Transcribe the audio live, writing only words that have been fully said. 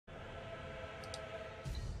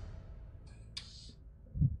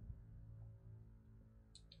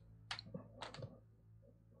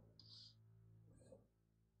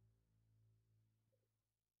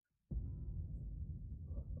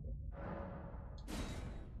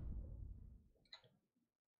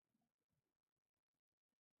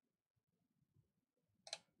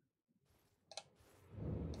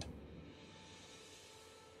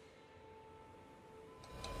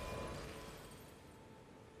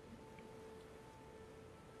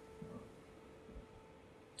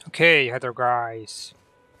Okay, hello guys.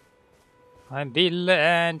 I'm Bill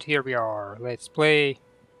and here we are. Let's play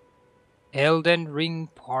Elden Ring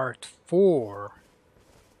Part 4.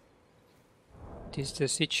 This is the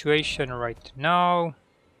situation right now.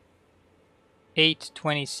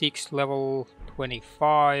 826 level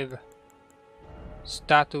 25.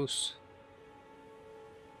 Status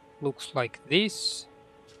looks like this.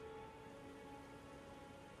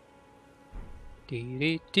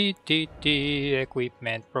 Equipment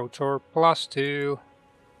Protor +2.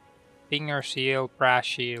 Finger seal, brass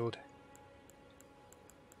shield.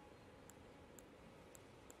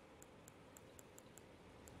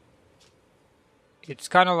 It's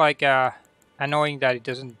kind of like annoying that it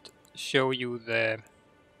doesn't show you the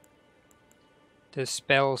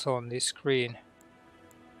spells on this screen.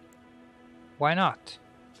 Why not?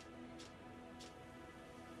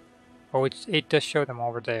 Oh, it does show them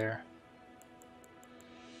over there.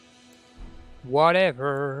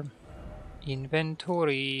 Whatever.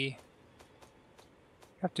 Inventory.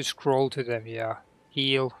 Have to scroll to them, yeah.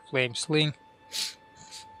 Heal, flame sling.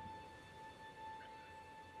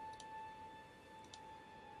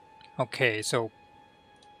 Okay, so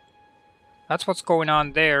that's what's going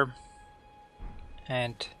on there.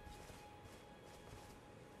 And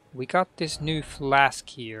we got this new flask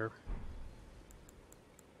here.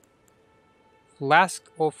 Flask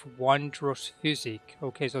of Wondrous Physic.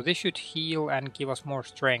 Okay, so this should heal and give us more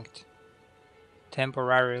strength.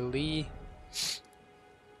 Temporarily.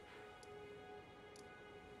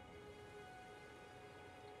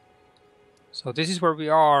 So this is where we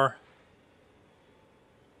are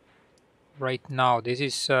right now. This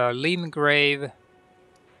is Limgrave.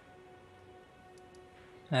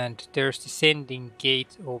 And there's the sending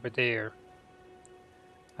gate over there.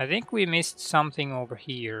 I think we missed something over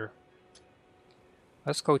here.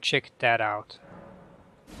 Let's go check that out.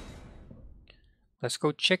 Let's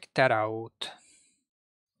go check that out.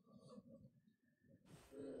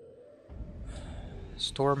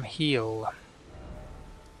 Storm Hill.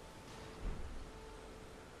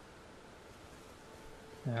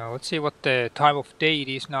 Let's see what the time of day it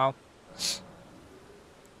is now.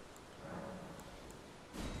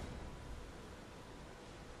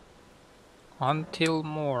 Until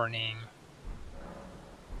morning.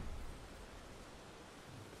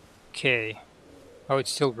 Okay. Oh,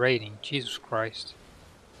 it's still raining. Jesus Christ.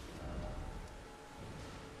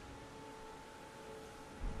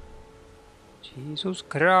 Jesus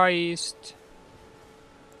Christ.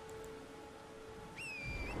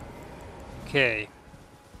 Okay.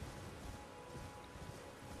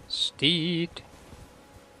 Steed.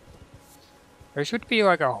 There should be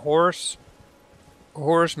like a horseman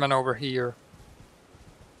over here.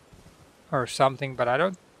 Or something, but I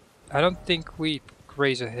don't think we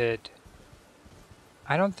graze ahead.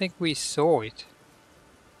 I don't think we saw it.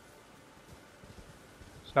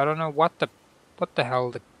 So I don't know what the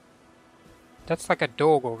hell that's like a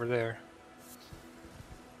dog over there.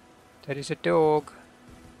 That is a dog.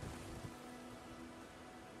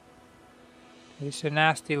 That is a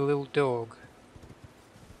nasty little dog.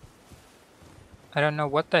 I don't know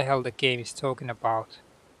what the hell the game is talking about.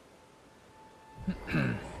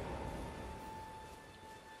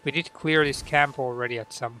 We did clear this camp already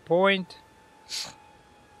at some point.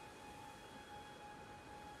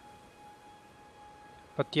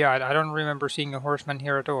 But yeah, I don't remember seeing a horseman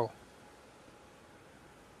here at all.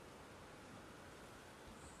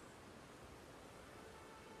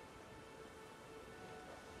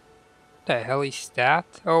 What the hell is that?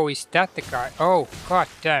 Oh, is that the guy? Oh, god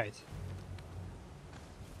damn it.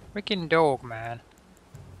 Freaking dog, man.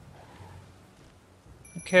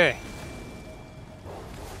 Okay.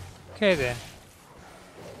 Okay then.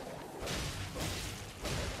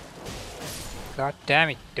 God damn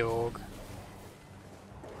it, dog.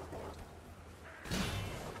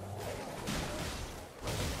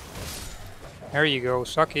 There you go,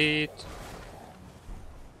 suck it.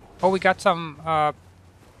 Oh, we got some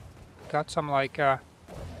like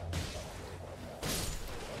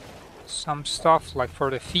some stuff like for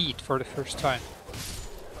the feet for the first time.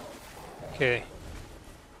 Okay.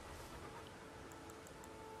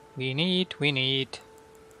 We need.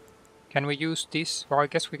 Can we use this? Well, I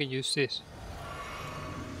guess we can use this.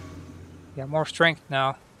 Yeah, more strength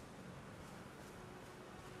now.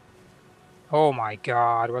 Oh my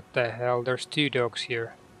god, what the hell? There's two dogs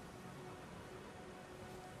here.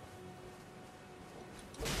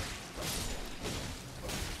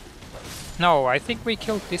 No, I think we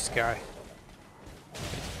killed this guy.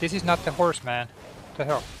 This is not the horseman. What the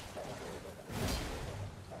hell?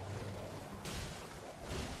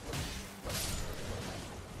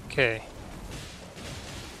 Okay.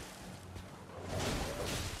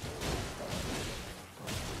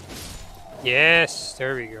 Yes,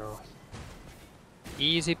 there we go.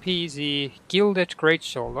 Easy peasy. Gilded great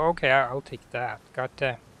shield. Okay, I'll take that. Got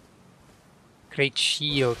the great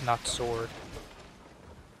shield, not sword.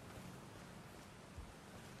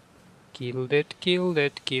 Gilded,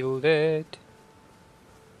 gilded, gilded.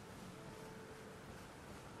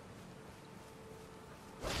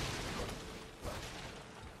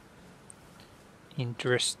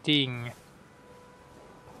 Interesting.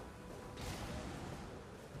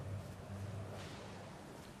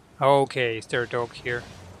 Okay, is there a dog here?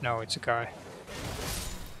 No, it's a guy.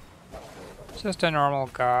 Just a normal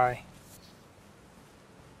guy.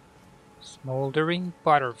 Smoldering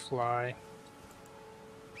butterfly.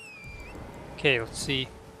 Okay, let's see.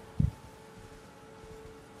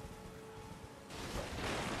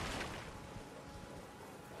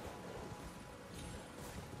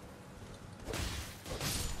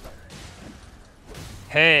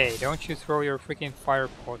 Hey, don't you throw your freaking fire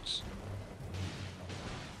pots.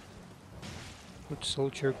 Good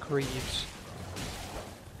soldier grieves.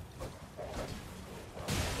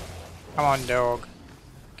 Come on, dog.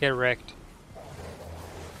 Get wrecked.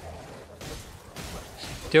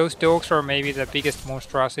 Those dogs are maybe the biggest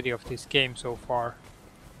monstrosity of this game so far.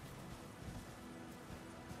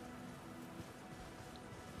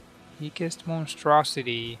 Biggest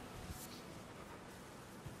monstrosity.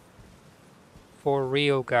 For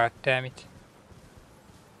real, goddammit.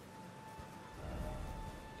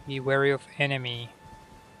 Be wary of enemy.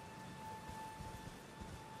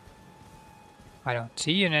 I don't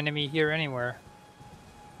see an enemy here anywhere.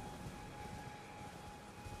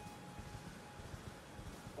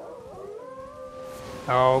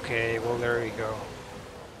 Okay, well there we go.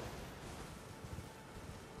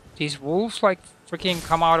 These wolves like freaking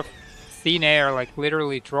come out of thin air, like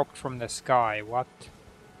literally dropped from the sky. What?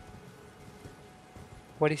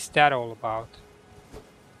 What is that all about?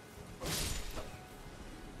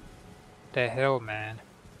 The hell, man?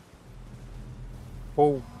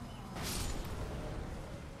 Oh.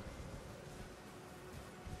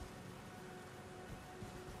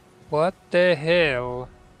 What the hell?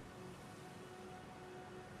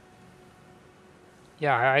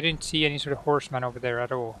 Yeah, I didn't see any sort of horseman over there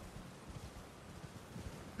at all.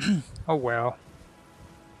 Oh well.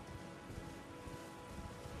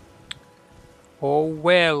 Oh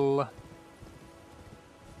well.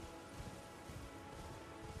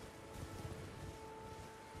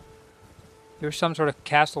 There's some sort of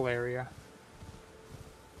castle area.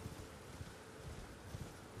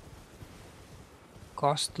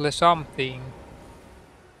 Costly something.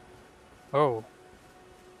 Oh.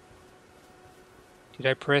 Did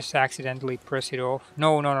I accidentally press it off?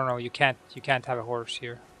 No, you can't have a horse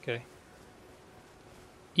here. Okay.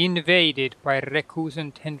 Invaded by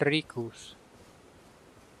recusant Henricus.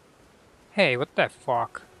 Hey, what the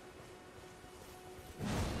fuck?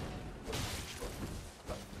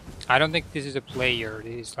 I don't think this is a player,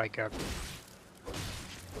 this is like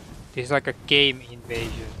a game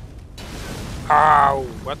invasion. Ow,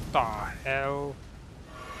 what the hell?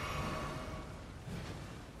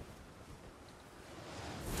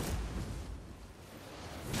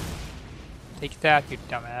 Take that, you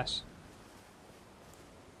dumbass.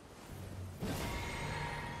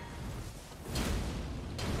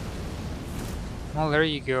 Well, there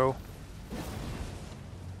you go.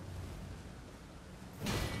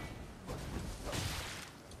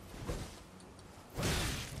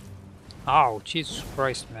 Oh, Jesus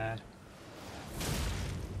Christ, man.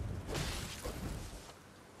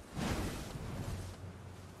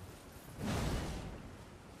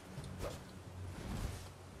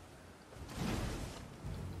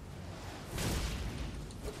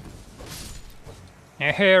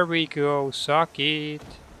 Here we go, suck it.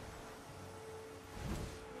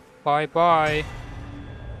 Bye bye.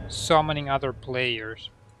 Summoning other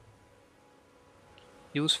players.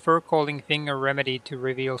 Use fur calling finger remedy to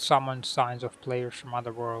reveal summon signs of players from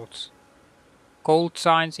other worlds. Gold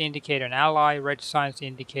signs indicate an ally, red signs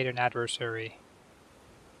indicate an adversary.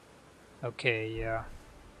 Okay, yeah.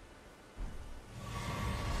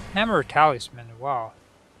 Hammer talisman, wow.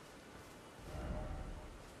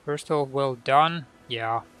 First off, well done.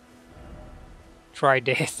 Yeah. Try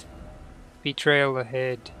death. Betrayal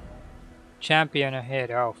ahead. Champion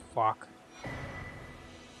ahead. Oh, fuck.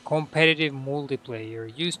 Competitive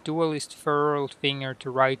multiplayer. Use duelist furled finger to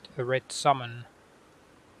write a red summon.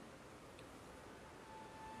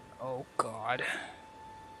 Oh god.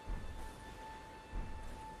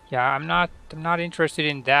 Yeah, I'm not interested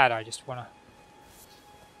in that. I just wanna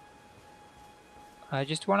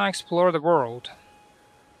explore the world.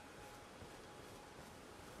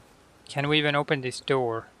 Can we even open this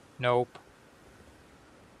door? Nope.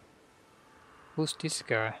 Who's this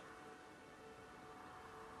guy?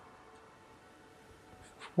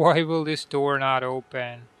 Why will this door not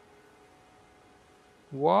open?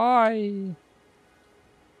 Why?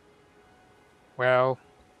 Well,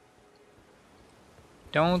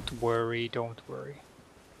 don't worry, don't worry.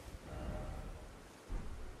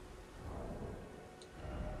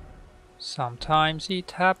 Sometimes it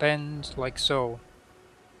happens like so.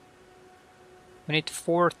 We need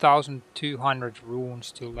 4,200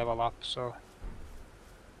 runes to level up, so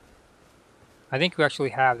I think we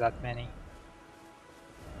actually have that many.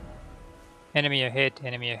 Enemy ahead,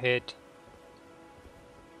 enemy ahead.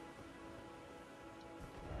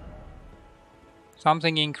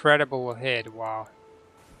 Something incredible ahead, wow.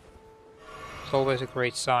 It's always a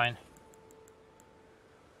great sign.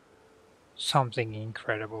 Something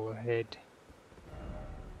incredible ahead.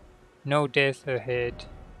 No death ahead.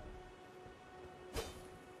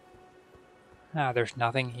 Ah, there's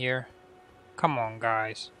nothing here. Come on,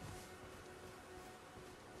 guys.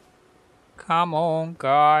 Come on,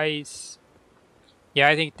 guys. Yeah,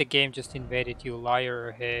 I think the game just invaded you, liar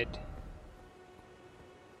ahead.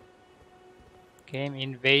 Game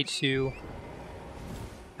invades you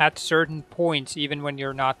at certain points, even when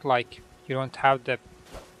you're not like, you don't have the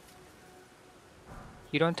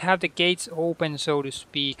gates open, so to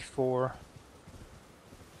speak, for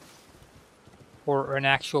an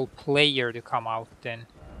actual player to come out. Then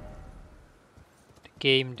the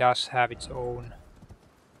game does have its own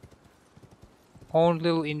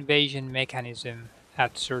little invasion mechanism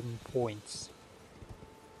at certain points.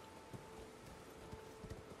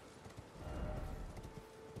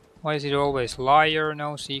 Why is it always liar,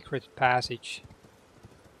 no secret passage?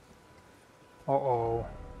 Uh-oh.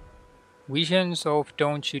 Visions of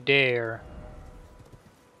don't you dare.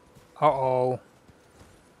 Uh-oh.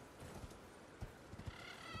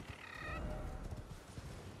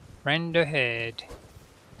 Friend ahead.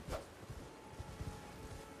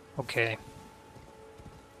 Okay.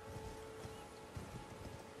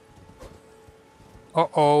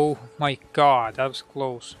 Uh-oh. My god, that was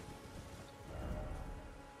close.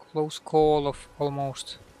 Close call of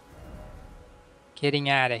almost getting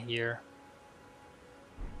out of here.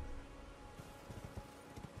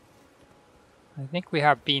 I think we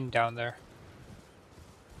have been down there.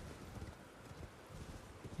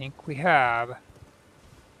 I think we have.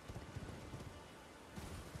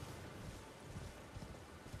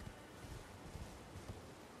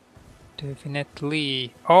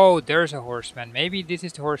 Definitely. Oh, there's a horseman. Maybe this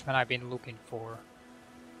is the horseman I've been looking for.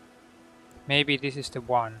 Maybe this is the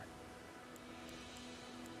one.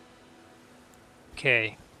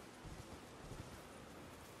 Okay.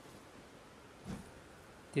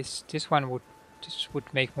 This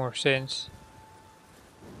would make more sense.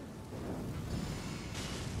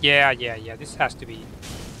 Yeah, this has to be.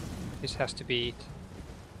 This has to be it.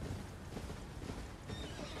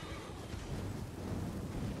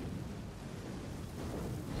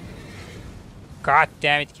 God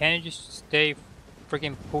damn it, can you just stay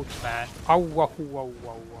freaking put, man? Oh, whoa, whoa,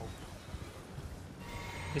 whoa, whoa.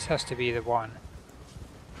 This has to be the one.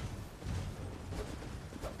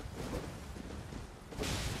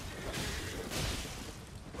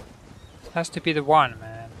 This has to be the one,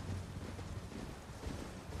 man.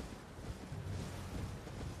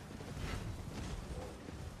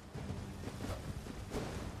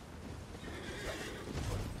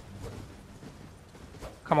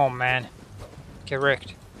 Come on, man. Get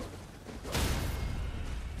wrecked.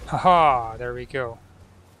 Haha, there we go.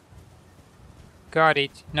 Got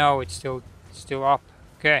it. No, it's still up.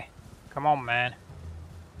 Okay. Come on, man.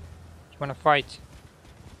 You wanna fight?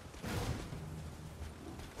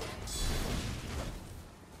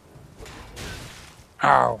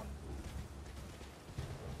 Ow.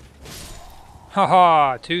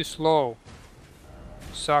 Haha, too slow.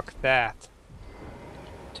 Suck that.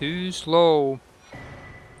 Too slow.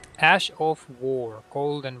 Ash of War,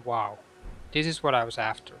 golden wow. This is what I was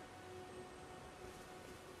after.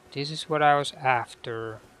 This is what I was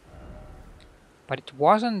after. But it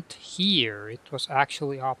wasn't here, it was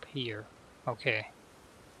actually up here. Okay.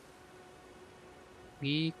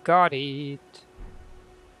 We got it.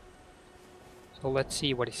 So let's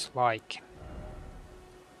see what it's like.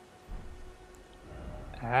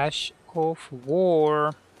 Ash of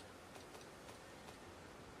War.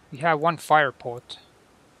 We have one fire pot.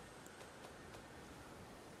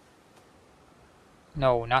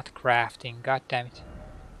 No, not crafting, god damn it.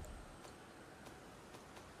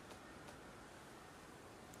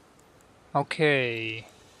 Okay.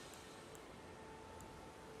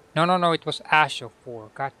 No, it was Ash of War,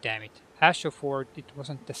 god damn it. Ash of War, it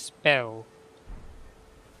wasn't the spell.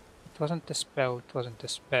 It wasn't the spell, it wasn't the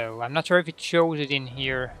spell. I'm not sure if it shows it in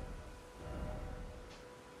here.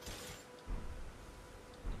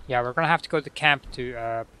 Yeah, we're gonna have to go to camp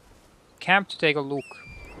to take a look.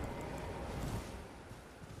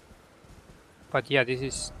 But yeah,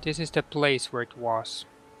 this is the place where it was.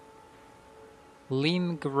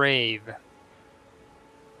 Lim Grave.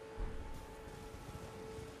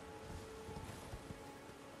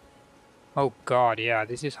 Oh god, yeah,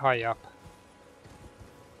 this is high up.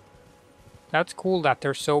 That's cool that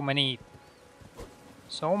there's so many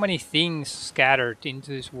things scattered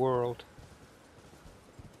into this world.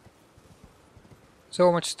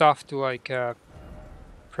 So much stuff to like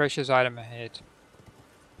precious item ahead.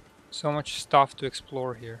 So much stuff to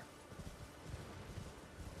explore here.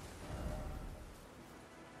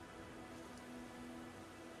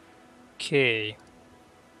 Okay.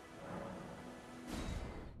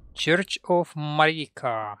 Church of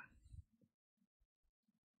Marika.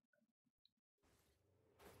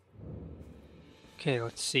 Okay,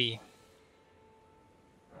 let's see.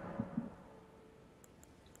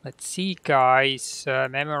 Let's see, guys.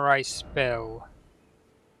 Memorize spell.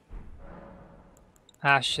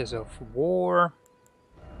 Ashes of War.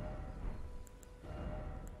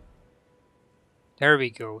 There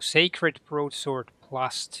we go. Sacred Broadsword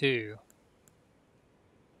 +2.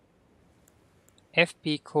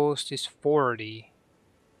 FP cost is 40.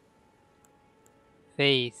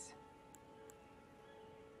 Faith.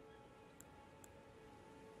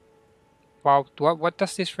 Wow, what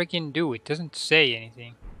does this freaking do? It doesn't say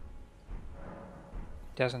anything.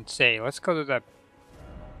 It doesn't say. Let's go to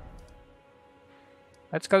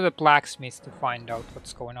the blacksmith to find out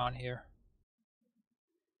what's going on here.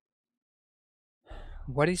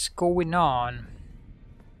 What is going on?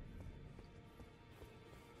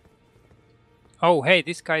 Oh, hey,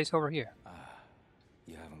 this guy is over here.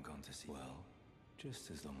 You haven't gone to see. Well, just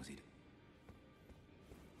as long as he.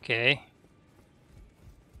 Okay.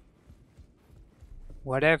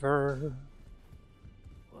 Whatever.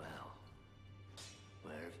 Well,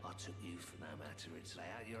 where I took you for no matter, it's lay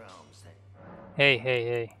out your arms then. Hey, hey,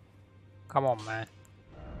 hey. Come on, man.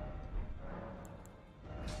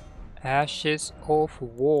 Ashes of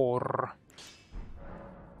War.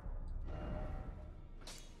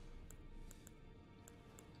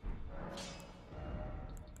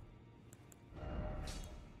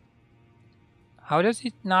 How does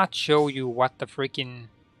it not show you what the freaking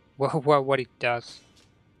what it does?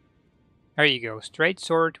 There you go. Straight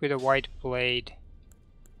sword with a white blade.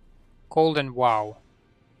 Golden Wow.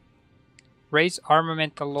 Raise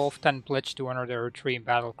armament aloft and pledge to honor the retreat in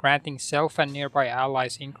battle, granting self and nearby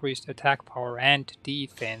allies increased attack power and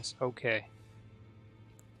defense. Okay.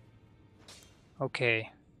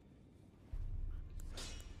 Okay.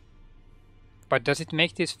 But does it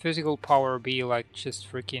make this physical power be like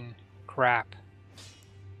just freaking crap?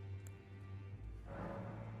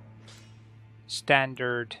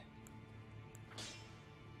 Standard.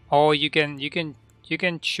 Oh, you can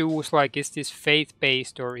choose like, is this faith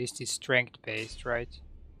based or is this strength based, right?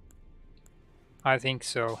 I think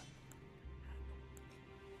so.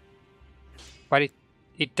 But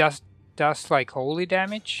it does like holy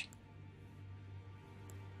damage.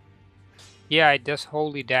 Yeah, it does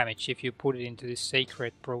holy damage if you put it into this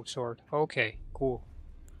sacred broadsword. Okay, cool.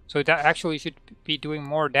 So that actually should be doing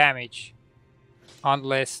more damage,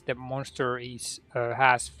 unless the monster is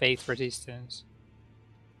has faith resistance.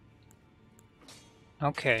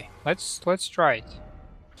 Okay, let's try it.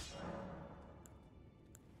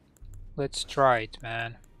 Let's try it,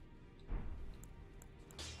 man.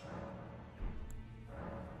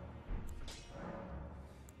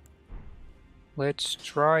 Let's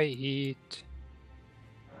try it.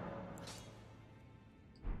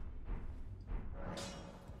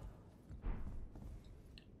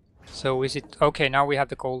 So is it okay? Now we have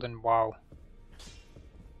the golden wow.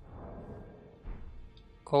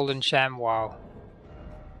 Golden sham wow.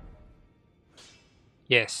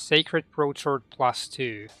 Yes, sacred broadsword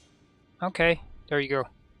 +2. Okay, there you go.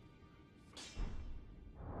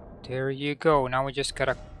 There you go. Now we just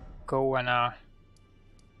gotta go and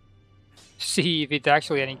see if it's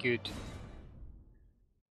actually any good.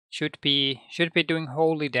 Should be doing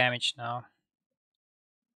holy damage now.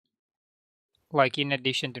 Like in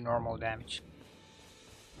addition to normal damage.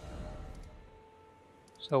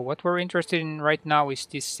 So what we're interested in right now is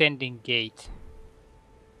this sending gate.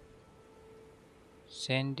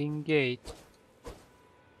 Sending gate.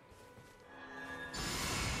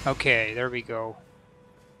 Okay, there we go.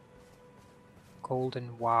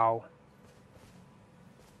 Golden wow.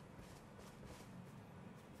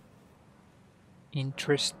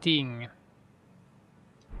 Interesting.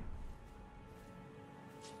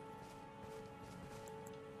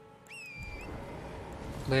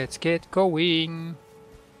 Let's get going.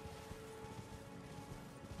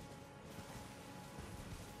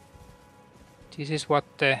 This is what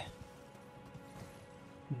the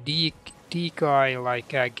D guy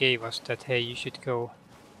like gave us, that hey, you should go.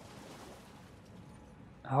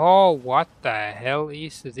 Oh, what the hell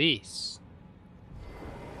is this?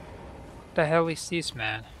 What the hell is this,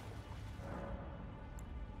 man?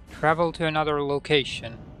 Travel to another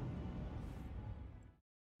location.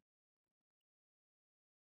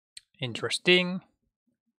 Interesting.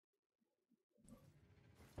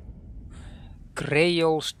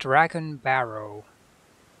 Grail's Dragon Barrow.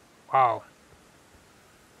 Wow.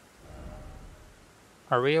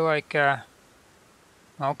 Are we like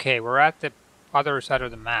okay, we're at the other side of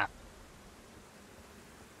the map.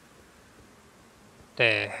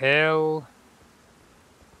 The hell?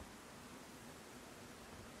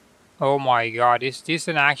 Oh my god, is this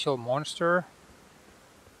an actual monster?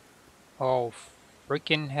 Oh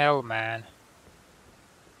freaking hell, man.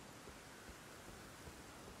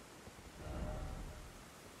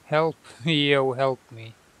 Help me, oh help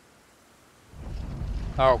me.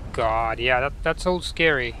 Oh god, yeah, that's so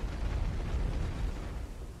scary.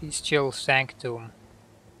 Bestial Sanctum.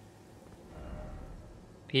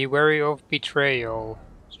 Be wary of betrayal.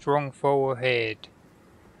 Strong foe ahead.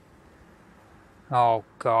 Oh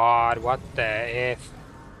god, what the F?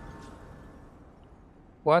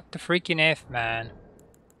 What the freaking F, man?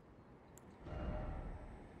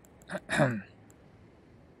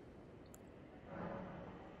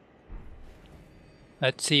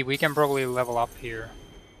 Let's see, we can probably level up here.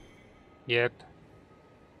 Yep.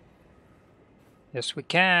 Yes, we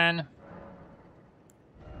can.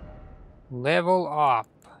 Level up.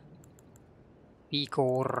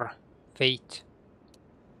 Picor. Fate.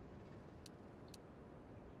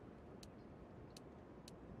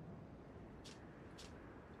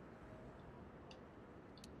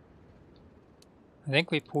 I think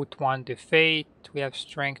we put one to Fate. We have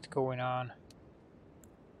strength going on.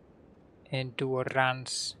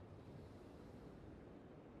 Endurance.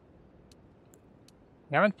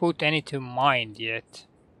 We haven't put any to Mind yet.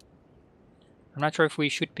 I'm not sure if we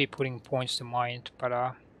should be putting points to Mind,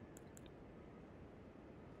 but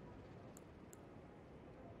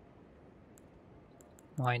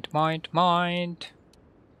Mind.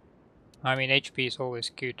 I mean, HP is always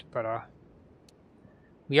good, but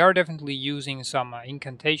we are definitely using some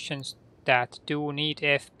incantations that do need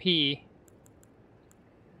FP.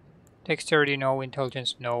 Dexterity no,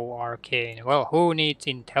 intelligence no, arcane. Well, who needs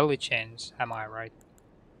intelligence? Am I right?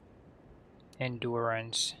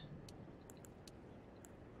 Endurance.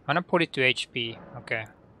 I'm gonna put it to HP. Okay.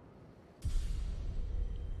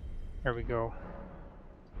 There we go.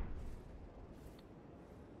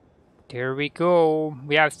 There we go.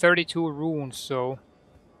 We have 32 runes, so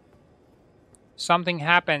something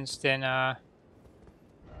happens, then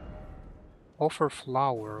offer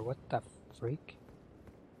flower. What the freak?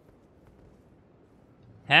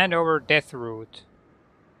 Hand over death root.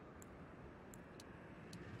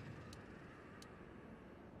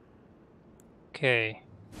 Okay.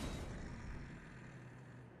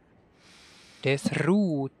 Death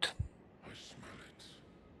root. I smell it.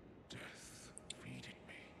 Death feeding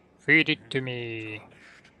me. Feed it to me.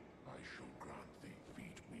 I shall grant thee.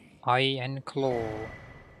 Feed me. Eye and claw.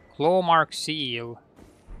 Claw mark seal.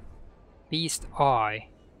 Beast eye.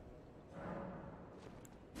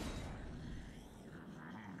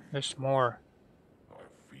 There's more.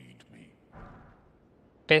 Feed me.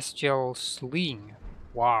 Bestial sling.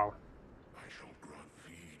 Wow. I shall grant.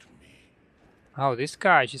 Feed me. Oh, this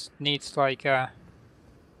guy just needs like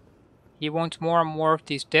he wants more and more of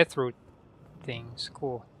these death root things.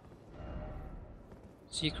 Cool.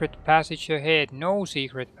 Secret passage ahead. No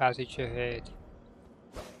secret passage ahead.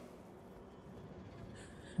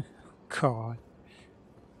 God.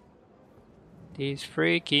 This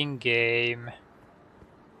freaking game.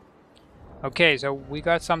 Okay, so we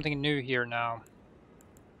got something new here now.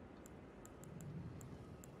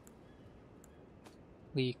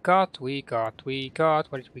 We got, what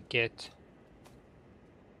did we get?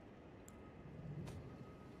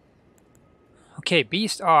 Okay,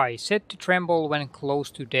 Beast Eye, set to tremble when close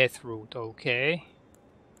to death root, okay.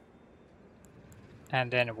 And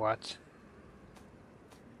then what?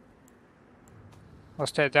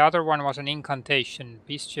 Was that the other one was an incantation,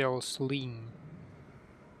 Bestial Sling.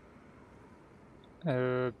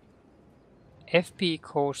 FP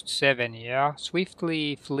cost 7, yeah.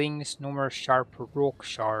 Swiftly flings numerous sharp rock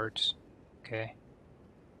shards. Okay.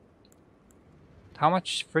 How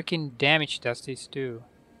much freaking damage does this do?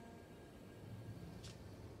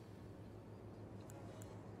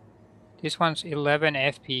 This one's 11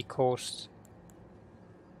 FP cost.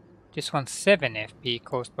 This one's 7 FP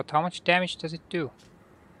cost, but how much damage does it do?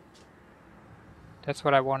 That's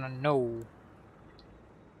what I want to know.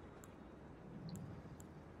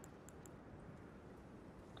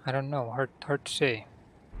 I don't know, hard to say.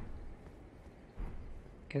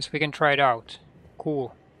 Guess we can try it out.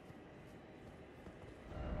 Cool.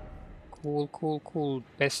 Cool.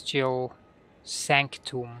 Bestial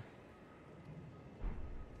Sanctum.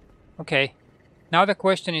 Okay. Now the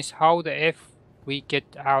question is how the F we get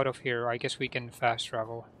out of here. I guess we can fast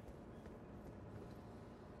travel.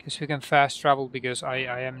 Guess we can fast travel because I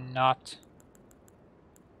am not...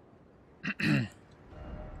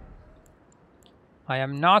 I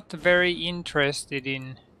am not very interested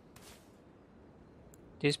in...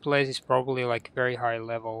 This place is probably like very high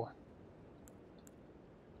level.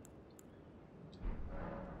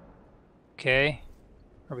 Okay,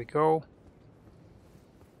 here we go.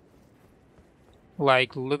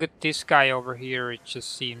 Like, look at this guy over here, it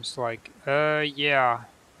just seems like... yeah.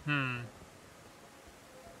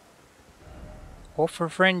 Offer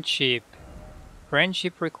friendship.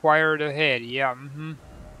 Friendship required ahead, yeah,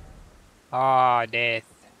 Ah, death.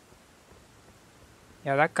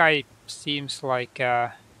 Yeah, that guy seems like,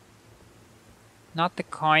 not the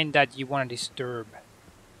kind that you want to disturb.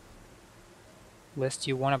 Lest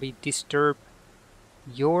you want to be disturbed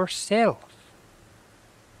yourself.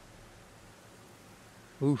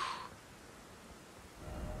 Oof.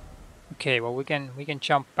 Okay, well we can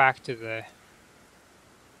jump back to the...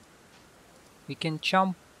 We can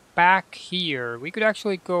jump back here. We could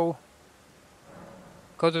actually go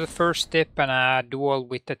to the first step and duel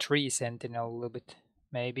with the tree sentinel a little bit.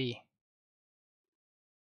 Maybe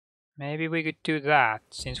we could do that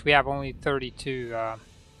since we have only 32.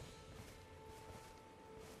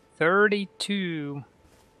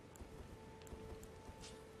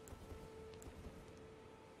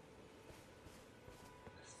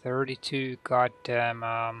 32.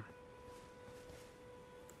 Goddamn.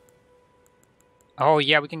 Oh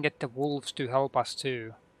yeah, we can get the wolves to help us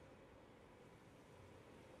too.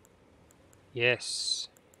 Yes.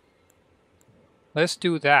 Let's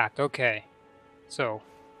do that. Okay. So,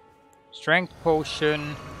 strength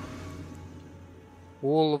potion,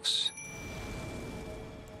 wolves.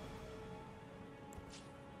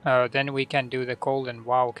 Then we can do the golden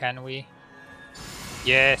wow, can we?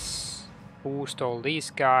 Yes. Boost all these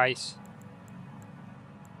guys.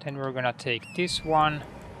 Then we're gonna take this one.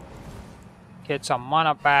 Get some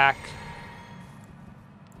mana back.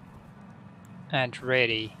 And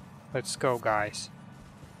ready. Let's go, guys.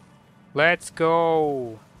 Let's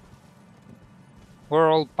go! We're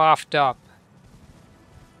all buffed up.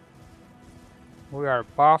 We are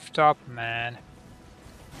buffed up, man.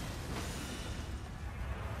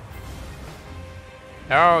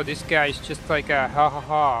 Oh, this guy is just like a ha ha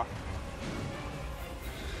ha.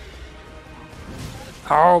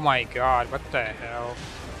 Oh my god, what the hell?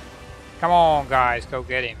 Come on, guys, go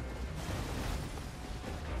get him.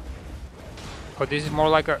 Oh, this is more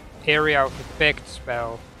like a area of effect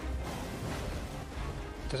spell.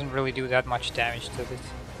 Doesn't really do that much damage, does it?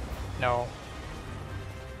 No.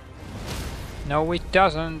 No, it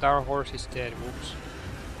doesn't. Our horse is dead. Whoops.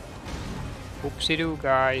 Whoopsie-doo,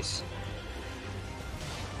 guys.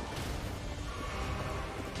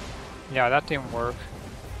 Yeah, that didn't work.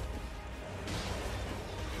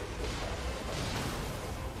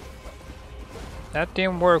 That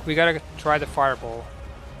didn't work. We gotta try the fireball.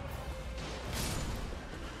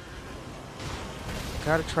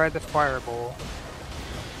 Gotta try the fireball.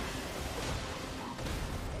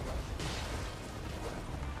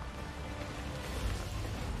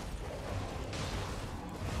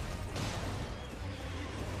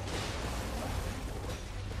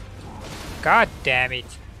 God damn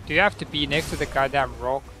it. Do you have to be next to the goddamn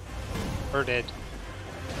rock? We're dead.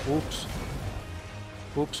 Whoops.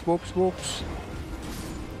 Whoops.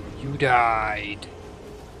 You died.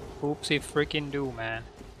 Oopsie freaking do, man.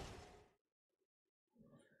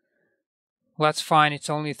 Well, that's fine. It's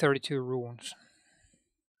only 32 runes.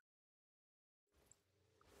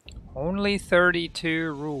 Only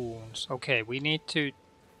 32 runes. Okay, we need to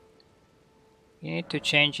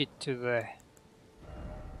change it to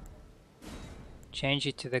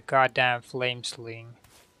the goddamn flame sling.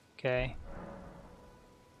 Okay.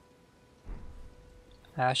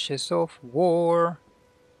 Ashes of War.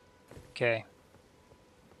 Okay.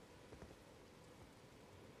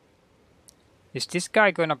 Is this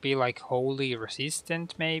guy gonna be like wholly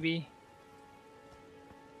resistant, maybe?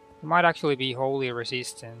 He might actually be wholly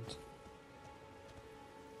resistant.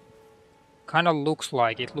 Kinda looks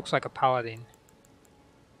like it. Looks like a paladin.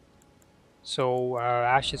 So,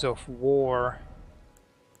 Ashes of War.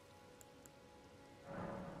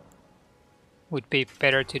 Would be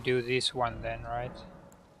better to do this one then, right?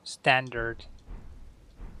 Standard.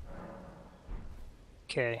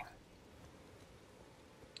 Okay.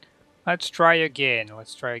 Let's try again.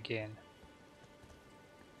 Let's try again.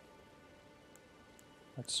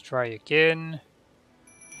 Let's try again.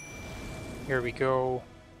 Here we go.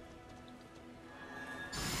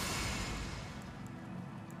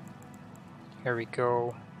 Here we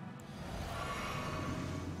go.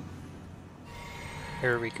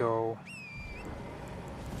 Here we go.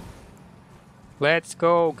 Let's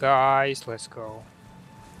go, guys. Let's go.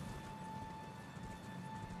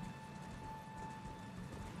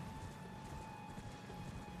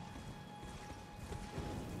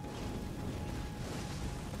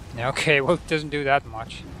 Okay, well, it doesn't do that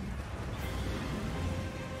much.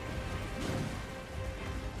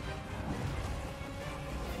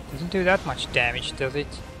 Doesn't do that much damage, does it?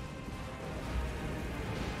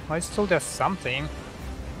 Well, it still does something.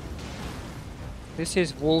 This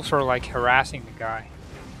is wolves are like harassing the guy.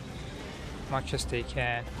 As much as they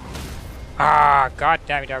can. Ah, god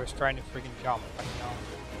damn it, I was trying to freaking jump, but no.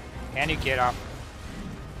 Can you get up?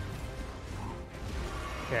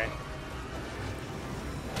 Okay.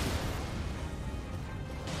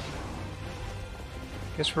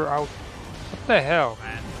 Guess we're out. What the hell,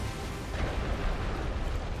 man?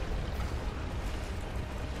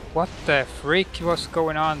 What the freak was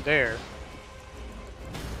going on there?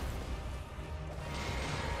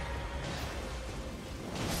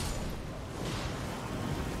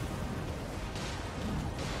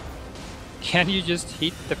 Can you just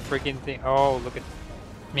hit the freaking thing? Oh, look at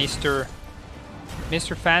Mr.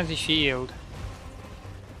 Fancy Shield.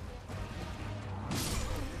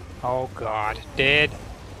 Oh god, dead.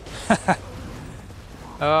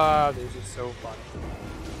 Oh, this is so funny.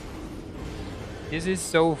 This is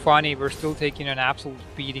so funny. We're still taking an absolute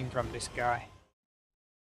beating from this guy.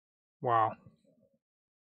 Wow.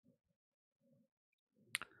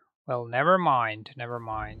 Well, never mind. Never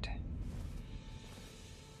mind.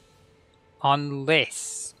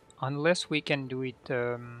 Unless we can do it.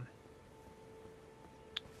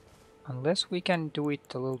 Unless we can do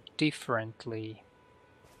it a little differently.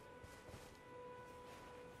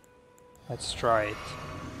 Let's try it.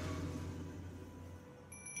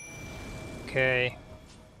 Okay.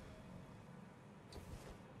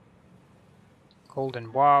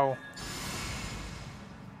 Golden wow.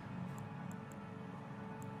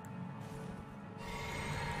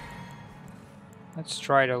 Let's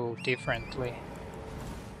try it a little differently.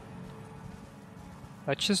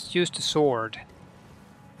 Let's just use the sword.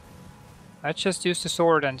 Let's just use the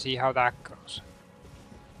sword and see how that goes.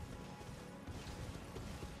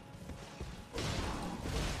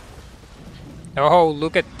 Oh,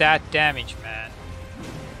 look at that damage, man.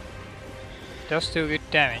 Does do good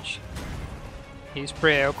damage. He's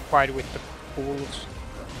preoccupied with the wolves.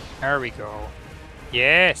 There we go.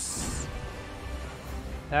 Yes!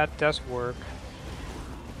 That does work.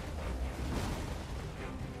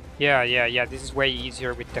 Yeah, this is way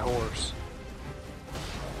easier with the horse.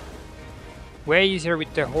 Way easier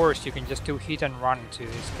with the horse, you can just do hit and run to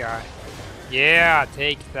this guy. Yeah,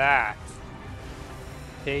 take that.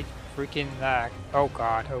 Take freaking that. Oh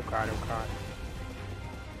god, oh god, oh god.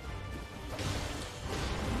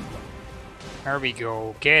 There we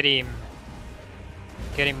go, get him.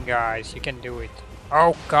 Get him, guys, you can do it.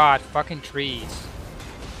 Oh god, fucking trees.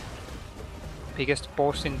 Biggest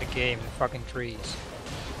boss in the game, the fucking trees.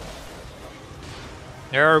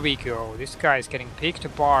 There we go, this guy is getting picked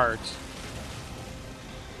apart.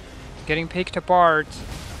 Getting picked apart.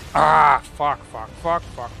 Ah, fuck.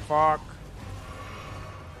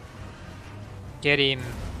 Get him.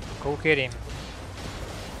 Go get him.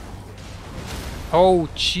 Oh,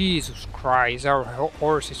 Jesus Christ. Our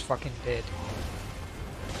horse is fucking dead.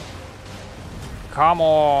 Come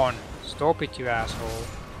on. Stop it, you asshole.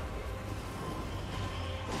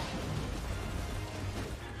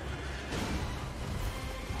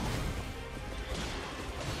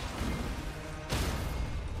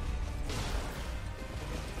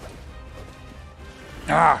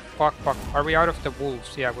 Ah, fuck. Are we out of the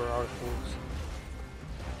wolves? Yeah, we're out of wolves.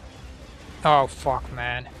 Oh, fuck,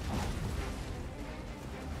 man.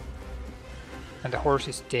 And the horse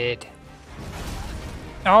is dead.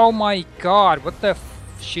 Oh my god, what the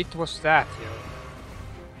shit was that,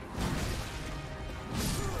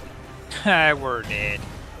 yo? We're dead.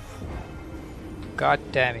 God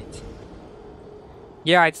damn it.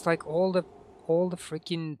 Yeah, it's like all the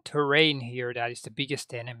freaking terrain here that is the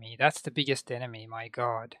biggest enemy. That's the biggest enemy, my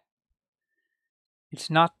god. It's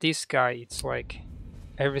not this guy, it's like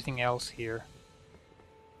everything else here.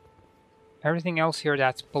 Everything else here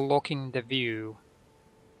that's blocking the view.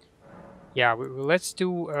 Yeah, let's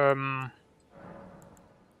do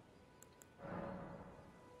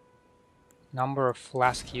number of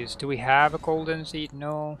flask use. Do we have a golden seed?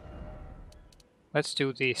 No. Let's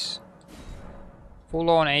do this. Full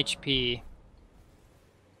on HP.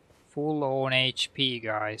 Full on HP,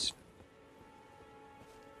 guys.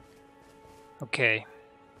 Okay.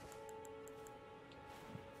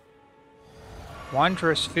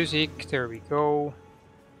 Wondrous physic. There we go.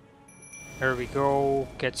 There we go.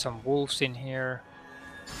 Get some wolves in here.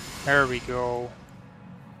 There we go.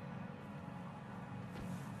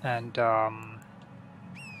 And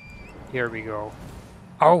here we go.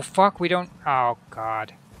 Oh fuck, we don't. Oh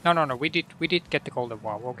god. No, no, no. We did get the golden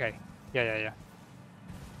wow. Okay. Yeah, yeah, yeah.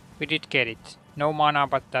 We did get it. No mana,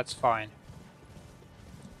 but that's fine.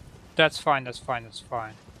 That's fine. That's fine. That's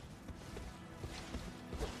fine.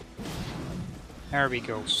 There we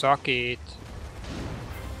go. Suck it.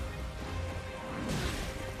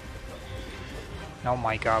 Oh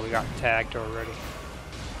my god, we got tagged already.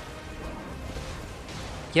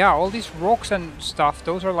 Yeah, all these rocks and stuff,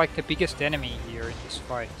 those are like the biggest enemy here in this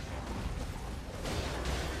fight.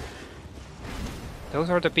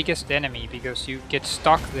 Those are the biggest enemy because you get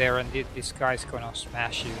stuck there and this guy's gonna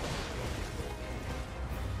smash you.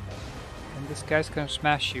 And this guy's gonna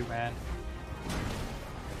smash you, man.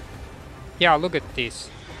 Yeah, look at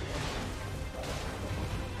this.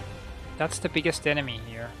 That's the biggest enemy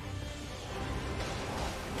here.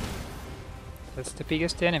 That's the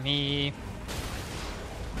biggest enemy.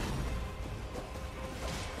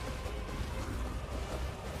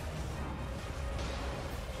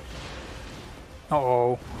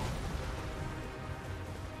 Uh-oh.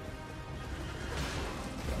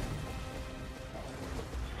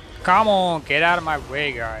 Come on, get out of my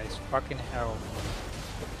way, guys. Fucking hell.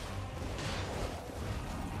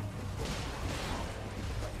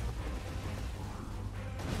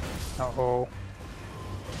 Uh-oh.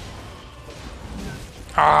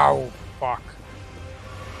 Ow, fuck.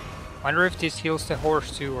 Wonder if this heals the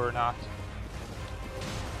horse too or not.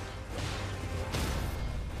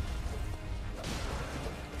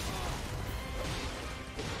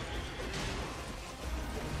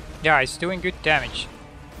 Yeah, it's doing good damage.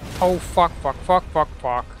 Oh fuck, fuck, fuck, fuck,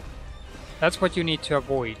 fuck. That's what you need to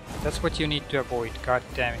avoid. That's what you need to avoid, god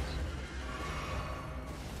damn it.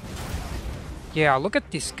 Yeah, look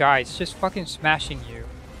at this guy, it's just fucking smashing you.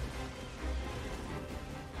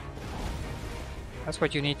 That's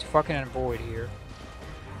what you need to fucking avoid here.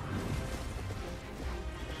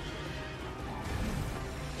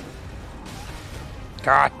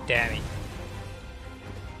 God damn it.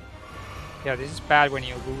 Yeah, this is bad when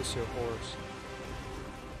you lose your horse.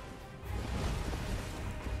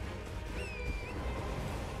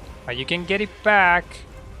 But you can get it back.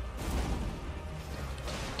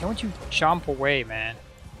 Don't you jump away, man.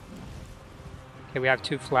 Okay, we have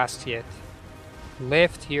 2 flasks yet.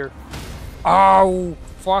 Left here. Oh,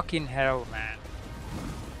 fucking hell, man.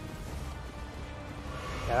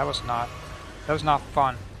 Yeah, that was not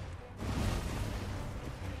fun.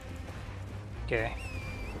 Okay.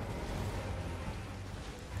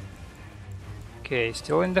 Okay,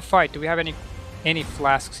 still in the fight. Do we have any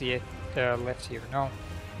flasks yet left here? No,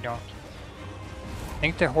 we don't. I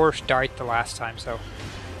think the horse died the last time, so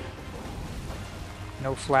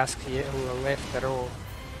no flasks yet left at all.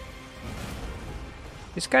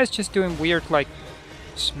 This guy's just doing weird, like,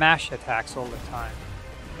 smash attacks all the time.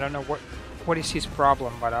 I don't know what is his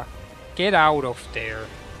problem, but get out of there.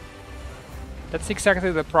 That's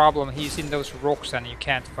exactly the problem. He's in those rocks and you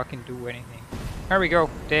can't fucking do anything. There we go,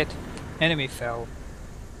 dead. Enemy fell.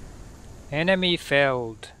 Enemy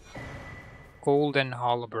felled. Golden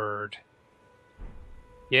halberd.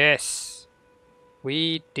 Yes,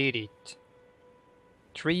 we did it.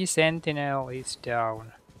 3 sentinel is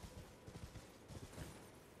down.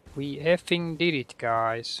 We effing did it,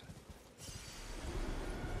 guys.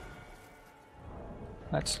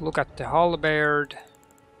 Let's look at the halberd.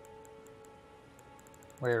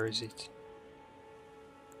 Where is it?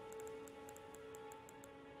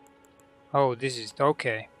 Oh, this is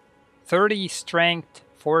okay. 30 strength,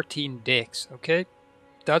 14 dex. Okay,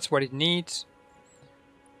 that's what it needs.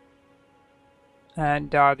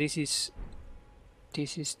 And this is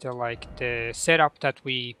the setup that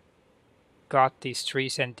we got these 3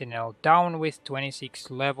 sentinel down with. 26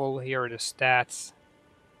 level. Here are the stats.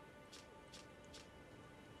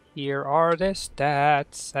 Here are the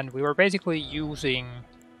stats, and we were basically using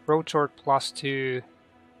Broadsword +2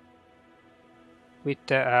 with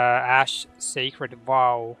the Ash Sacred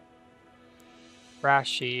Vow, Brass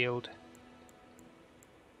Shield,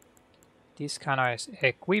 this kind of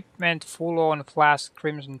equipment, full on Flask,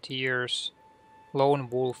 Crimson Tears, Lone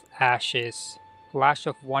Wolf Ashes. Flash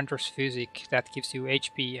of Wondrous Physic that gives you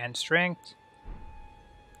HP and strength.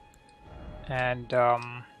 And oh,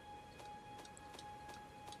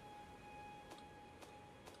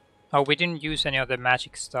 we didn't use any of the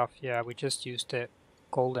magic stuff. Yeah, we just used the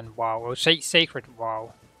golden wow, or sacred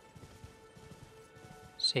wow.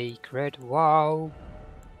 Sacred wow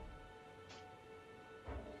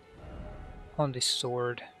on this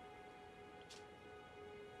sword.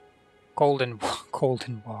 Golden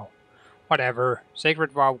wow. Whatever.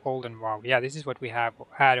 Sacred wow, golden wow. Yeah, this is what we have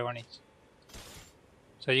had on it.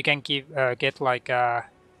 So you can get like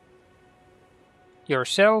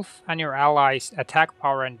yourself and your allies attack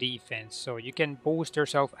power and defense. So you can boost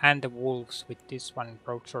yourself and the wolves with this one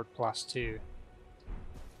broadsword plus 2.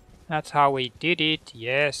 That's how we did it.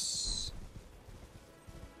 Yes.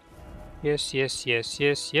 Yes, yes, yes,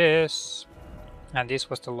 yes, yes. And this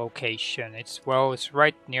was the location. It's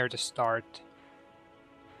right near the start.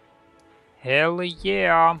 Hell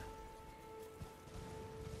yeah.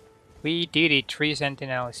 We did it. 3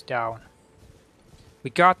 sentinels down. We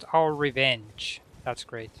got our revenge. That's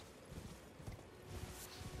great.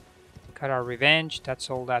 Got our revenge. That's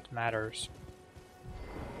all that matters.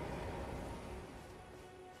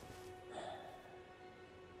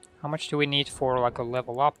 How much do we need for like a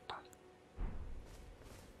level up?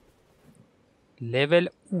 Level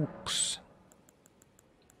oops.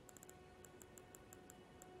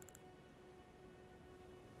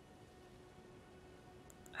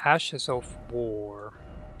 Ashes of War.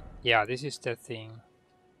 Yeah, this is the thing.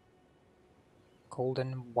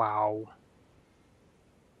 Golden wow.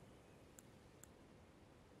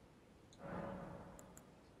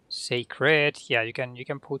 Sacred. Yeah, you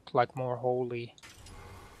can put like more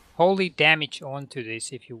holy damage onto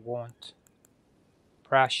this if you want.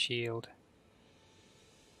 Brass shield.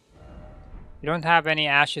 You don't have any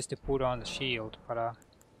ashes to put on the shield, but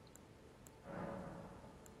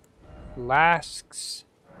flasks.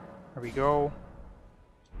 There we go.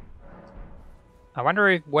 I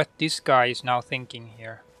wonder what this guy is now thinking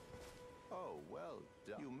here. Oh, well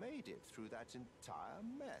done. You made it through that entire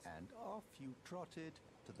mess. And off you trotted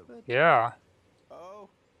to the... Yeah. Oh,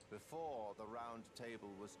 before the round table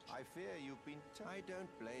was... I fear you've been... I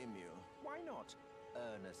don't blame you. Why not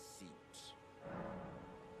earn a seat?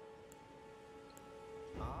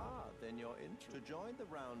 Ah, then you're in to join the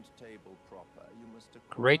round table proper. You must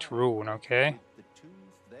acquire... Great rune, okay. The two,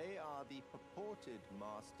 they are the purported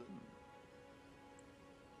master...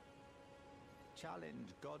 Challenge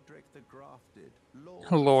Godric the Grafted,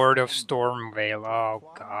 Lord of Stormvale. Oh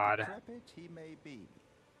god. Decrepit he may be,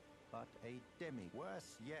 but a demi.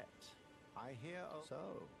 Worse yet, I hear.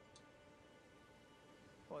 So,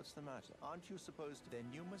 what's the matter? Aren't you supposed to? Then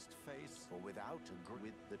you must face, or without agree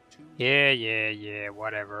with the two. Yeah,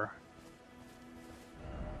 whatever.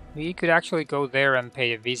 We could actually go there and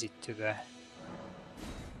pay a visit to the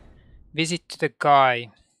guy.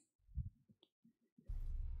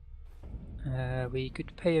 We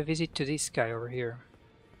could pay a visit to this guy over here.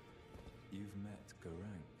 You've met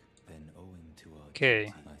Garank, then owing to our Okay.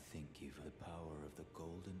 duty, I think you've the power of the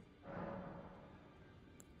golden.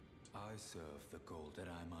 I serve the gold that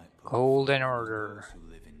I might put Golden forward Order. those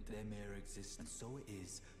who live in their mere existence. So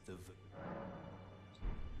is the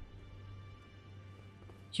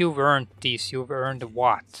You've earned this. You've earned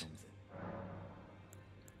what?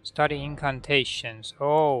 Study incantations.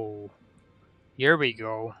 Oh, here we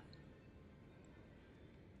go.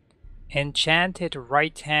 Enchanted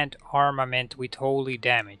right hand armament with holy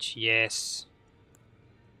damage. Yes.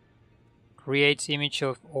 Creates image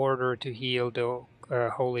of order to heal the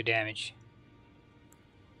holy damage.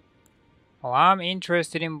 Well, I'm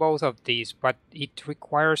interested in both of these, but it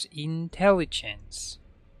requires intelligence.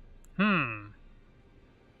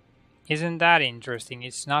 Isn't that interesting?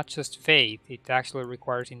 It's not just faith, it actually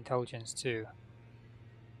requires intelligence too.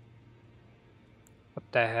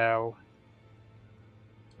 What the hell?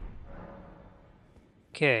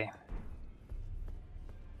 Okay.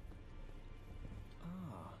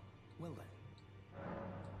 Ah, well then.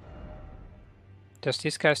 Does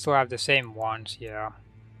this guy still have the same ones? Yeah.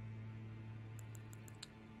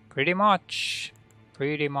 Pretty much.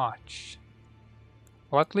 Pretty much.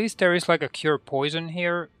 Well, at least there is like a cure poison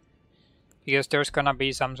here. Because there's gonna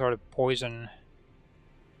be some sort of poison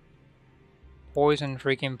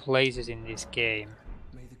freaking places in this game.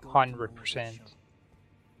 100%.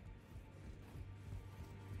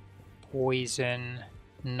 Poison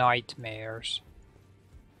nightmares.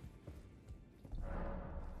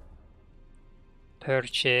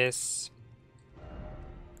 Purchase.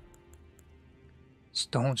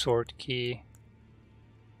 Stone sword key.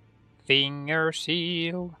 Finger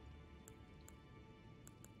seal.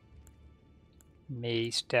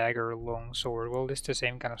 Mace, dagger, longsword. Well, it's the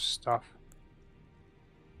same kind of stuff.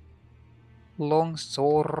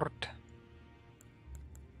 Longsword.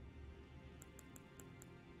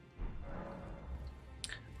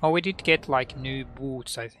 Oh, we did get like new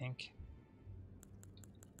boots, I think.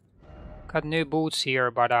 Got new boots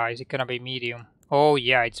here, but is it gonna be medium? Oh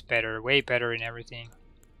yeah, it's better. Way better in everything.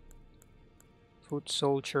 Foot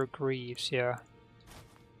soldier greaves, yeah.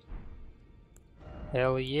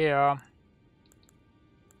 Hell yeah.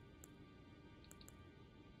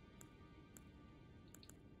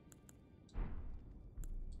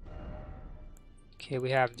 Okay,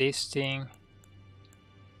 we have this thing.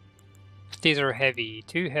 These are heavy.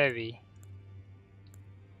 Too heavy.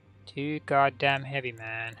 Too goddamn heavy,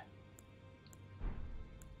 man.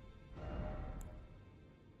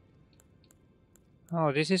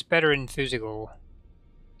 Oh, this is better in physical.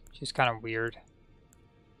 Which is kind of weird.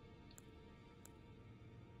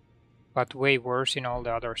 But way worse in all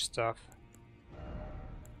the other stuff.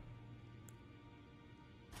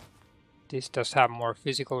 This does have more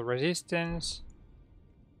physical resistance.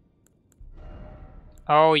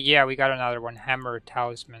 Oh yeah, we got another one. Hammer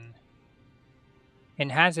Talisman.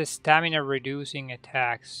 Enhances stamina reducing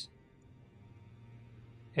attacks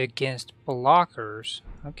against blockers.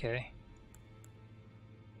 Okay.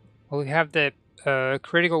 Well, we have the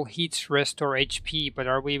critical hits restore HP, but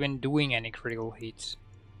are we even doing any critical hits?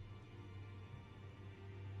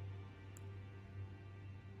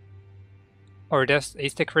 Or is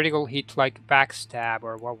the critical hit like backstab,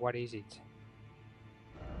 or what is it?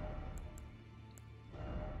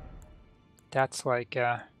 That's like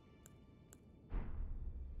it's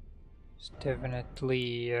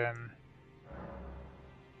definitely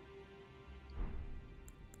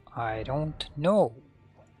I don't know.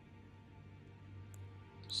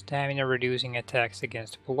 Stamina reducing attacks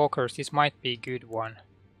against blockers. This might be a good one.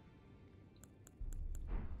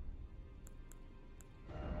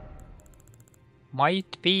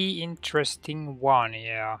 Might be interesting one,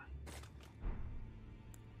 yeah.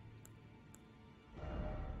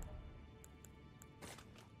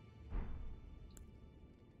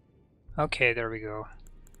 Okay, there we go.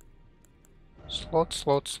 Slots,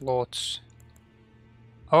 slots, slots.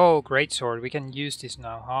 Oh, greatsword. We can use this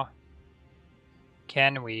now, huh?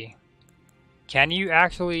 Can we? Can you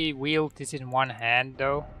actually wield this in one hand,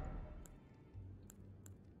 though?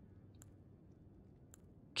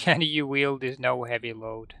 Can you wield this no heavy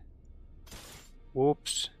load?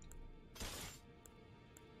 Whoops.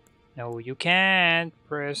 No, you can't.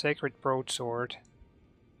 Sacred broadsword.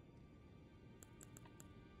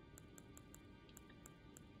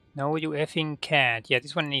 No, you effing can't. Yeah,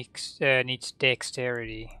 this one needs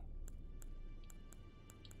dexterity.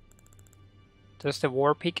 Does the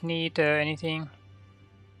war pick need anything?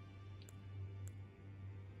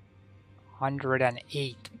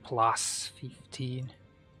 108 plus 15.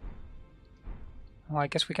 Well, I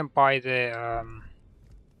guess we can buy the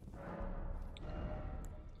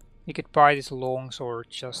we could buy this longsword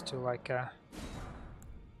just to like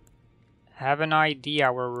have an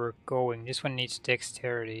idea where we're going. This one needs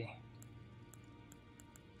dexterity.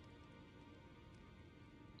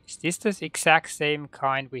 Is this the exact same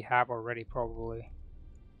kind we have already? Probably.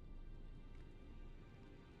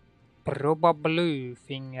 Probably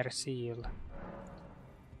finger seal.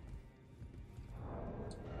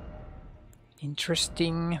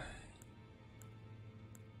 Interesting.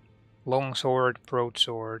 Longsword,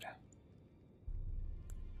 broadsword.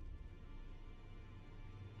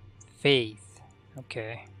 Faith.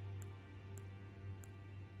 Okay.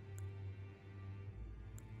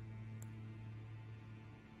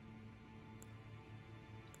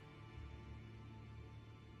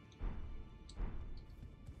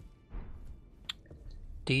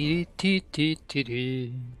 Dee dee dee dee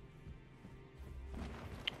dee.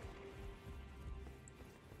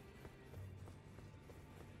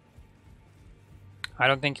 I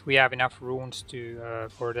don't think we have enough runes to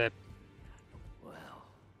for the. Well,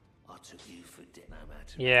 I took you for dead, no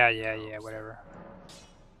matter. Yeah, whatever.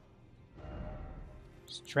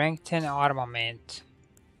 Strengthen armament.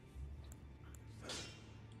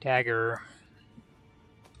 Dagger.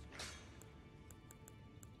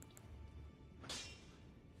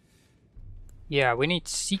 Yeah, we need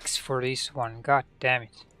 6 for this one. God damn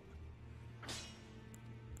it.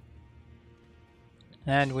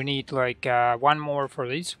 And we need like 1 more for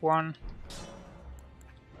this one.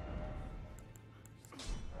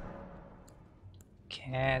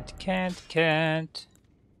 Can't.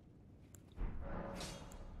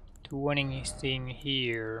 Do anything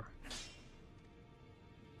here.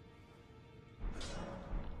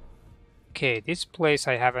 Okay, this place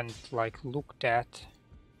I haven't like looked at.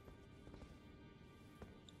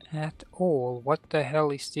 At all. What the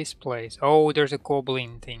hell is this place? Oh, there's a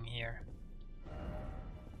goblin thing here.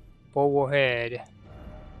 Bow ahead.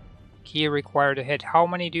 Key required ahead. How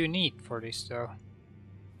many do you need for this though?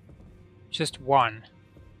 Just one.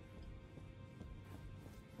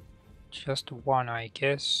 Just one, I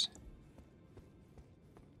guess.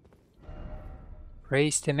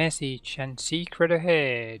 Raise the message and secret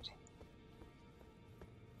ahead.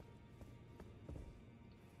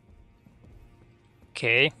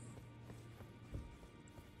 Okay.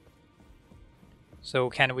 So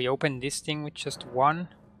can we open this thing with just one?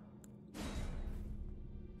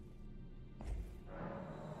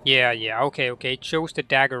 Yeah, okay, it shows the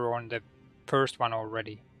dagger on the first one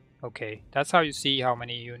already. Okay, that's how you see how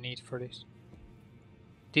many you need for this.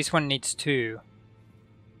 This one needs two.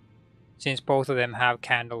 Since both of them have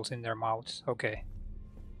candles in their mouths. Okay.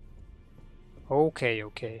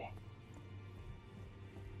 Okay.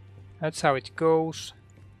 That's how it goes.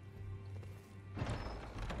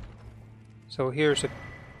 So here's a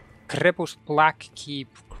Crepus Black Keep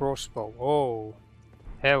crossbow. Oh,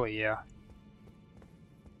 hell yeah.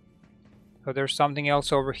 So there's something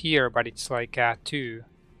else over here, but it's like two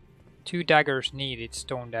daggers needed,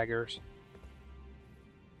 stone daggers.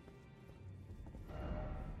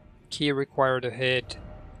 Key required ahead,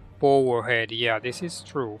 bow ahead. Yeah, this is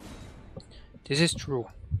true. This is true.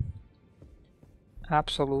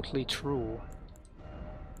 Absolutely true.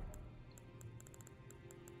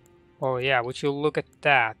 Oh yeah, would you look at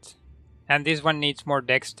that? And this one needs more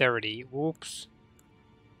dexterity. Whoops.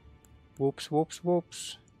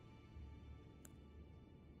 Whoops.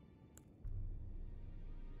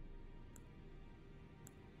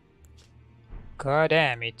 God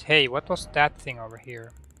damn it. Hey, what was that thing over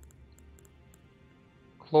here?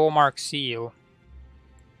 Clawmark seal.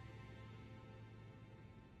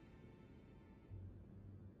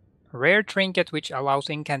 A rare trinket which allows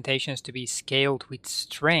incantations to be scaled with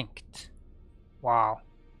strength. Wow.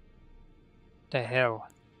 The hell?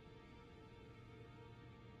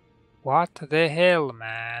 What the hell,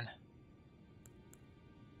 man?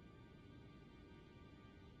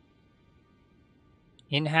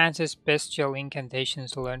 Enhances bestial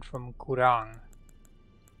incantations learned from Kurang.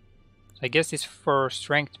 So I guess this for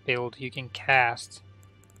strength build you can cast.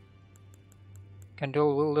 Can do a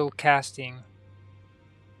little casting.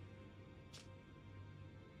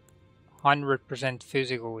 100%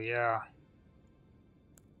 physical, yeah.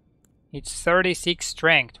 It's 36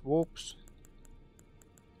 strength. Whoops.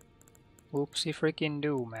 Whoopsie freaking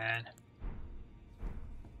do, man.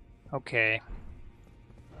 Okay.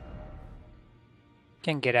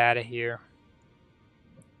 Can get out of here.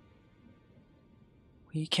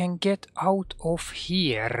 We can get out of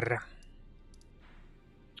here.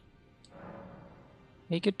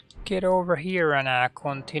 We could get over here and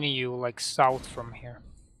continue like south from here.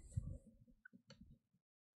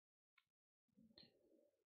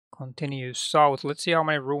 Continue south. Let's see how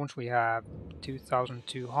many runes we have.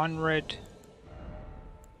 2,200.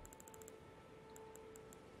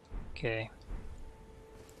 Okay.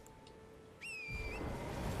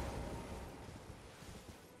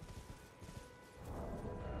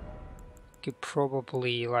 Could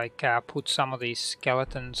probably like put some of these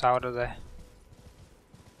skeletons out of the...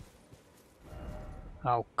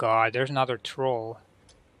 Oh god, there's another troll.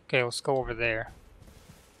 Okay, let's go over there.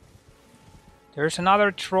 There's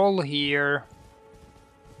another troll here.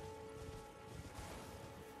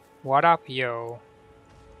 What up, yo?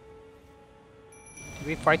 Did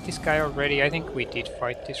we fight this guy already? I think we did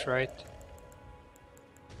fight this, right?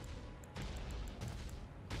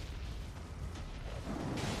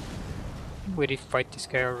 We did fight this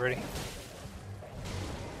guy already.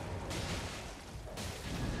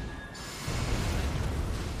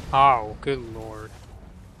 Oh, good lord.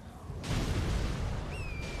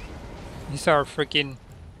 These are freaking...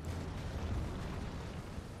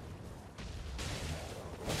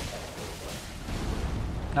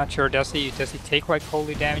 Not sure, does he take like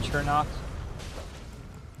holy damage or not?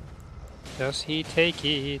 Does he take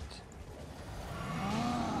it?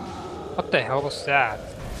 What the hell was that?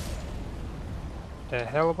 The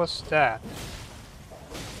hell was that?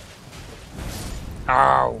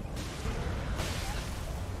 Ow!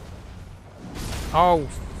 Oh,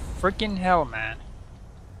 freaking hell, man.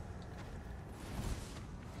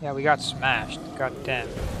 Yeah, we got smashed. God damn.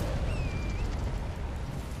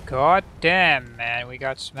 God damn, man, we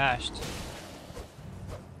got smashed.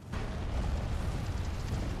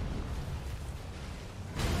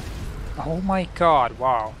 Oh my god,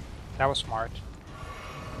 wow. That was smart.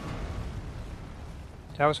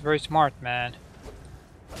 That was very smart, man.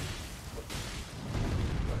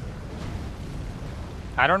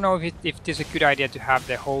 I don't know if it is a good idea to have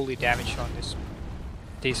the holy damage on this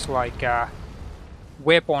like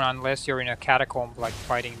weapon unless you're in a catacomb like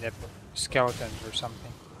fighting the skeletons or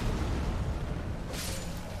something.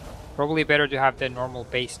 Probably better to have the normal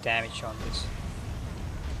base damage on this.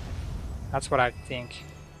 That's what I think.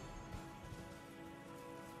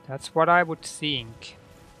 That's what I would think.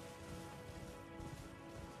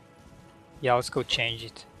 Yeah, let's go change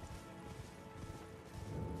it.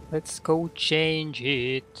 Let's go change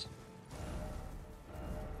it.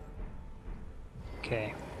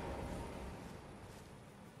 Okay.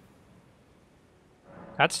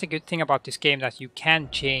 That's the good thing about this game, that you can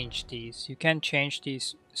change these. You can change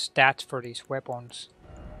these stats for these weapons.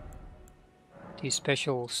 These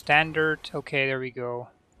special standard. Okay, there we go.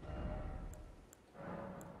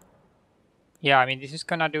 Yeah, I mean this is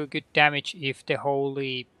gonna do good damage if the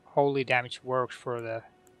holy damage works for the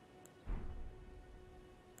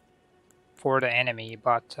enemy,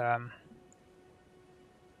 but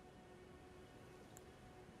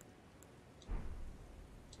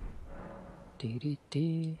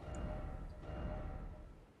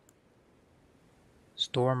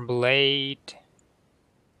Stormblade.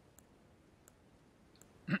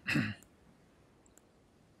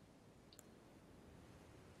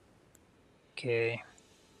 Okay.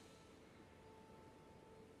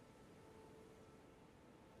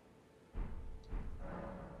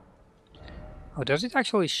 Oh, does it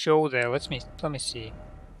actually show there? Let me see.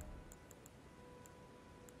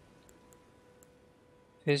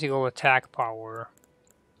 Physical attack power.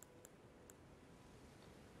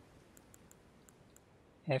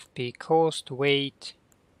 FP cost, weight.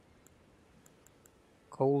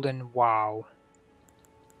 Golden wow.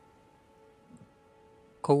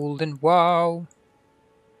 Golden wow.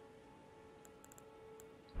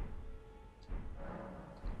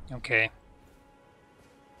 Okay.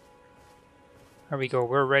 There we go.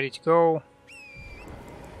 We're ready to go.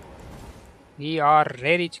 We are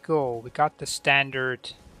ready to go. We got the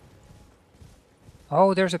standard.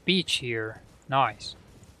 Oh, there's a beach here. Nice.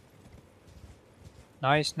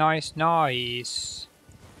 Nice, nice, nice.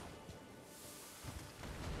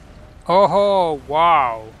 Oh,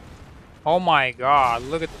 wow. Oh my god,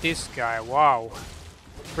 look at this guy. Wow.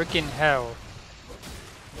 Freaking hell.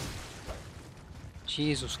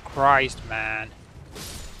 Jesus Christ, man.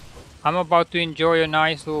 I'm about to enjoy a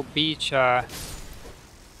nice little beach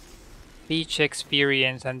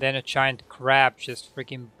experience, and then a giant crab just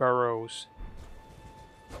freaking burrows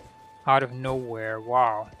out of nowhere.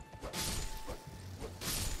 Wow.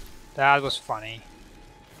 That was funny.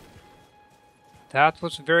 That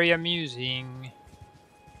was very amusing,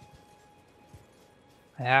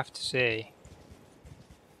 I have to say.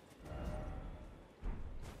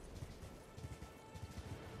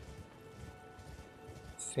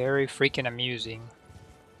 Very freaking amusing.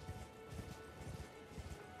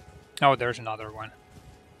 Oh, there's another one.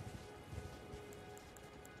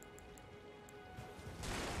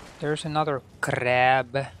 There's another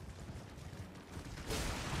crab.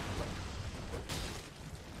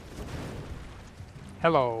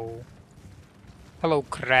 Hello. Hello,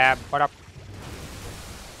 crab. What up?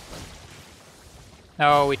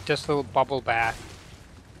 Oh, it's just a little bubble bath.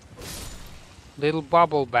 Little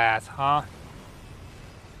bubble bath, huh?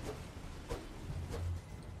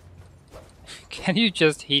 Can you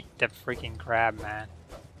just hit the freaking crab, man?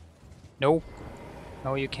 Nope.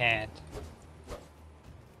 No, you can't.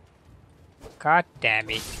 God damn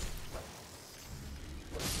it.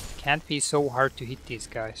 Can't be so hard to hit these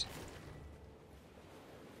guys.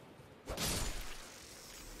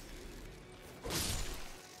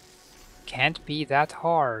 Can't be that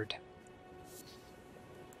hard.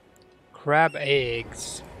 Crab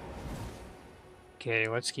eggs. Okay,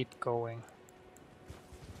 let's keep going.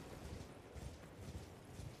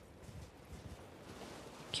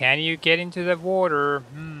 Can you get into the water?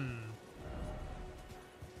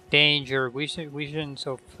 Danger. Visions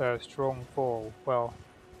of strong fall. Well.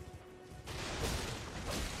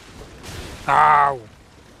 Ow!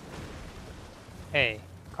 Hey,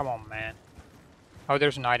 come on, man. Oh,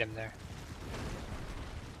 there's an item there.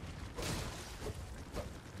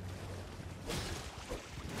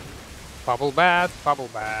 Bubble bath, bubble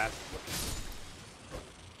bath.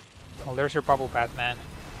 Oh, there's your bubble bath, man.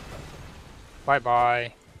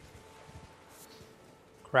 Bye-bye.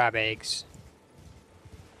 Crab eggs.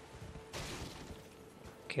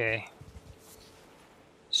 Okay.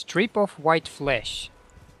 Strip of white flesh.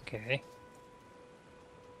 Okay.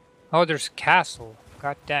 Oh, there's castle.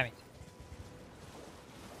 God damn it.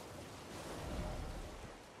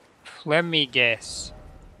 Let me guess.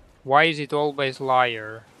 Why is it always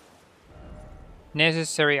liar?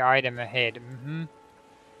 Necessary item ahead.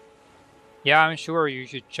 Yeah, I'm sure you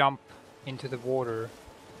should jump into the water.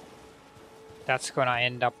 That's gonna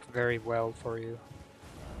end up very well for you.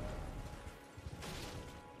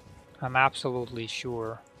 I'm absolutely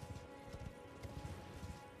sure.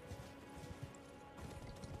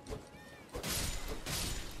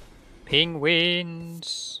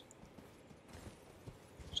 Penguins!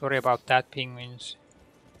 Sorry about that, penguins.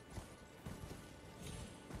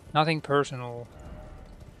 Nothing personal.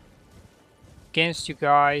 Against you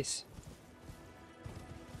guys.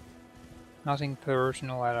 Nothing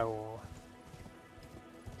personal at all.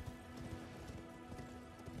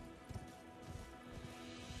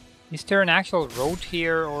 Is there an actual road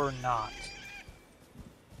here or not?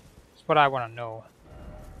 That's what I want to know.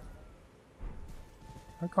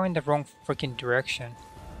 We're going the wrong freaking direction.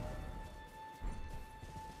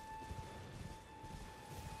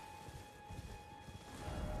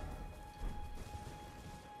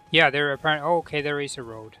 Yeah, there apparently. Oh, okay, there is a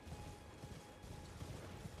road.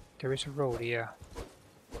 There is a road, yeah.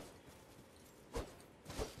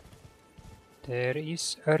 There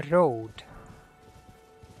is a road.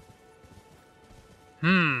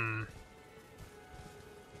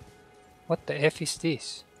 What the F is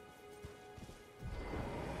this?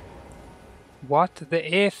 What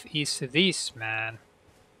the F is this, man?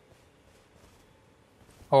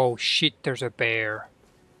 Oh shit, there's a bear.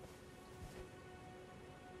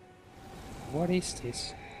 What is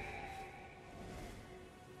this?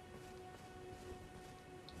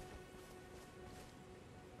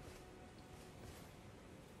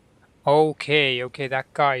 Okay, okay,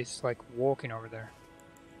 that guy is like walking over there.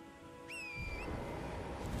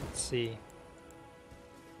 Let's see.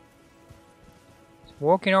 He's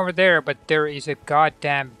walking over there, but there is a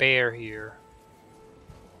goddamn bear here.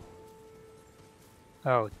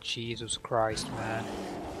 Oh, Jesus Christ, man.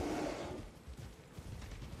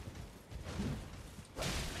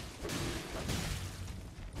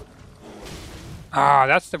 Ah,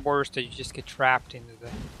 that's the worst, that you just get trapped into the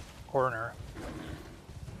corner.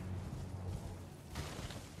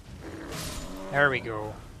 There we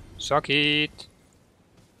go. Suck it.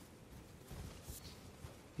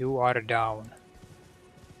 You are down.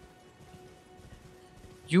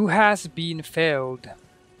 You has been felled.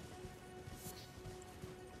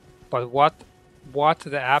 But what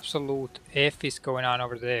the absolute F is going on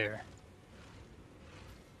over there?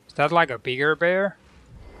 Is that like a bigger bear?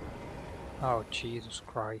 Oh, Jesus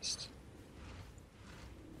Christ.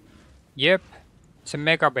 Yep, it's a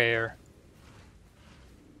mega bear.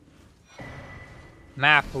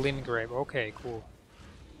 Map Limgrave, okay, cool.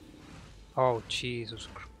 Oh, Jesus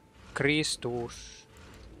Christus.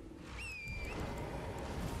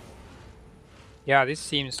 Yeah, this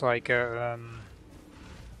seems like a,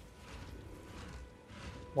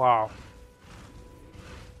 wow.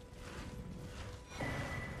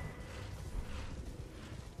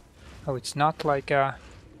 Oh, it's not like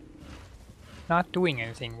not doing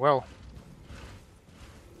anything. Well,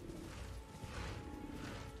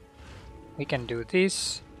 we can do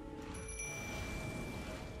this.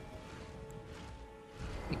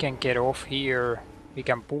 We can get off here. We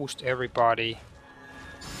can boost everybody.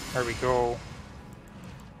 There we go.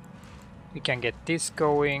 We can get this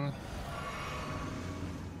going.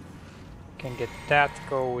 We can get that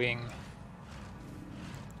going.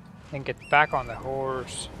 Then get back on the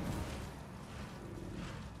horse.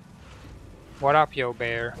 What up, yo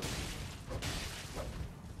bear?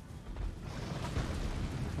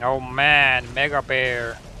 Oh man, Mega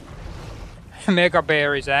Bear. Mega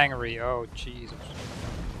Bear is angry. Oh Jesus.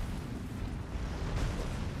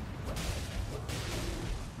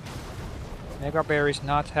 Mega Bear is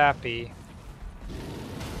not happy.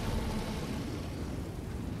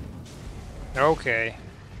 Okay.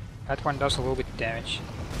 That one does a little bit of damage.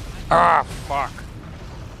 Ah, fuck.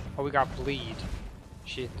 Oh, we got bleed.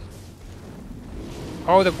 Shit.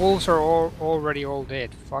 Oh, the wolves are already all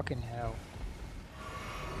dead. Fucking hell.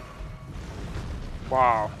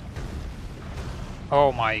 Wow.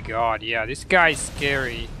 Oh my god, yeah, this guy is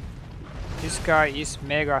scary. This guy is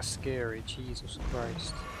mega scary, Jesus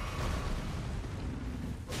Christ.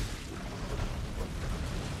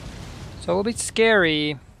 It's a little bit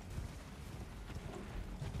scary.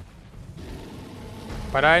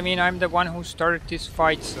 But I mean, I'm the one who started this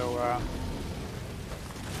fight, so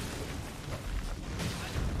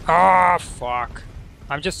ah, fuck.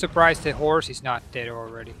 I'm just surprised the horse is not dead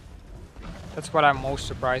already. That's what I'm most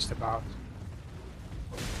surprised about.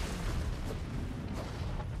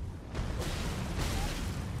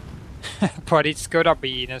 But it's gonna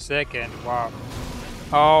be in a second, wow.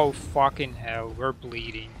 Oh, fucking hell, we're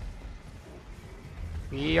bleeding.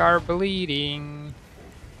 We are bleeding.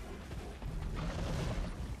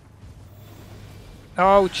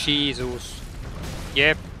 Oh, Jesus.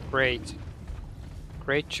 Yep, great.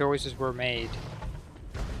 Great choices were made.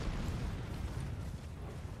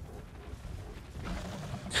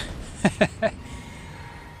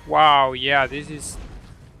 Wow, yeah, this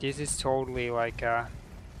is totally like oh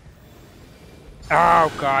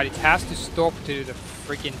god, it has to stop to do the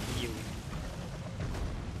freaking healing.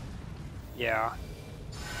 Yeah.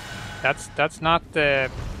 That's not the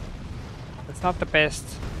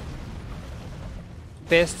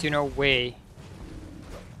best, you know, way.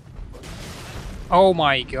 Oh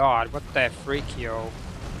my god, what the freak, yo.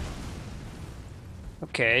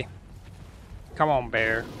 Okay. Come on,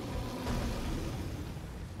 bear.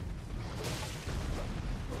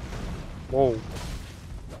 Whoa.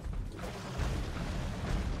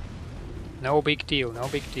 No big deal, no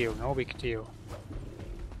big deal, no big deal.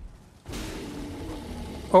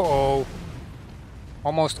 Uh-oh.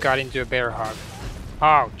 Almost got into a bear hug.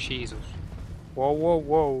 Oh, Jesus. Whoa, whoa,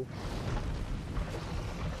 whoa.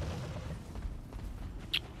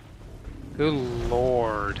 Good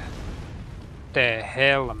lord. The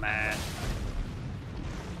hell, man.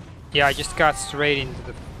 Yeah, I just got straight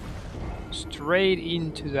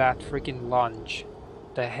into that freaking lunge.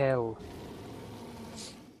 The hell.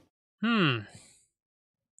 Well,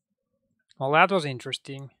 that was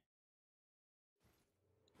interesting.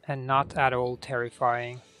 And not at all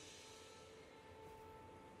terrifying.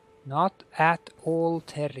 Not at all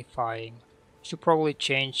terrifying. Should probably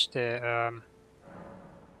change the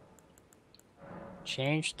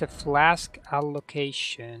flask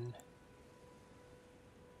allocation.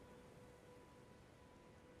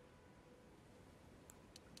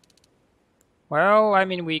 Well, I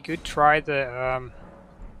mean, we could try the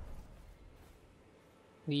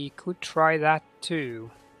we could try that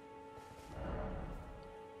too.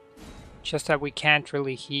 Just that we can't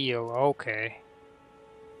really heal. Okay.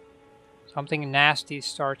 Something nasty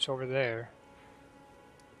starts over there.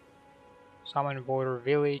 Summon border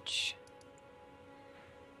village.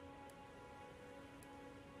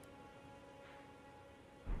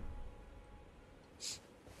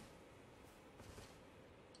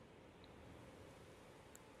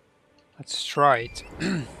 Let's try it.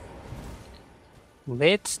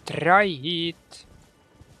 Let's try it.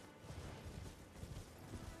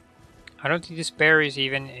 I don't think this bear is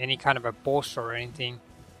even any kind of a boss or anything.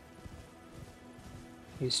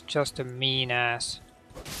 He's just a mean ass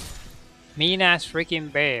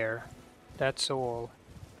freaking bear. That's all.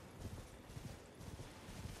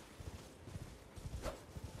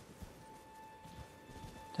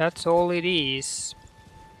 That's all it is.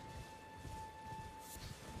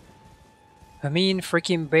 A mean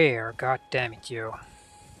freaking bear. God damn it, yo.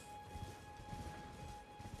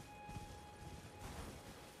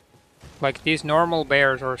 Like, these normal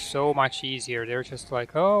bears are so much easier. They're just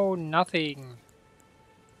like, oh, nothing.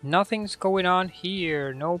 Nothing's going on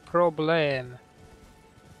here. No problem.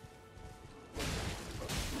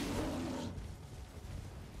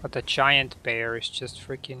 But the giant bear is just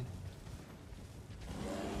freaking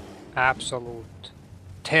absolute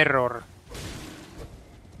terror.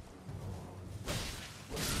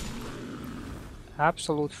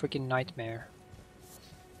 Absolute freaking nightmare.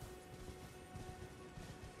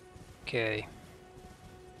 Okay.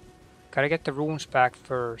 Gotta get the runes back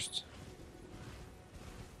first.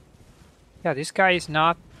 Yeah, this guy is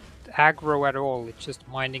not aggro at all. It's just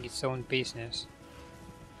minding its own business.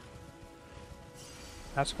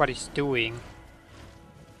 That's what it's doing.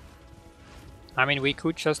 I mean, we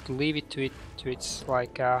could just leave it to its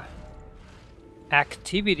like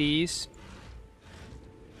activities.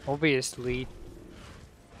 Obviously.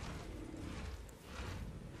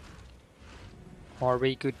 Or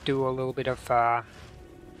we could do a little bit of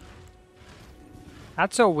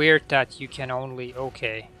that's so weird that you can only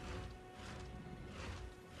okay.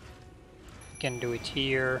 You can do it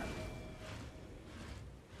here.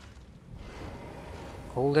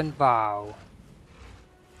 Golden Vow.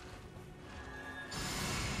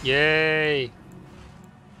 Yay!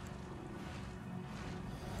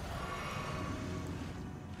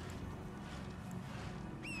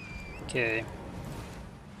 Okay.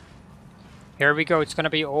 Here we go. It's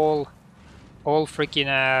gonna be all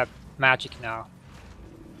freaking magic now.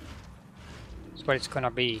 That's what it's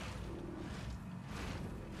gonna be.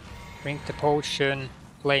 Drink the potion,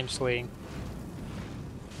 flame sling.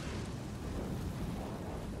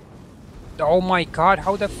 Oh my god,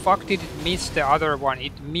 how the fuck did it miss the other one?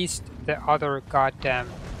 It missed the other goddamn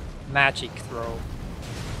magic throw.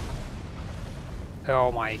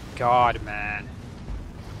 Oh my god, man.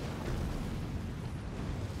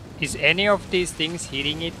 Is any of these things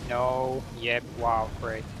hitting it? No. Yep, wow,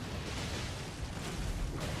 great.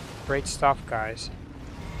 Great stuff, guys.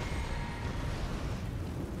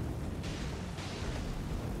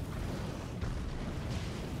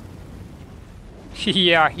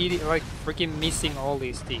 Yeah, he like freaking missing all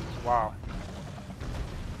these things. Wow.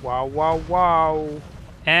 Wow, wow, wow.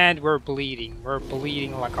 And we're bleeding. We're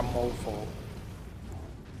bleeding like a mofo.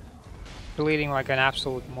 Bleeding like an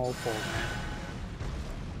absolute mofo, man.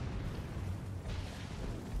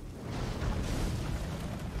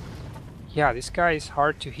 Yeah, this guy is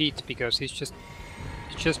hard to hit because he's just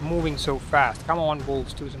moving so fast. Come on,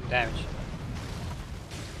 wolves, do some damage.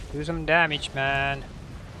 Do some damage, man.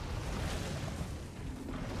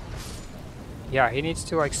 Yeah, he needs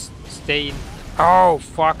to like stay in. Oh,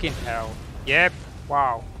 fucking hell. Yep.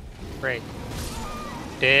 Wow. Great.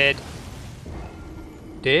 Dead.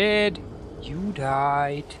 Dead. You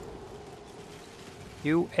died.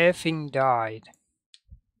 You effing died.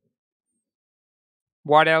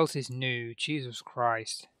 What else is new? Jesus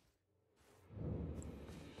Christ.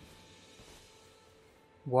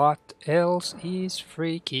 What else is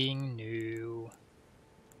freaking new?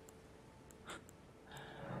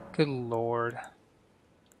 Good lord.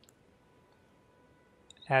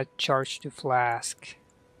 Add charge to flask.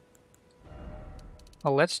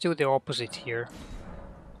 Well, let's do the opposite here.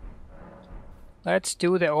 Let's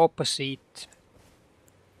do the opposite.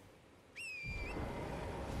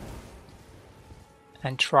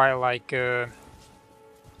 And try like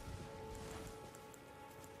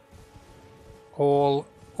all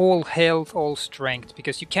health, all strength,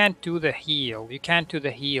 because you can't do the heal. You can't do the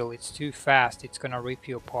heal. It's too fast. It's gonna rip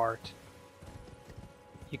you apart.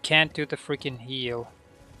 You can't do the freaking heal.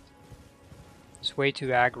 It's way too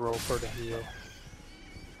aggro for the heal.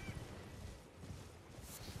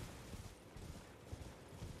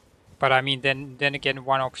 But I mean, then again,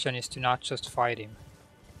 one option is to not just fight him.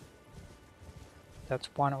 That's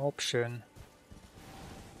one option.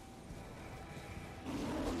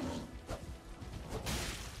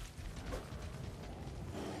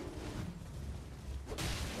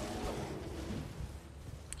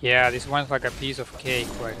 Yeah, this one's like a piece of cake,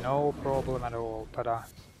 right? No problem at all, but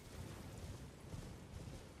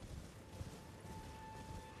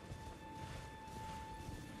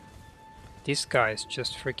this guy is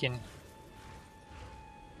just freaking...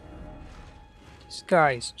 This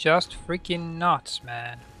guy is just freaking nuts,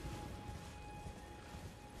 man.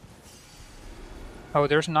 Oh,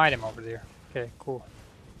 there's an item over there. Okay, cool.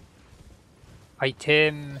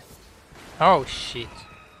 Item... Oh, shit.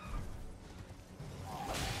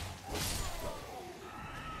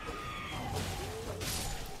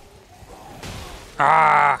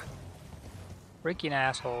 Ah! Freaking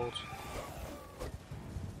assholes.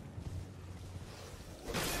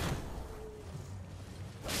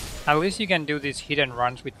 At least you can do these hit and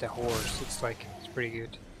runs with the horse. It's like, it's pretty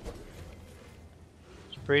good.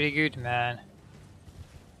 It's pretty good, man.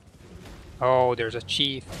 Oh, there's a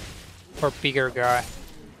chief. Or bigger guy.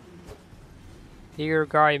 Bigger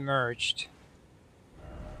guy emerged.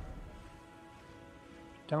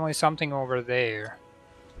 Definitely something over there.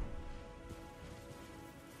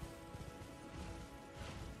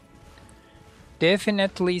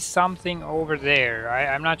 Definitely something over there.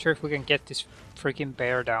 I'm not sure if we can get this freaking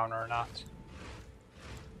bear down or not.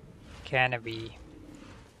 Can we?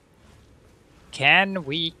 Can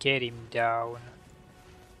we get him down?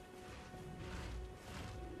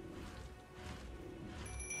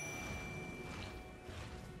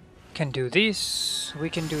 Can do this. We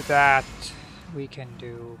can do that. We can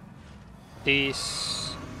do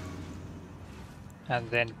this. And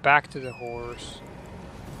then back to the horse.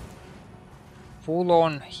 Full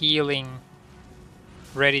on healing,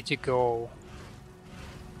 ready to go.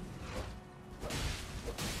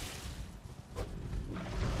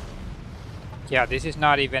 Yeah, this is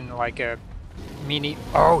not even like a mini...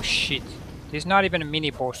 Oh shit! This is not even a mini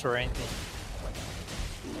boss or anything.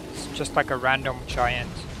 It's just like a random giant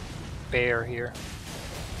bear here.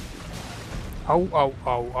 Oh, oh,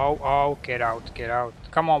 oh, oh, oh, get out, get out.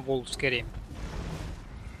 Come on, wolves, get him.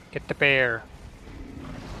 Get the bear.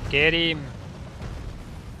 Get him.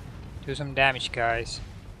 Do some damage, guys.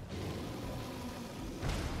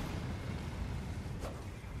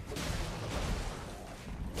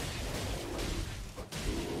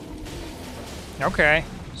 Okay,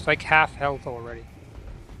 it's like half health already.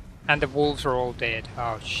 And the wolves are all dead.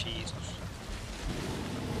 Oh, Jesus.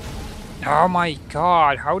 Oh my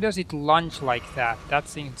god, how does it lunge like that?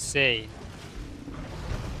 That's insane.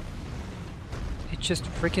 It just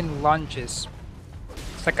freaking lunges.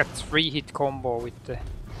 It's like a 3-hit combo with the...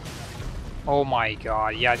 Oh my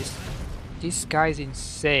god, yeah, this guy's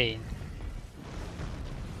insane.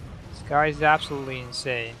 This guy is absolutely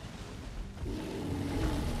insane.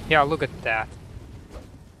 Yeah, look at that.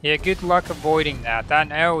 Yeah, good luck avoiding that.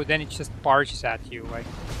 And oh, then it just barges at you, like...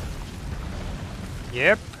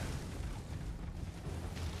 Yep.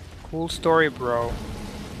 Cool story, bro.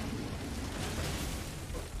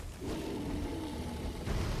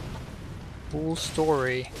 Cool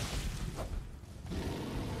story.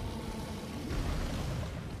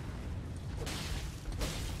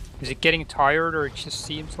 Is it getting tired or it just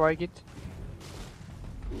seems like it?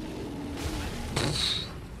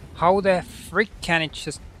 How the frick can it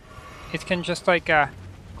just... It can just like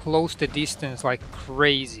close the distance like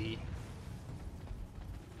crazy.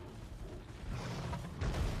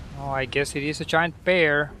 Oh, I guess it is a giant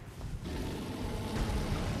bear.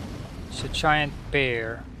 It's a giant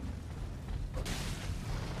bear.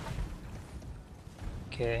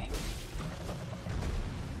 Okay.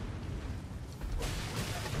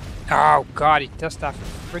 Oh god, it does that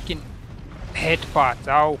freaking headbutt.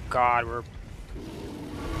 Oh god, we're...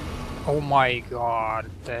 Oh my god,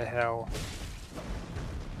 what the hell.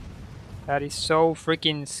 That is so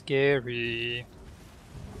freaking scary.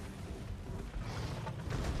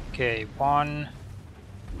 Okay, 1.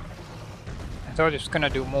 I thought it was gonna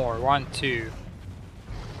do more. 1, 2.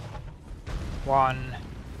 1.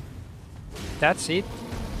 That's it?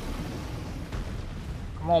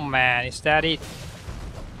 Come on, man, is that it?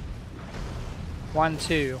 1,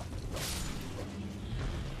 2.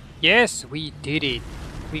 Yes, we did it.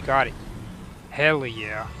 We got it. Hell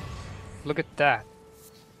yeah. Look at that.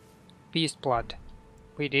 Beast blood.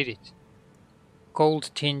 We did it.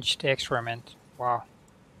 Gold tinged excrement. Wow.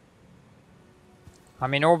 I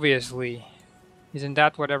mean, obviously. Isn't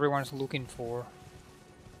that what everyone's looking for?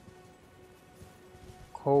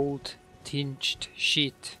 Gold tinged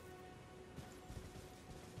shit.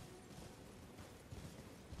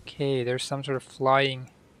 Okay, there's some sort of flying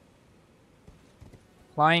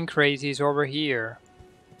crazies over here.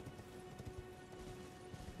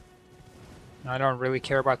 I don't really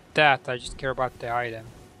care about that, I just care about the item.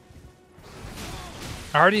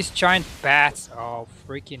 Are these giant bats? Oh,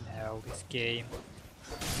 freaking hell, this game.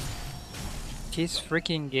 This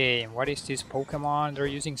freaking game. What is this Pokemon? They're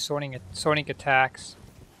using sonic attacks.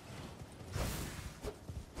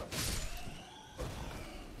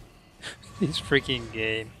 This freaking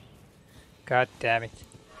game. God damn it.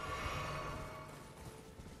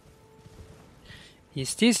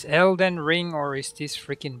 Is this Elden Ring or is this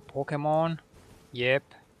freaking Pokemon? Yep.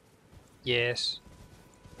 Yes.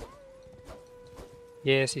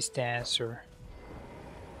 Yes is the answer.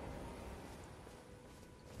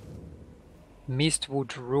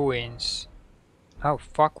 Mistwood Ruins. Oh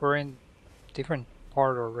fuck, we're in different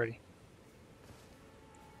part already.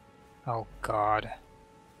 Oh god.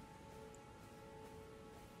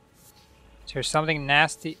 Is there something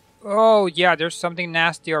nasty? Oh yeah, there's something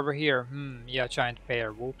nasty over here. Yeah, giant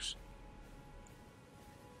bear. Whoops.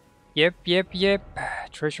 Yep.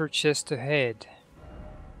 Treasure chest ahead.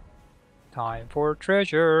 Time for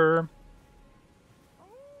treasure.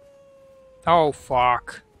 Oh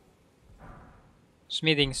fuck.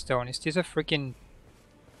 Smithing stone. Is this a freaking...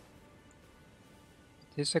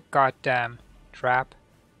 This is a goddamn trap.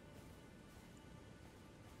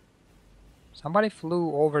 Somebody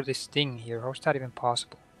flew over this thing here. How's that even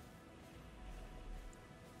possible?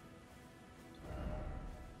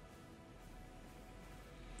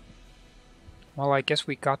 Well, I guess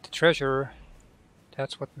we got the treasure.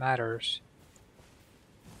 That's what matters.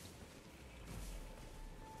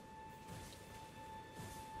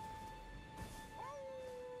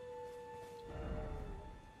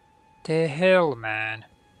 The hell, man.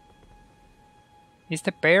 Is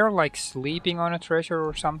the bear like sleeping on a treasure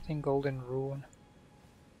or something? Golden Rune.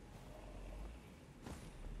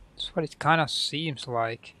 That's what it kind of seems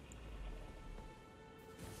like.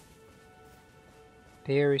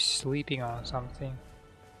 Bear is sleeping on something.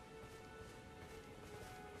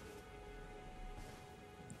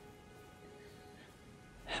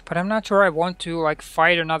 But I'm not sure I want to like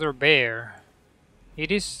fight another bear.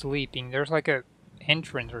 It is sleeping. There's like a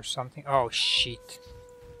entrance or something. Oh shit.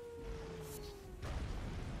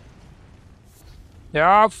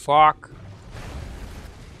 Yeah, fuck.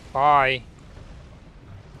 Bye.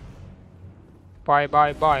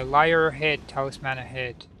 Bye. Liar ahead, talisman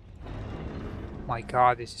ahead. My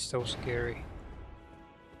god, this is so scary.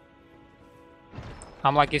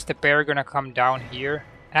 I'm like, is the bear gonna come down here?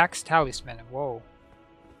 Axe talisman, whoa.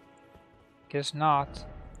 Guess not.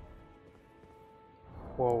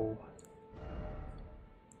 Whoa.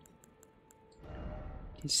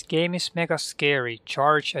 This game is mega scary.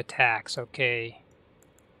 Charge attacks, okay.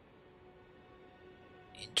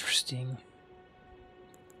 Interesting.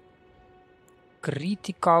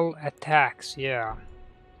 Critical attacks, yeah.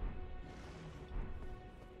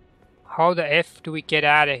 How the F do we get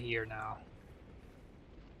out of here now?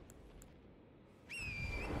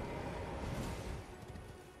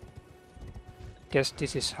 Guess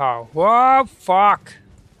this is how. Whoa, fuck!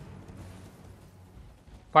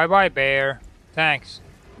 Bye bye, bear. Thanks.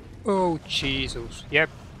 Oh, Jesus. Yep,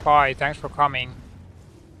 bye. Thanks for coming.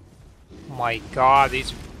 My god,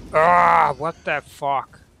 these... Ah, what the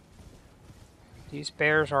fuck? These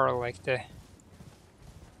bears are like the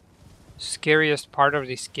scariest part of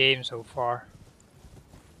this game so far.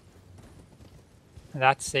 And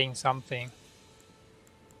that's saying something.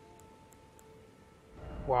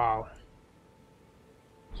 Wow.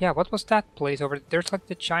 Yeah, what was that place over there? There's like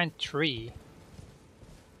the giant tree.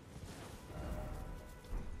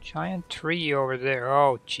 Giant tree over there.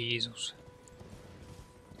 Oh, Jesus.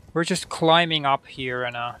 We're just climbing up here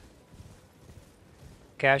and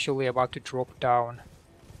casually about to drop down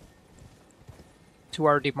to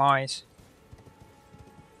our demise.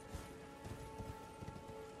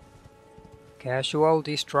 Casual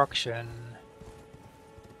destruction.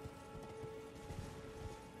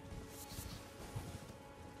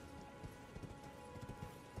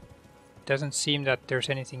 Doesn't seem that there's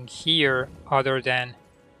anything here other than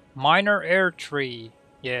minor air tree.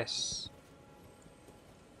 Yes.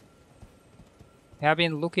 We have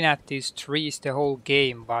been looking at these trees the whole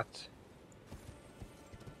game, but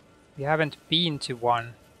we haven't been to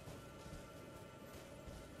one.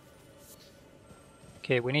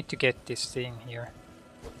 Okay, we need to get this thing here.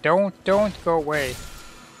 Don't go away.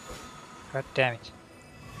 God damn it.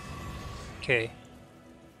 Okay.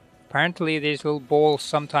 Apparently these little balls,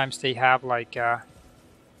 sometimes they have like,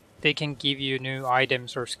 they can give you new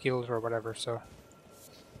items or skills or whatever, so.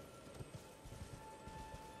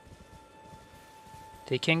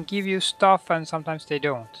 They can give you stuff and sometimes they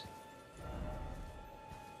don't.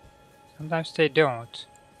 Sometimes they don't.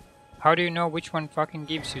 How do you know which one fucking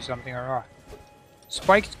gives you something or not?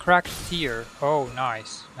 Spiked cracked tear. Oh,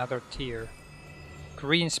 nice. Another tear.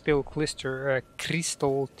 Green spill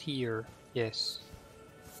crystal tear. Yes.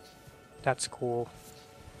 That's cool.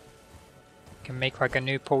 Can make like a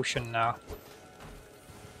new potion now.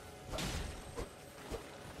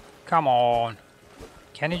 Come on.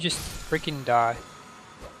 Can you just freaking die?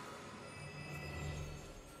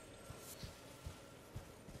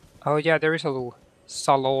 Oh yeah, there is a little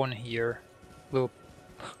salon here. Little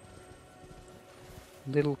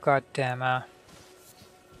goddamn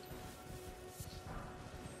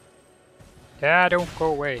Yeah, don't go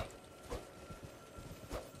away.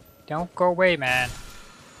 Don't go away, man.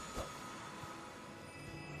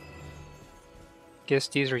 Guess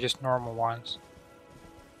these are just normal ones.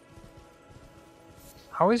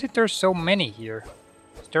 How is it there's so many here?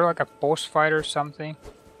 Is there like a boss fight or something?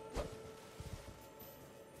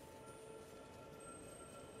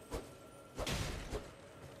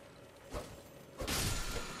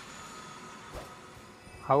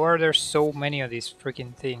 How are there so many of these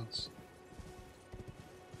freaking things?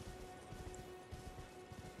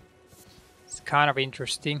 It's kind of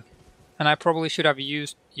interesting. And I probably should have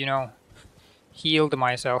used, you know, healed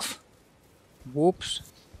myself. Whoops.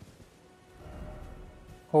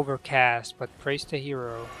 Overcast, but praise the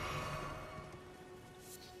hero.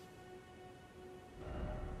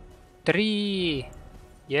 Tree!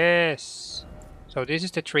 Yes! So this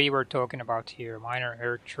is the tree we're talking about here. Minor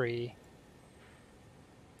earth tree.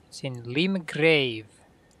 It's in Limgrave.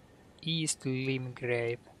 East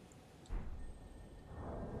Limgrave.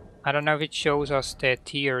 I don't know if it shows us the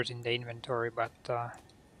tiers in the inventory, but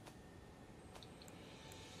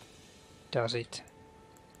does it?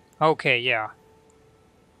 Okay, yeah.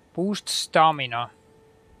 Boost stamina.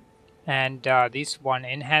 And this one,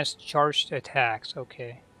 enhanced charged attacks.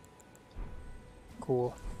 Okay.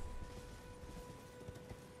 Cool.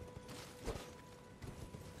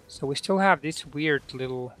 So we still have this weird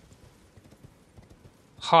little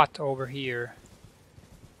hut over here.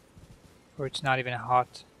 Or it's not even a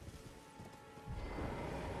hut.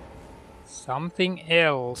 Something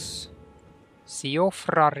else.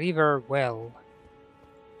 Siofra River Well.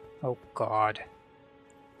 Oh god.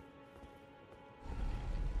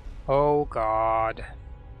 Oh god.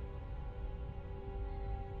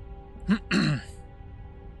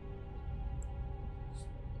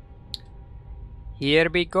 Here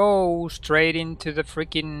we go, straight into the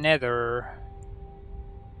freaking nether.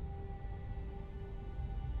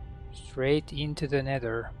 Straight into the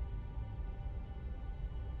nether.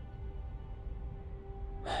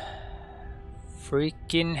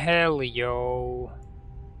 Freaking hell, yo.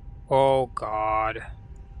 Oh god.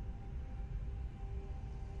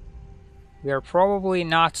 We are probably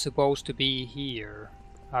not supposed to be here,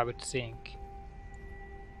 I would think.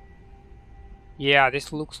 Yeah,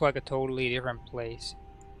 this looks like a totally different place.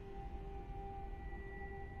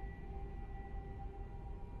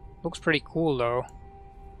 Looks pretty cool though.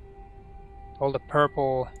 All the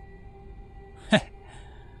purple...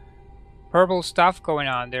 purple stuff going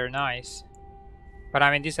on there, nice. But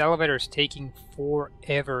I mean, this elevator is taking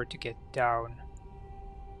forever to get down.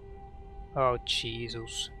 Oh,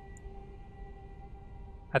 Jesus.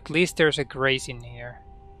 At least there's a grace in here.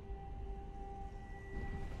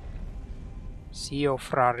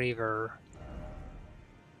 Siofra River.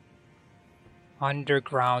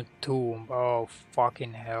 Underground tomb. Oh,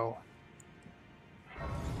 fucking hell.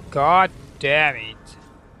 God damn it.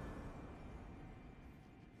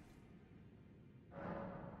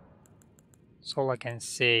 That's all I can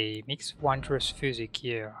say. Mix wondrous physics,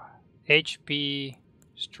 yeah. HP,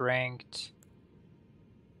 strength,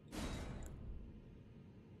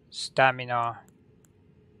 stamina,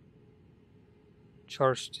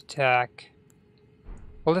 charged attack.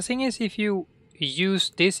 Well, the thing is, if you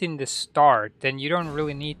use this in the start, then you don't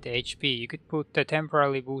really need the HP. You could put the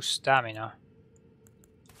temporarily boost stamina.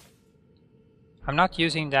 I'm not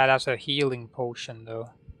using that as a healing potion though.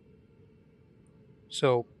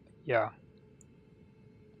 So, yeah.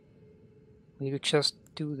 We could just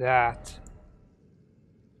do that.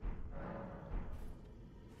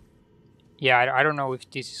 Yeah, I don't know if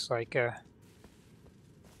this is like a...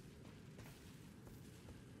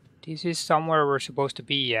 This is somewhere we're supposed to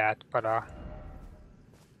be at, but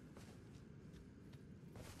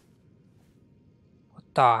what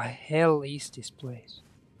the hell is this place?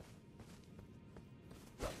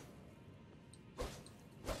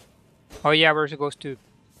 Oh yeah, we're supposed to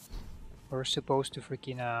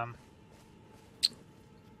freaking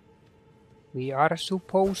we are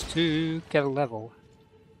supposed to get a level.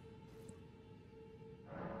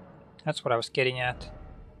 That's what I was getting at.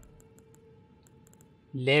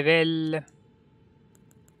 Level.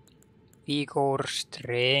 Vigor,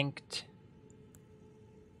 strength.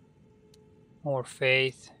 More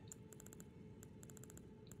faith.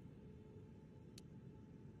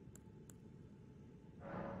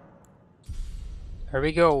 There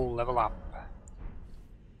we go, level up.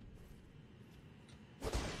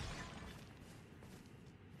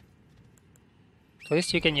 At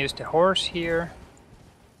least you can use the horse here.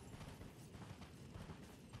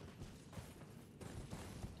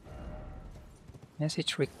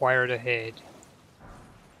 Message required ahead.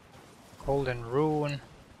 Golden rune.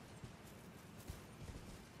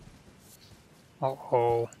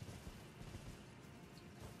 Uh-oh.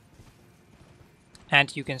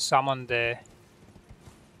 And you can summon the...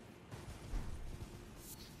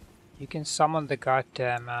 You can summon the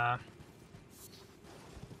goddamn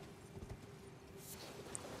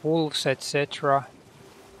wolves, etc.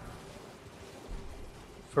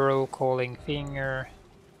 Furl calling finger.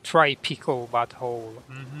 Try pickle butthole.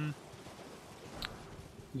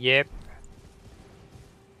 Yep.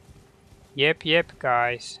 Yep,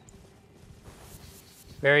 guys.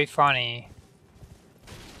 Very funny.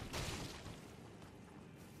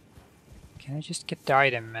 Can I just get the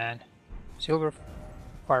item, man? Silver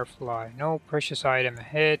firefly. No precious item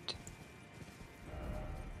ahead.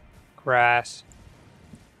 Grass.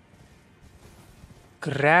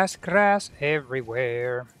 Grass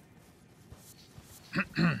everywhere.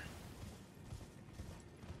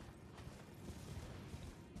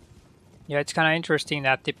 Yeah, it's kind of interesting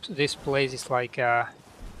that this place is like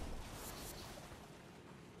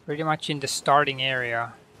pretty much in the starting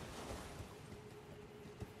area.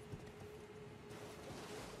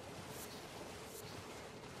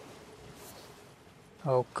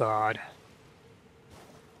 Oh god.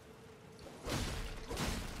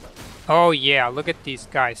 Oh yeah, look at these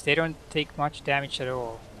guys. They don't take much damage at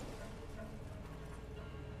all.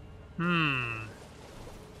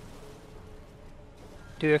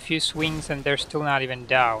 Do a few swings and they're still not even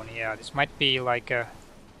down. Yeah, this might be like a...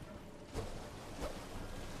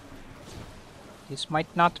 This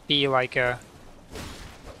might not be like a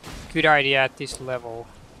good idea at this level.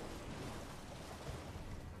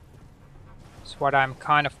 That's what I'm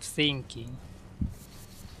kind of thinking.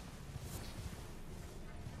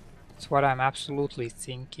 That's what I'm absolutely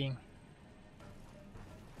thinking.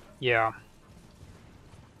 Yeah.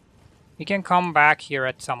 We can come back here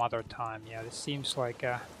at some other time. Yeah, this seems like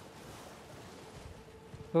a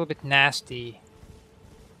little bit nasty.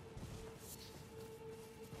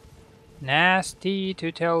 Nasty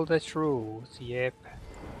to tell the truth, yep.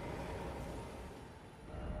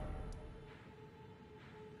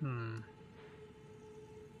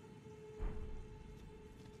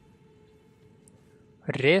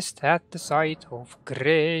 Rest at the site of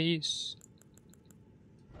grace.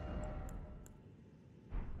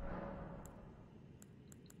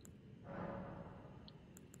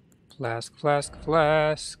 Flask.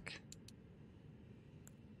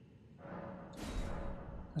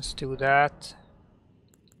 Let's do that.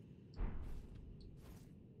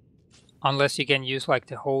 Unless you can use like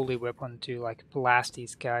the holy weapon to like blast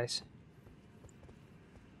these guys.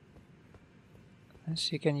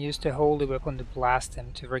 Unless you can use the holy weapon to blast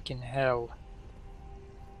them to freaking hell.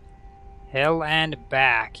 Hell and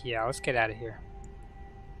back. Yeah, let's get out of here.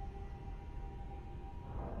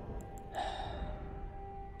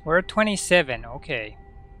 We're at 27, okay.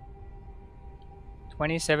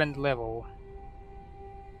 27th level.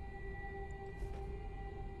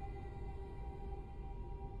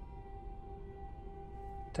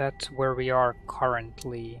 That's where we are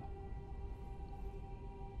currently.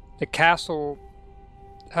 The castle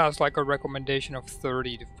has like a recommendation of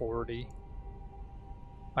 30 to 40,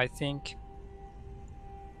 I think.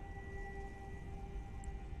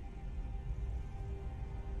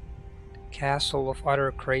 Castle of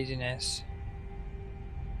utter craziness.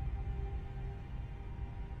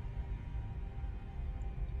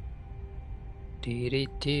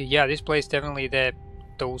 Yeah, this place definitely,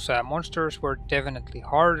 those monsters were definitely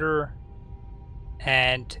harder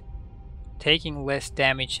and taking less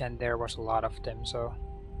damage, and there was a lot of them, so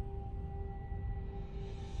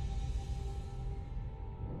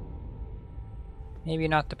maybe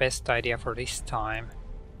not the best idea for this time.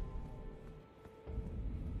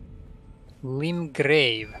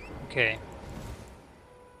 Limgrave. Okay.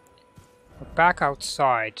 We're back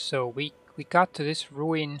outside, so we got to this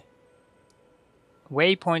ruin.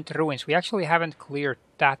 Waypoint ruins. We actually haven't cleared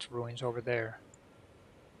that ruins over there,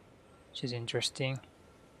 which is interesting.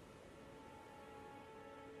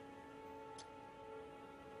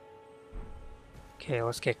 Okay,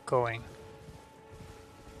 let's get going.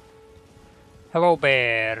 Hello,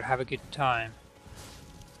 bear. Have a good time.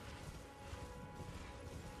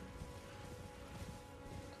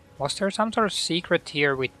 Was there some sort of secret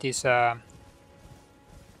here with this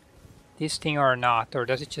this thing or not, or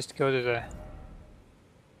does it just go to the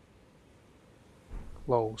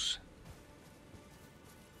close?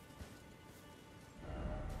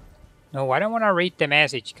 No, I don't want to read the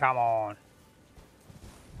message. Come on.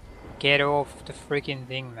 Get off the freaking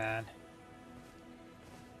thing, man.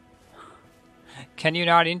 Can you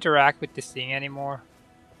not interact with this thing anymore?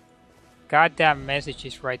 Goddamn message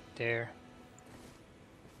is right there.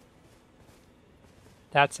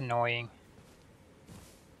 That's annoying.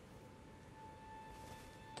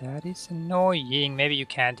 That is annoying. Maybe you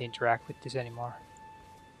can't interact with this anymore.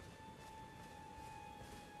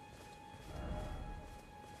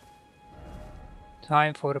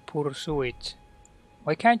 Time for the pursuit.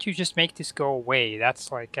 Why can't you just make this go away?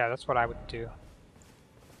 That's like, that's what I would do.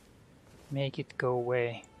 Make it go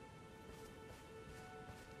away.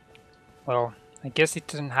 Well, I guess it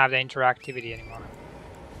doesn't have the interactivity anymore.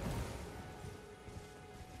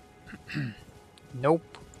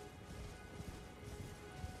 Nope.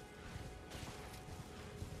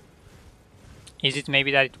 Is it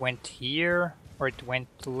maybe that it went here? Or it went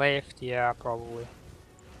left? Yeah, probably.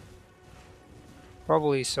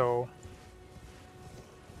 Probably so.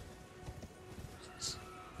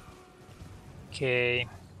 Okay.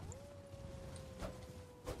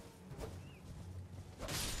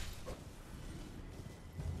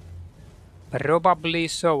 Probably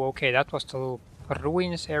so. Okay, that was the little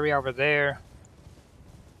ruins area over there.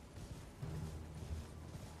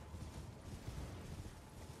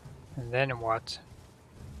 And then what?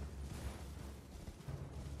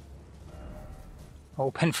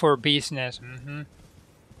 Open for business.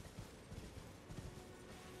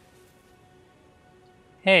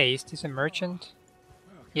 Hey, is this a merchant?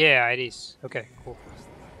 Yeah, it is. Okay, cool.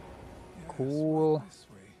 Cool.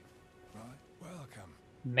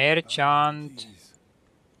 Merchant.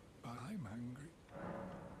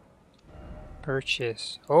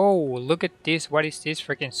 Purchase. Oh, look at this. What is this?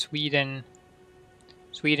 Freaking Sweden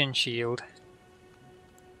shield.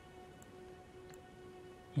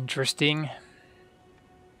 Interesting.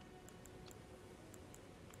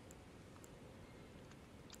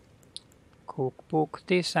 Cookbook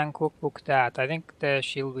this and cookbook that. I think the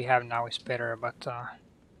shield we have now is better, but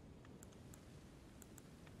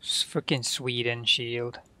freaking Sweden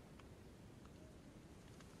shield.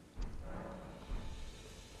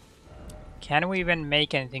 Can we even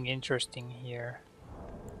make anything interesting here?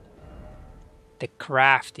 The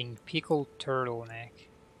crafting, pickled turtleneck,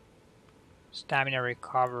 stamina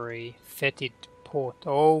recovery, fetid pot.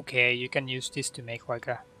 Okay, you can use this to make like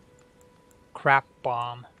a crap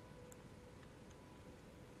bomb.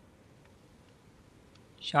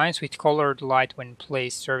 Shines with colored light when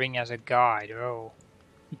placed, serving as a guide. Oh,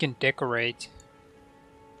 you can decorate.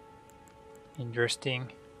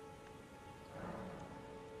 Interesting.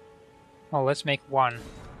 Oh, let's make one.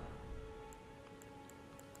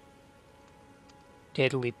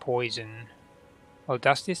 Deadly poison. Well,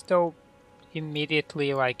 does this though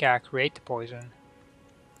immediately like create the poison?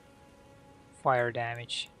 Fire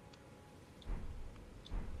damage.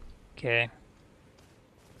 Okay.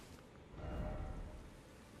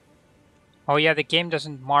 Oh yeah, the game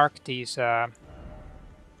doesn't mark these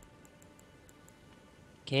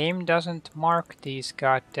game doesn't mark these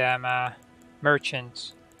goddamn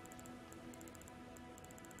merchants.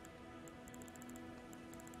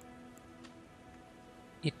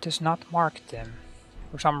 It does not mark them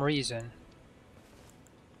for some reason.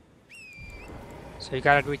 So you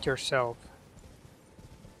gotta do it yourself.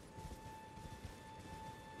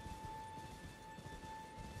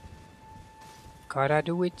 Gotta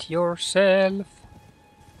do it yourself.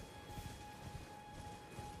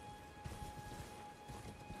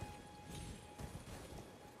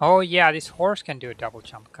 Oh yeah, this horse can do a double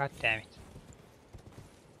jump. God damn it.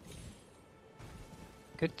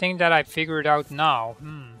 Good thing that I figured out now.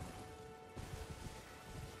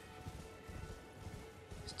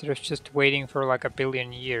 Instead of just waiting for like a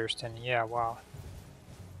billion years, then yeah, wow.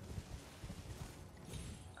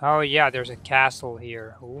 Oh yeah, there's a castle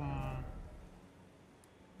here.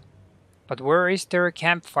 But where is there a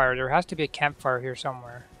campfire? There has to be a campfire here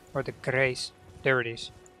somewhere. Or the grace. There it is.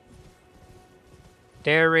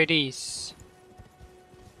 There it is.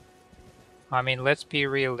 I mean, let's be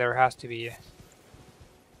real, there has to be a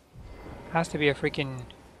freaking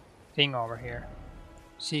thing over here.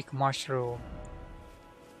 Seek mushroom.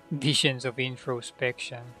 Visions of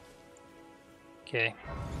introspection. Okay.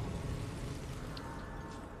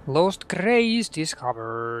 Lost Grace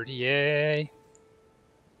discovered. Yay.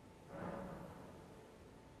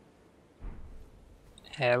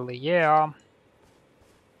 Hell yeah.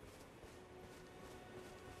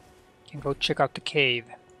 Can go check out the cave.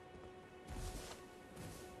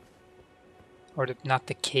 Or not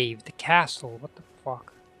the cave, the castle. What the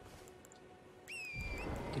fuck?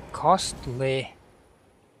 The costly.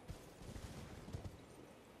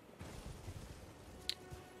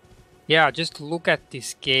 Yeah, just look at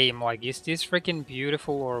this game. Like, is this freaking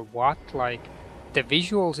beautiful or what? Like, the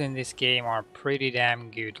visuals in this game are pretty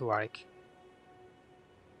damn good. Like,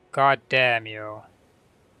 god damn, yo.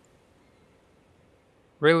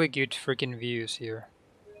 Really good freaking views here.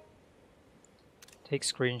 Take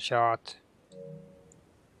screenshot.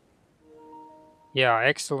 Yeah,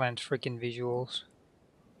 excellent freaking visuals.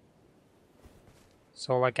 That's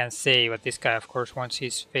all I can say, but this guy of course wants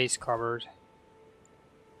his face covered.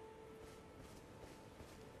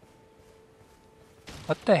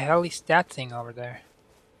 What the hell is that thing over there?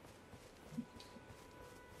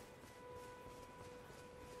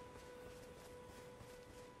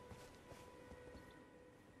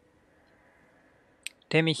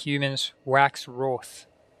 Demi-humans wax wroth.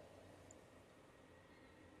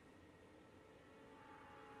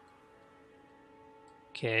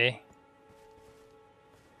 Okay.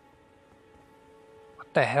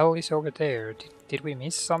 What the hell is over there? Did we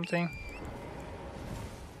miss something?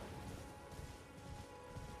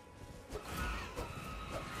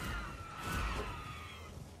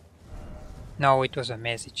 No, it was a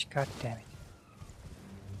message. God damn it.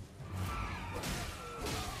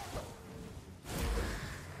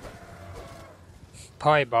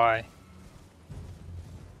 Bye bye.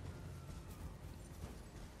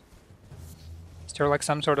 Is there like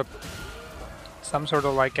some sort of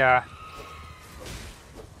like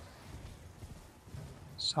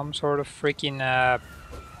some sort of freaking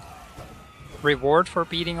reward for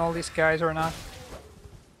beating all these guys or not?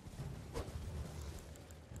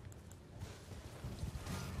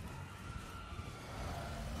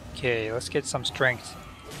 Okay, let's get some strength.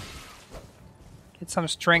 Get some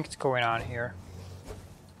strength going on here.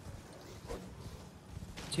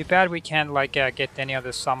 Too bad we can't like get any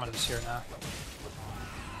other summons here now.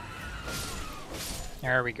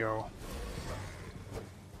 There we go.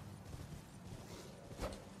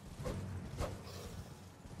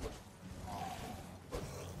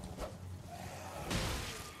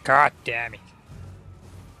 God damn it.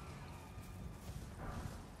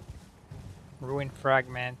 Ruin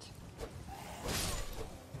fragment.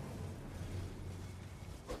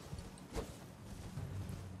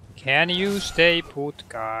 Can you stay put,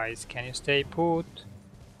 guys? Can you stay put?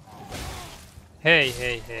 Hey,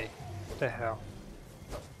 hey, hey. What the hell?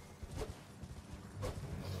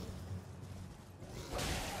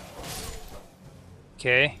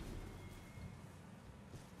 Okay.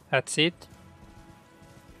 That's it.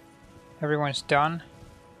 Everyone's done.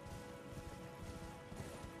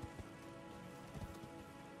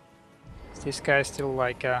 Is this guy still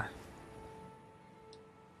like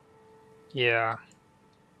yeah.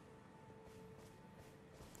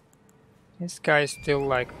 This guy is still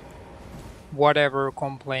like whatever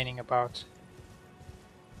complaining about.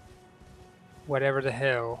 Whatever the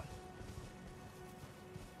hell.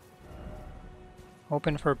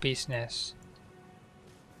 Open for business.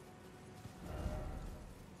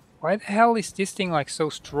 Why the hell is this thing like so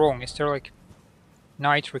strong? Is there like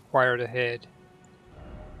knight required ahead?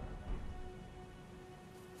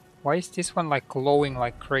 Why is this one like glowing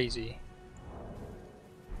like crazy?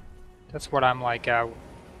 That's what I'm like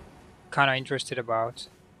kinda interested about.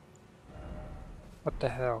 What the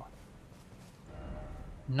hell?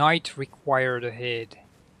 Knight required ahead.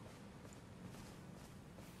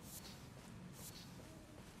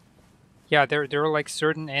 Yeah, there are like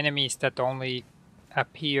certain enemies that only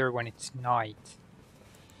appear when it's night.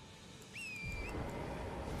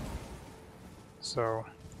 So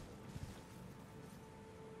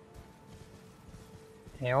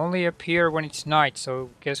they only appear when it's night,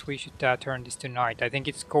 so guess we should turn this to night. I think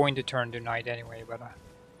it's going to turn to night anyway, but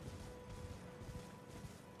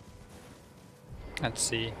let's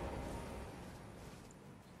see.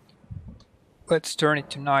 Let's turn it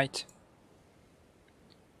to night.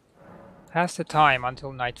 Pass the time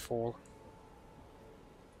until nightfall.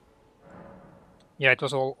 Yeah, it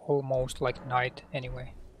was almost like night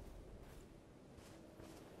anyway.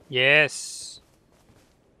 Yes!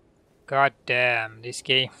 God damn, this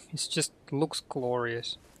game it just looks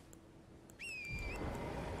glorious.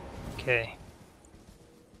 Okay.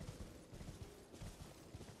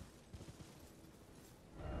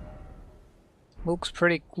 Looks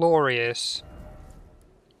pretty glorious.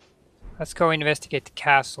 Let's go investigate the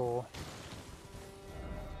castle.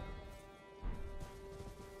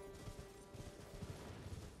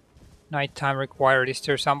 Nighttime required. Is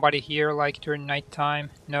there somebody here like during nighttime?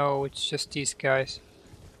 No, it's just these guys.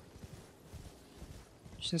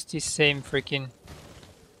 It's just these same freaking...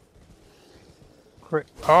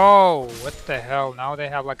 Oh, what the hell? Now they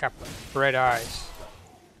have like a red eyes.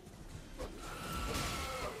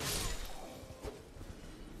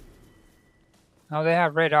 Now they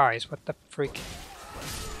have red eyes. What the freak?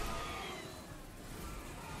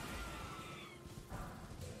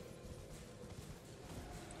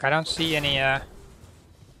 I don't see any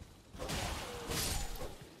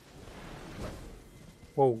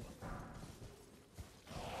whoa.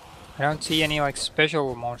 I don't see any like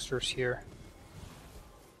special monsters here.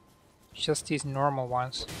 Just these normal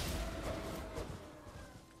ones.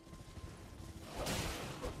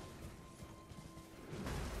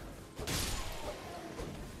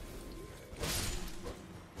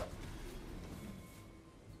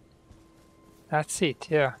 That's it,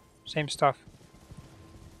 yeah. Same stuff.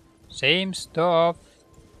 Same stuff.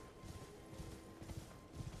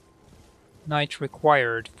 Night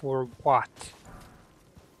required for what?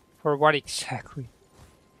 For what exactly?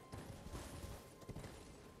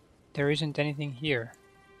 There isn't anything here.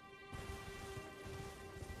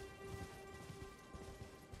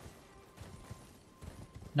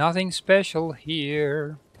 Nothing special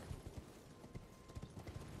here.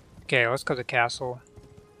 Okay, let's go to the castle.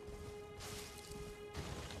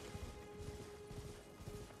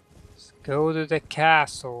 Let's go to the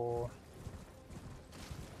castle.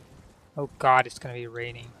 Oh god, it's gonna be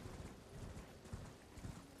raining.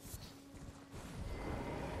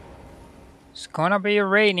 It's gonna be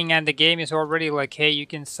raining and the game is already like, hey, you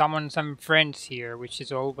can summon some friends here, which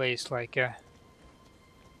is always like a...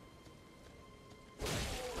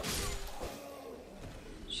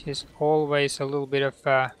 Which is always a little bit of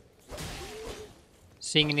a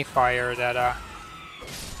signifier that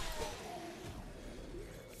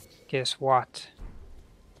guess what?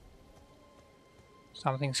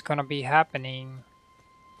 Something's gonna be happening.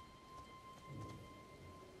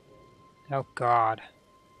 Oh god.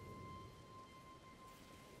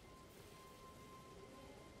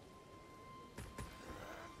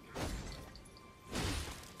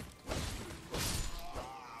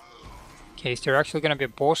 Okay, is there actually gonna be a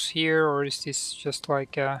boss here, or is this just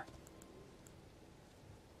like a...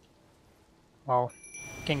 Well,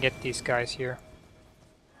 I can get these guys here.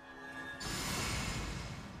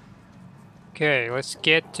 Okay, let's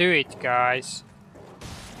get to it, guys.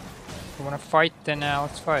 If you wanna fight, then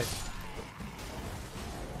let's fight.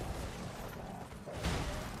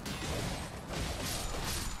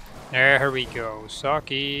 There we go.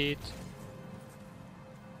 Suck it.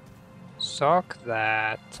 Suck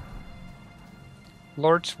that.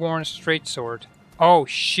 Lord Sworn Straight Sword. Oh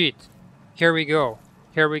shit. Here we go.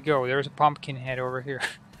 Here we go. There's a pumpkin head over here.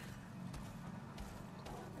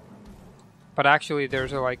 But actually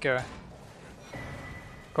there's a, like a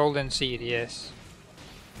golden seed, yes.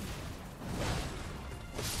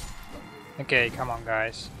 Okay, come on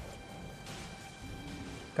guys.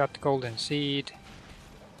 Got the golden seed.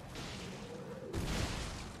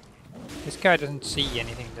 This guy doesn't see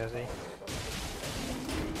anything, does he?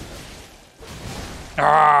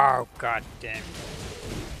 Oh, god damn it.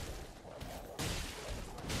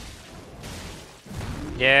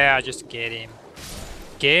 Yeah, just get him.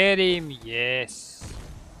 Get him, yes.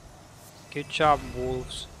 Good job,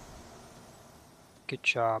 wolves. Good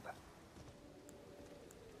job.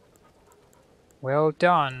 Well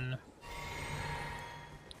done.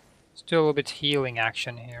 Still a little bit healing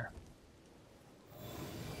action here.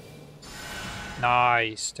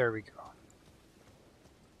 Nice, there we go.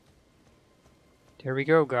 There we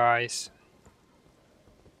go, guys.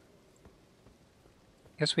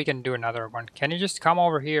 Guess we can do another one. Can you just come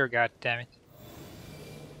over here, god damn it.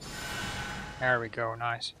 There we go,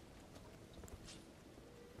 nice.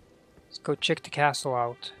 Let's go check the castle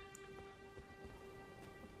out.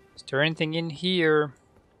 Is there anything in here?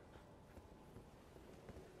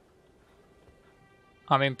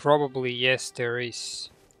 I mean, probably yes, there is.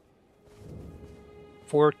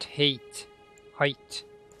 Fort Height.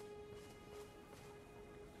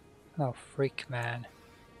 Oh, freak, man.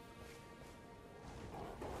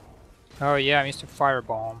 Oh yeah, Mr.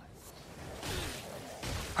 Firebomb.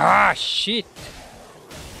 Ah, shit!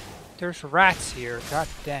 There's rats here, god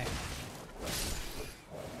damn.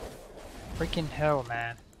 Freaking hell,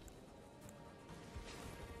 man.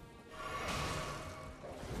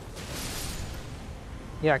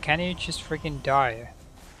 Yeah, can you just freaking die?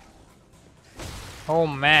 Oh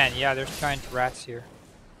man, yeah, there's giant rats here.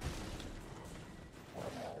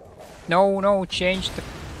 No, change the...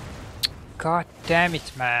 God damn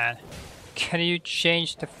it, man. Can you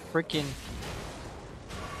change the freaking...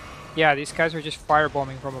 Yeah, these guys are just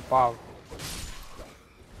firebombing from above.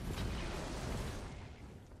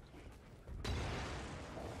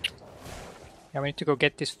 Yeah, we need to go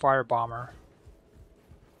get this firebomber.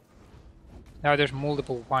 Now there's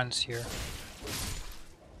multiple ones here.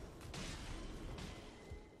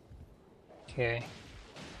 Okay.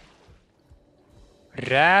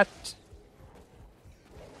 Rat.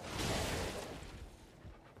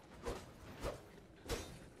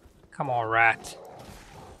 Come on, rat.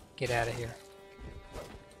 Get out of here.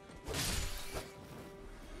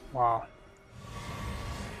 Wow.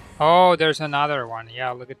 Oh, there's another one.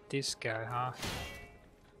 Yeah, look at this guy, huh?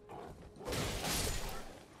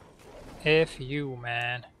 F you,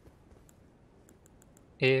 man.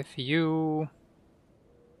 F you.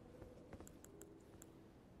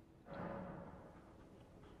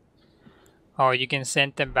 Oh, you can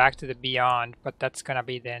send them back to the beyond, but that's gonna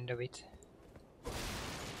be the end of it.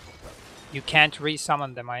 You can't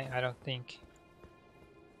re-summon them, I don't think.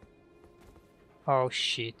 Oh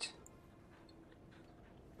shit.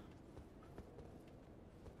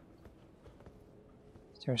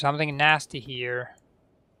 Is there something nasty here?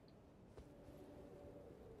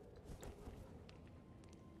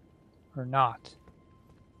 Or not?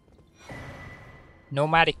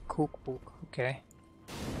 Nomadic cookbook, okay.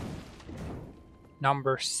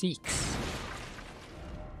 Number 6.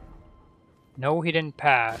 No hidden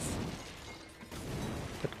path.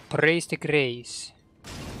 But praise the grace.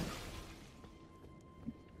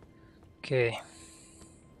 Okay.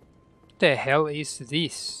 What the hell is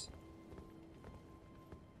this?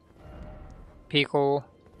 Pickle.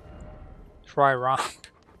 Try rump.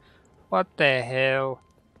 What the hell?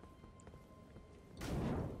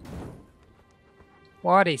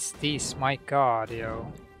 What is this? My god,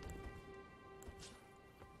 yo.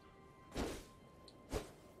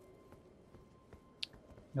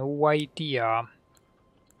 No idea.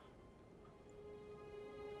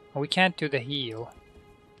 We can't do the heal.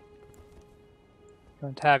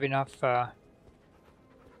 Don't have enough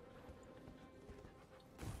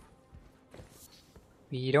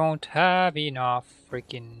we don't have enough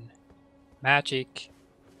freaking magic.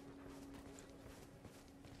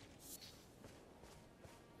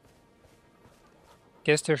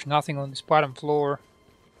 Guess there's nothing on this bottom floor.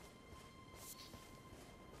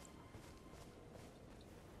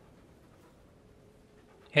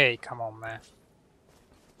 Hey, come on, man.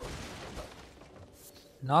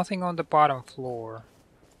 Nothing on the bottom floor.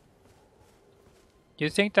 Do you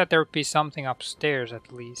think that there would be something upstairs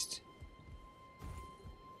at least?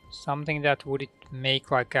 Something that would make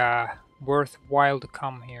like worthwhile to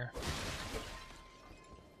come here.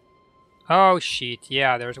 Oh shit,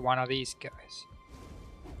 yeah, there's one of these guys.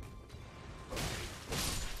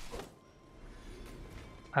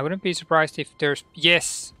 I wouldn't be surprised if there's...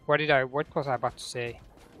 Yes! What was I about to say?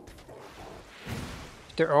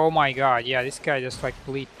 Oh my god, yeah, this guy just like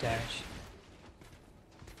bleed damage.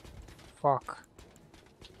 Fuck.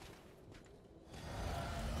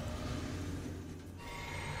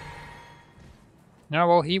 No,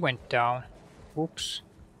 well, he went down. Whoops.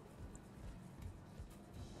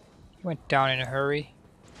 He went down in a hurry.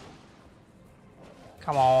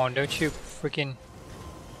 Come on, don't you freaking...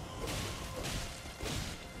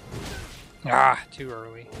 Ah, too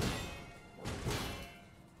early.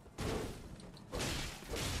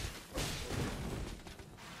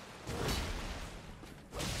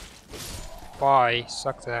 Why?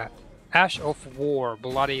 Suck that. Ash of War,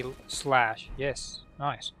 Bloody Slash. Yes,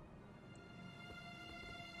 nice.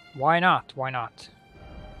 Why not? Why not?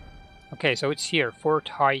 Okay, so it's here. Fort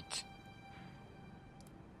Height.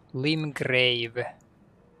 Limgrave.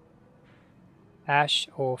 Ash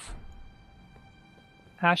of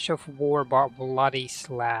War, Bloody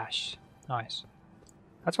Slash. Nice.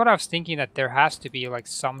 That's what I was thinking, that there has to be like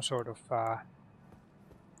some sort of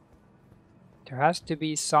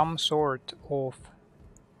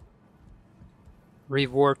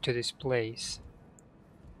reward to this place.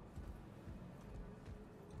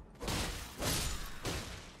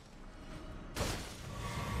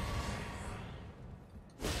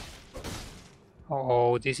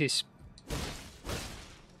 Oh, this is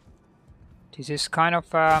kind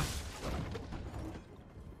of a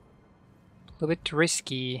little bit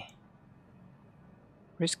risky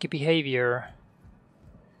behavior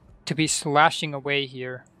to be slashing away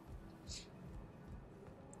here.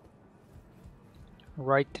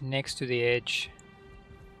 Right next to the edge.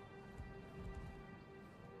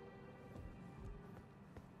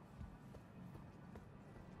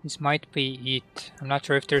 This might be it. I'm not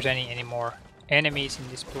sure if there's any more enemies in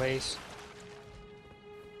this place.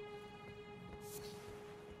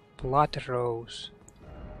 Blood Rose.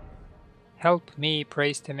 Help me,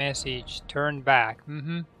 praise the message. Turn back.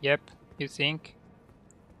 Yep, you think?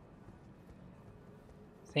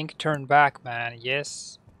 Think turn back, man.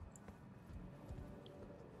 Yes.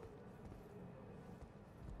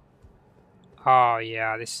 Oh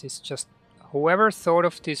yeah, this is just... Whoever thought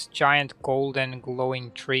of this giant golden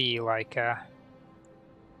glowing tree, like,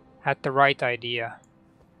 had the right idea.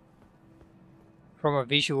 From a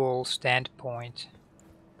visual standpoint.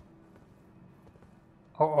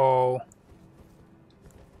 Uh-oh.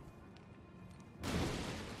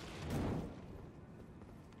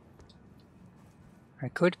 There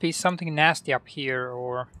could be something nasty up here,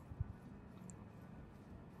 or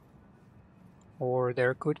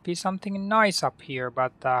there could be something nice up here,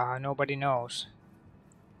 but nobody knows.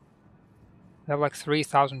 We have like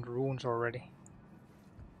 3,000 runes already.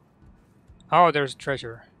 Oh, there's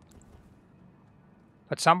treasure.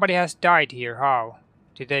 But somebody has died here. How?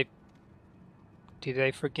 Did they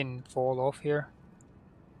freaking fall off here?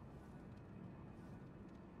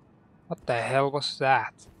 What the hell was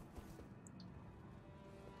that?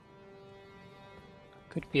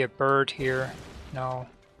 Could be a bird here. No.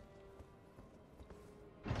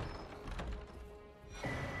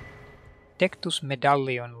 Tectus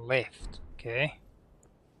medallion left. Okay.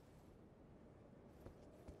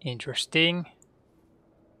 Interesting.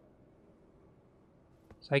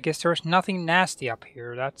 So I guess there's nothing nasty up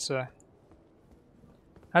here. That's a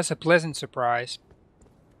pleasant surprise.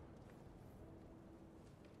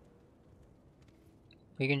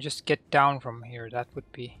 We can just get down from here. That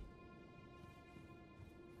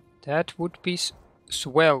would be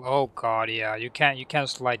swell. Oh god, yeah. You can't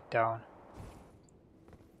slide down.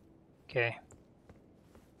 Okay.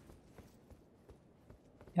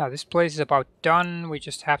 Yeah, this place is about done. We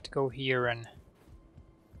just have to go here and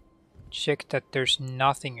check that there's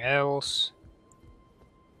nothing else.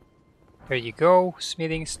 There you go.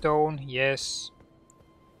 Smithing stone. Yes.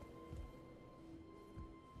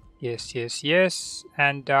 Yes, yes, yes.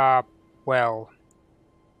 And, well.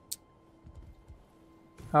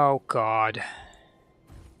 Oh god.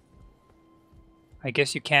 I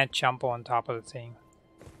guess you can't jump on top of the thing.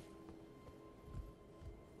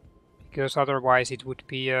 Because otherwise it would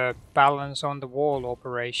be a balance on the wall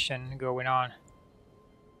operation going on.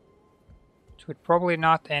 Which would probably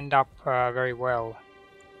not end up very well.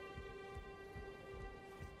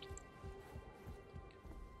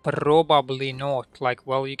 Probably not. Like,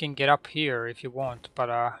 well, you can get up here if you want,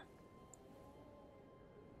 but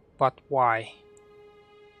why?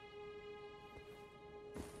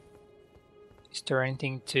 Is there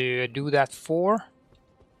anything to do that for?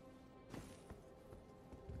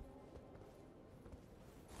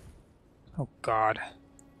 Oh god.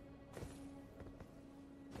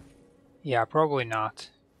 Yeah, probably not.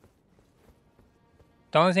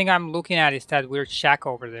 The only thing I'm looking at is that weird shack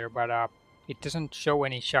over there, but it doesn't show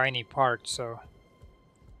any shiny parts, so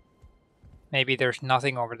maybe there's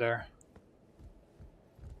nothing over there.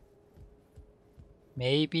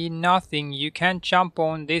 Maybe nothing. You can jump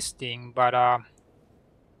on this thing, but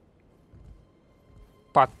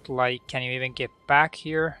but like, can you even get back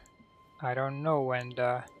here? I don't know, and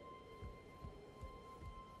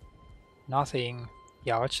nothing.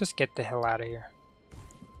 Yeah, let's just get the hell out of here.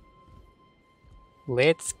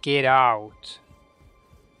 Let's get out.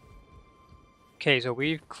 Okay, so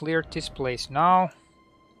we've cleared this place now.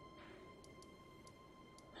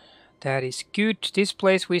 That is good. This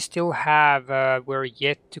place we still have, we're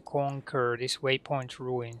yet to conquer, this Waypoint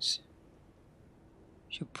Ruins.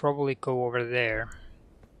 Should probably go over there.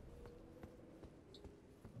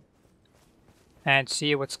 And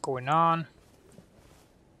see what's going on.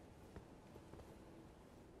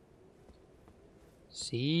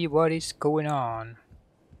 See what is going on.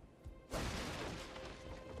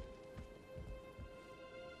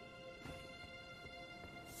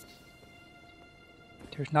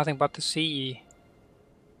 There's nothing but the sea.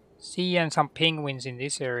 Sea and some penguins in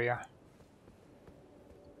this area.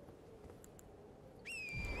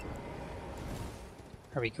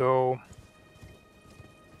 There we go.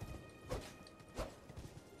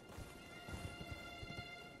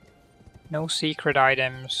 No secret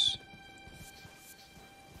items.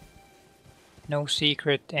 No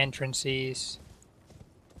secret entrances.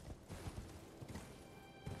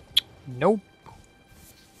 Nope.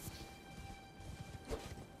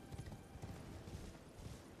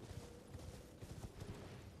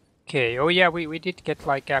 Okay, oh yeah, we did get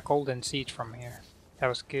like a golden seed from here. That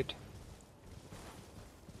was good.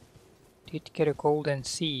 Did get a golden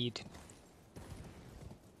seed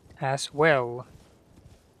as well.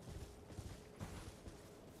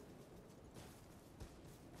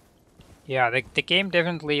 Yeah, the game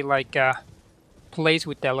definitely like plays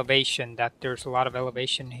with the elevation, that there's a lot of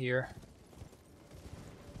elevation here.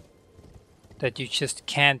 That you just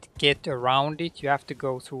can't get around it, you have to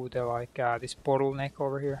go through the like this bottleneck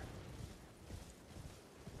over here.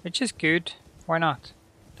 Which is good, why not?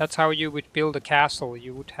 That's how you would build a castle,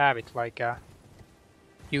 you would have it like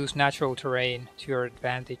use natural terrain to your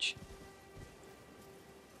advantage.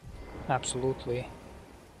 Absolutely.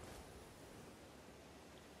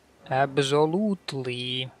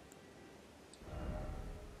 Absolutely.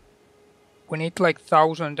 We need like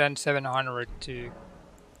 1,700 to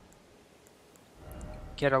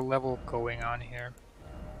get a level going on here.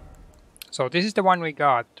 So this is the one we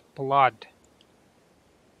got, Blood.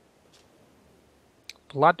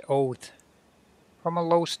 Blood Oath. From a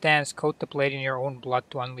low stance, coat the blade in your own blood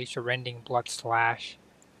to unleash a rending blood slash.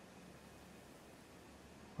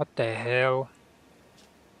 What the hell?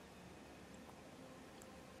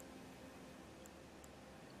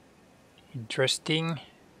 Interesting.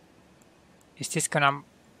 Is this gonna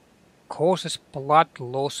causes blood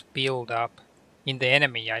loss build up in the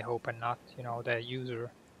enemy, I hope, and not, you know, the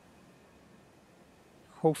user.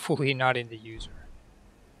 Hopefully not in the user.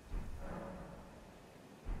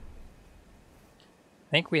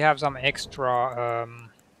 I think we have some extra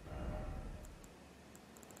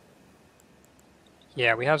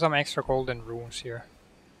yeah, we have some extra golden runes here.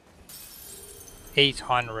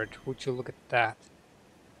 800, would you look at that?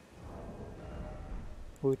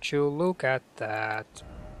 Would you look at that?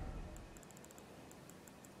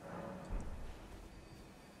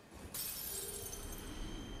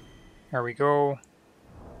 There we go.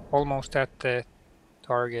 Almost at the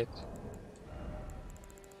target.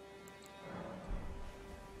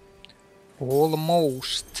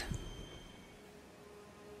 Almost.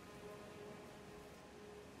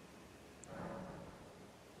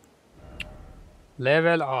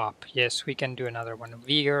 Level up. Yes, we can do another one.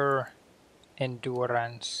 Vigor,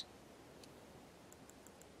 endurance,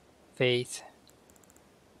 faith,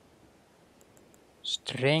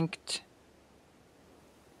 strength,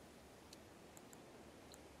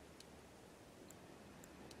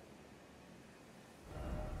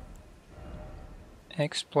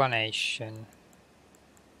 explanation,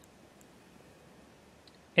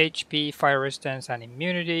 HP, fire resistance and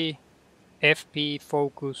immunity, FP,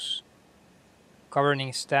 focus,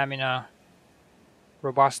 governing stamina,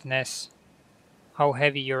 robustness, how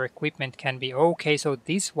heavy your equipment can be. Okay, so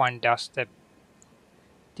this one does the...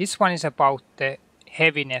 This one is about the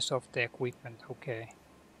heaviness of the equipment, okay.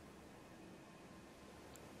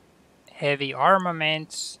 Heavy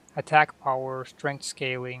armaments, attack power, strength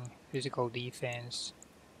scaling, physical defense,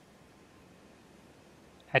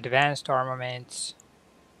 advanced armaments,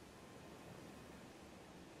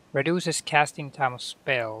 reduces casting time of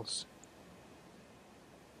spells,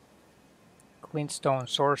 glintstone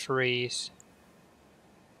sorceries,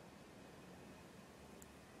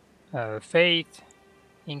 faith,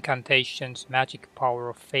 incantations, magic power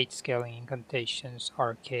of fate scaling incantations,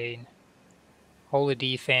 arcane, holy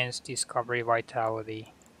defense, discovery,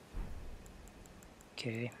 vitality.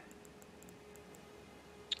 Okay.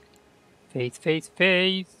 Faith, faith,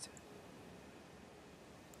 faith.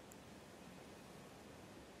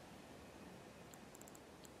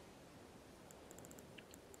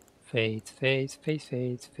 Faith, faith, faith,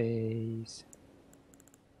 faith, faith.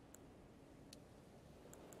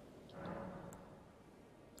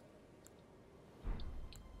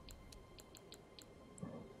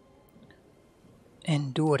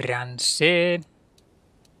 Endurance.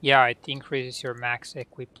 Yeah, it increases your max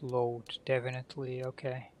equip load, definitely,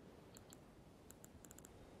 okay.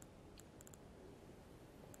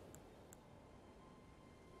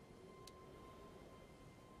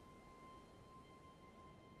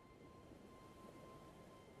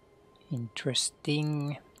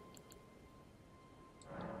 Interesting.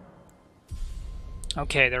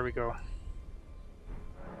 Okay, there we go.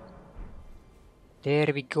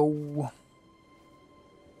 There we go.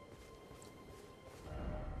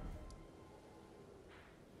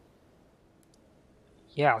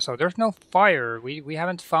 Yeah, so there's no fire. We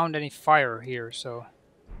haven't found any fire here, so...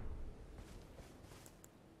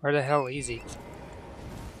 Where the hell is it?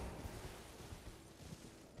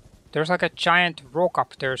 There's like a giant rock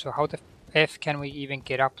up there, so how the F can we even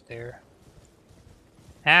get up there?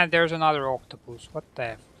 And there's another octopus. What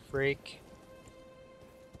the freak?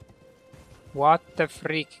 What the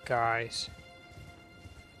freak, guys?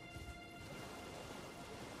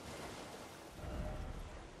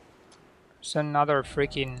 There's another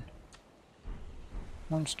freaking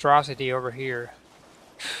monstrosity over here.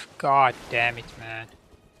 God damn it, man.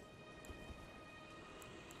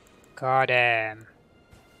 God damn.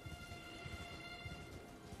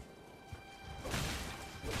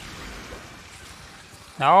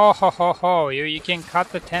 Oh, ho, ho, ho. You can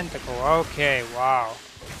cut the tentacle. Okay, wow.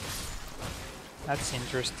 That's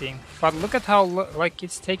interesting. But look at how, like,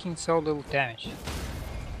 it's taking so little damage.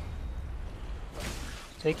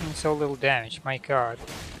 Taking so little damage, my god.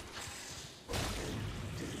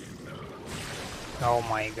 Oh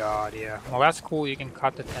my god, yeah. Well, that's cool, you can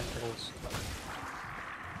cut the tentacles.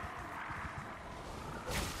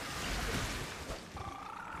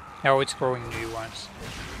 Oh, it's growing new ones.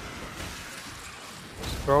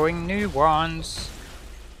 It's growing new ones.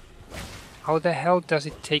 How the hell does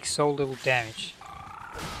it take so little damage?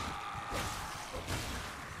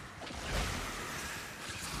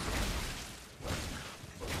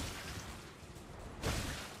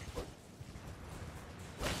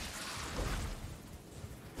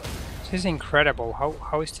 This is incredible.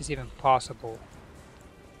 How is this even possible?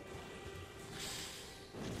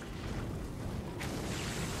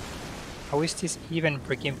 How is this even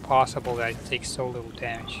freaking possible that it takes so little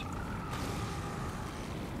damage?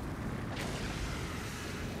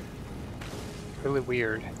 Really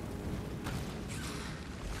weird.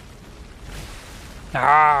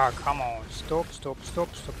 Ah, come on. Stop, stop,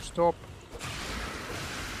 stop, stop, stop.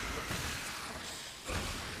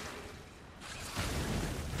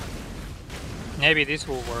 Maybe this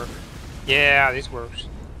will work. Yeah, this works.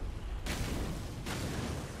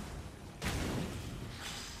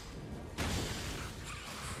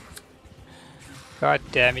 God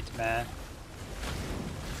damn it, man.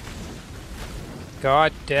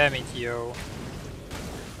 God damn it, yo.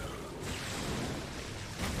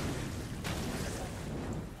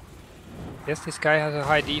 Guess this guy has a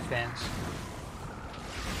high defense.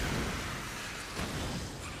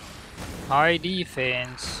 High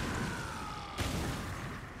defense.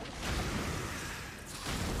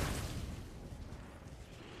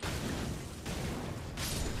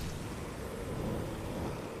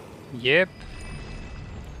 Yep.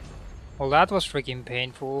 Well, that was freaking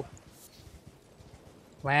painful.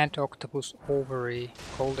 Land octopus ovary,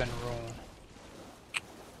 golden rune.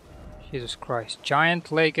 Jesus Christ.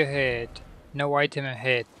 Giant leg ahead. No item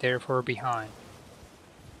ahead, therefore behind.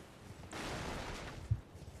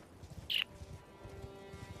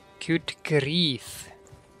 Good grief.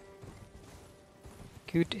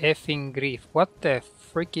 Good effing grief. What the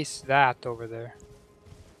frick is that over there?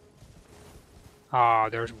 Ah,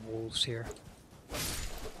 there's wolves here.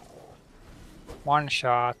 One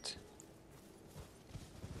shot.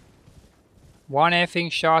 One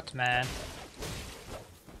effing shot, man.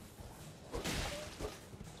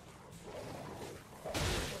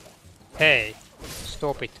 Hey,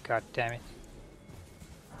 stop it, goddammit.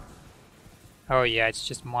 Oh yeah, it's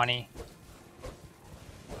just money.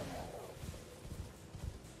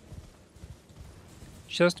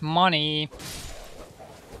 Just money.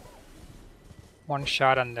 One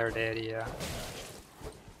shot and they're dead, yeah.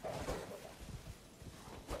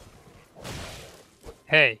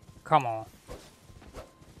 Hey, come on.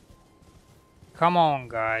 Come on,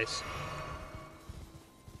 guys.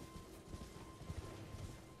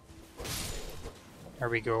 There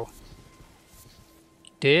we go.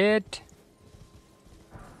 Dead.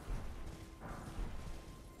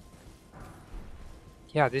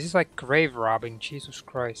 Yeah, this is like grave robbing, Jesus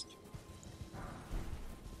Christ.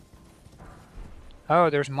 Oh,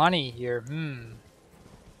 there's money here,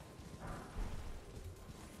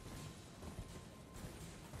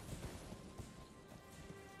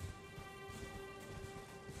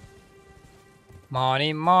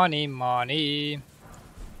 Money, money, money.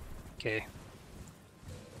 Okay.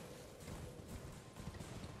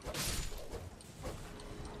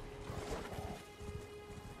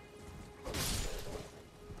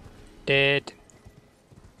 Dead.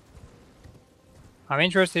 I'm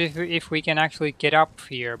interested if we can actually get up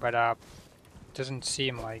here, but doesn't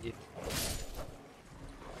seem like it.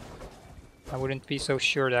 I wouldn't be so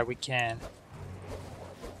sure that we can.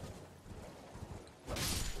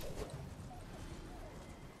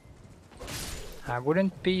 I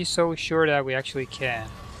wouldn't be so sure that we actually can.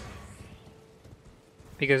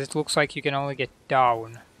 Because it looks like you can only get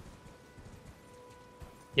down.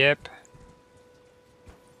 Yep.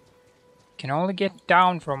 Can only get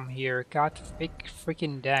down from here. God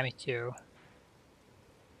freaking damn it, you.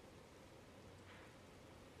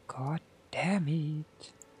 God damn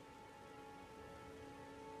it.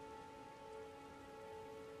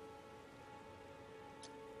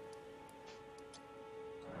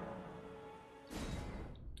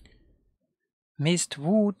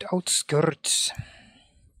 Mistwood outskirts.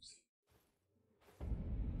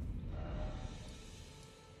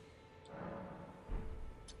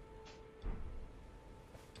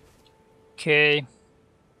 Okay.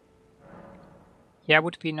 Yeah, it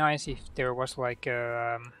would be nice if there was like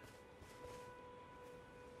a...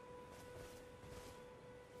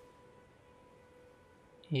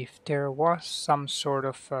 if there was some sort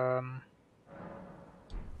of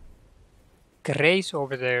grace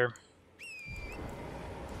over there.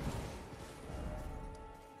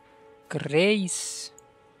 Grace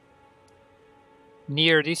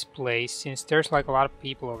near this place, since there's like a lot of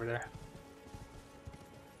people over there.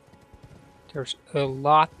 There's a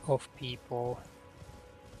lot of people.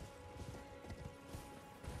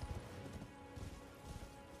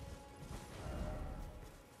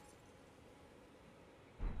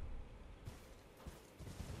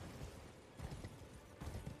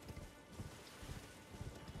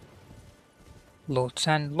 Lots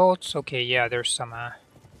and lots. Okay, yeah, there's some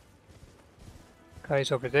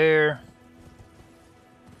guys over there.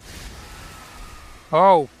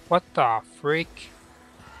 Oh, what the freak?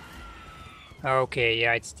 Okay,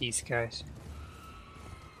 yeah, it's these guys.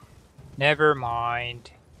 Never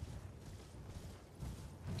mind.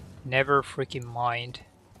 Never freaking mind.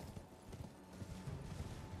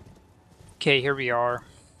 Okay, here we are.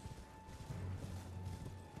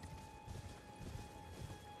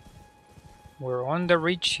 We're on the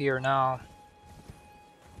ridge here now.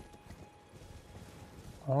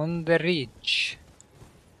 On the ridge.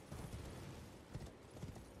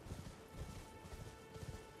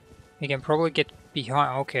 We can probably get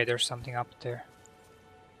behind. Okay, there's something up there.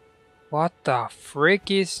 What the frick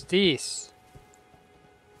is this?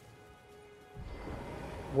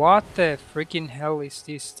 What the freaking hell is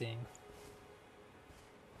this thing?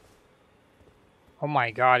 Oh my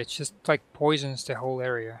god, it just like poisons the whole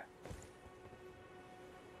area.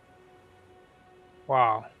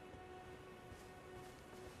 Wow.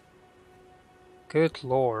 Good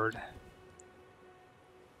lord.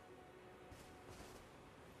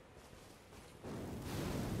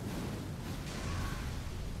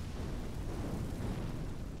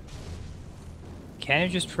 Can you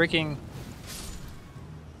just freaking...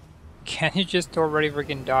 Can you just already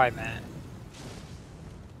freaking die, man?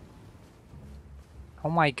 Oh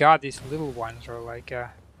my god, these little ones are like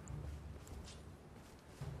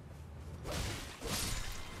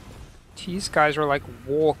these guys are like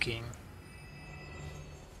walking.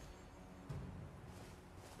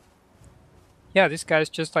 Yeah, this guy's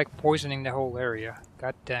just like poisoning the whole area.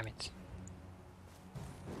 God damn it.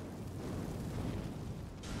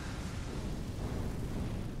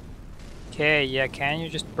 Okay, yeah, can you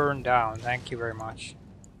just burn down? Thank you very much.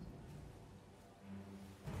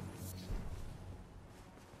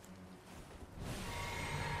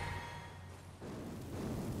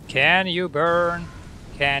 Can you burn?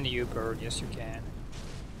 Can you burn? Yes, you can.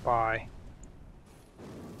 Bye.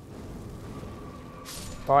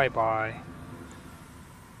 Bye-bye.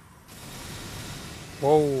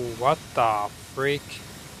 Whoa, what the freak?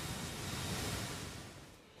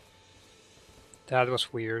 That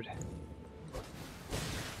was weird.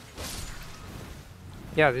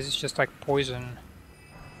 Yeah, this is just like poison.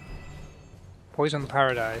 Poison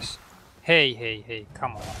paradise. Hey, hey, hey,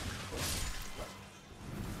 come on.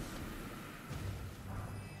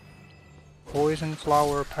 Poison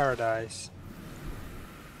flower paradise.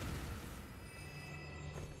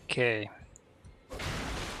 Okay.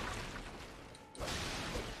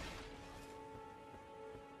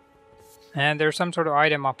 And there's some sort of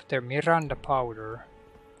item up there. Miranda powder.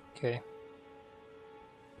 Okay.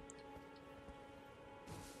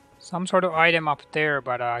 Some sort of item up there,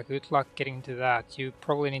 but good luck getting to that. You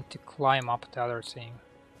probably need to climb up the other thing.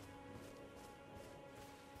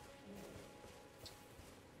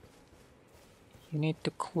 You need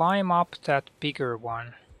to climb up that bigger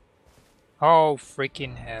one. Oh,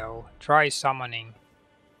 freaking hell. Try summoning.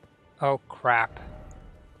 Oh, crap.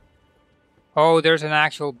 Oh, there's an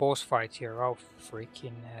actual boss fight here. Oh,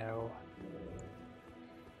 freaking hell.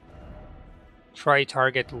 Try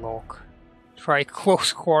target lock. Try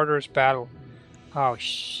close quarters battle. Oh,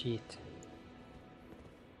 shit.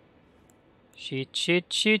 Shit.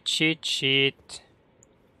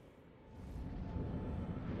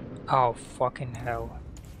 Oh, fucking hell.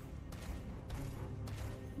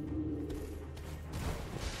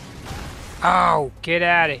 Oh, get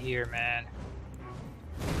out of here, man.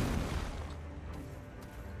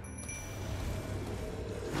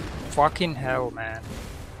 Fucking hell, man.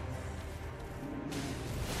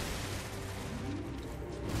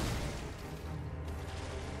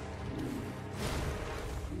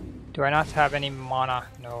 Do I not have any mana?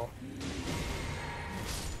 No.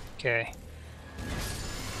 Okay.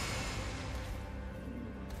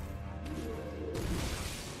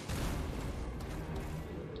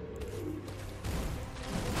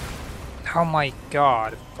 Oh my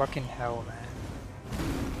god, fucking hell, man.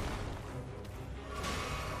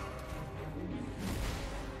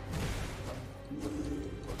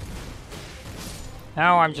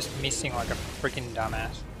 Now I'm just missing like a freaking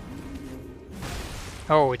dumbass.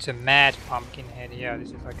 Oh, it's a mad pumpkin head. Yeah,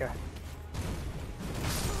 this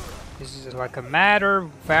is like a madder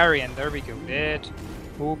variant. There we go. Dead.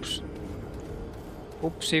 Oops.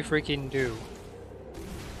 Oopsie freaking do.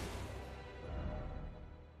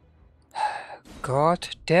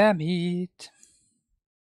 God damn it.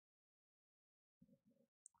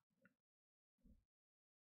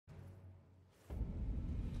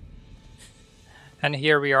 And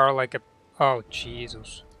here we are like a... Oh,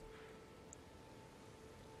 Jesus.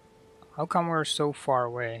 How come we're so far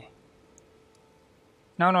away?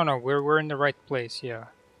 No, we're in the right place, yeah.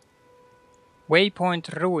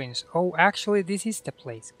 Waypoint Ruins. Oh, actually this is the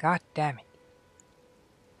place. God damn it.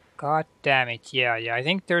 God damn it, yeah, I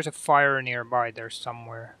think there's a fire nearby there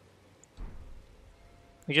somewhere.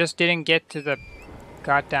 We just didn't get to the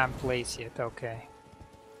goddamn place yet, okay.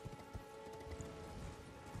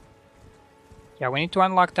 Yeah, we need to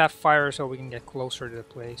unlock that fire so we can get closer to the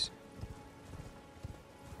place.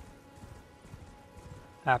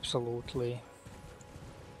 Absolutely.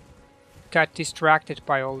 Got distracted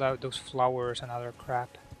by all those flowers and other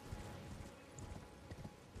crap.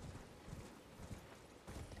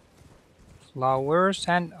 Flowers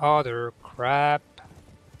and other crap.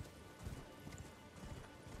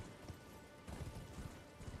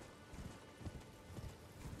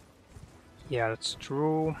 Yeah, that's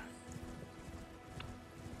true.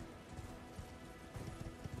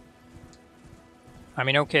 I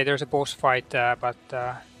mean, okay, there's a boss fight, but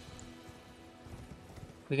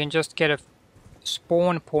we can just get a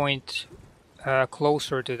spawn point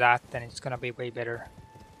closer to that, then it's gonna be way better.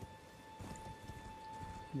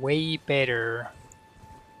 Way better.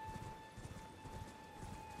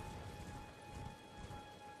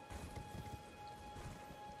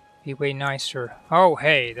 Be way nicer. Oh,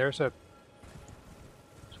 hey, there's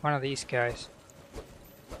one of these guys.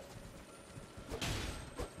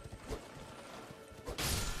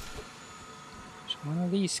 One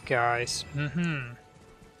of these guys.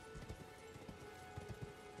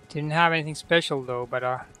 Didn't have anything special though,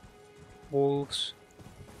 but wolves.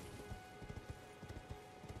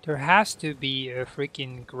 There has to be a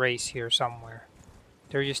freaking grace here somewhere.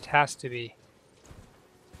 There just has to be.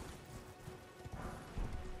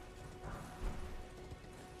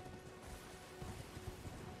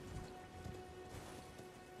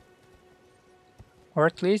 Or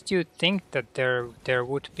at least you'd think that there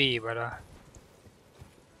would be, but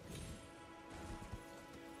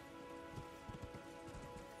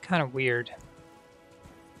kind of weird.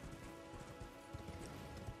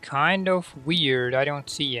 Kind of weird. I don't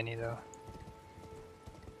see any though.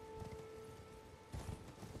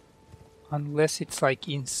 Unless it's like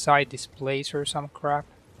inside this place or some crap.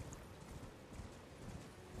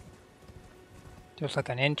 There's like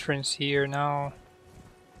an entrance here now.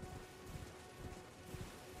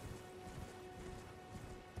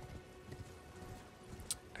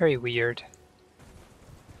 Very weird.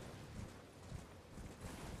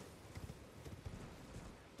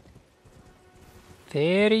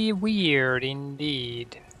 Very weird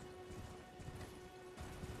indeed.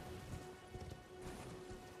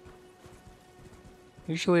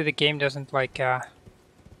 Usually the game doesn't like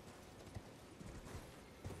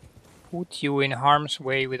put you in harm's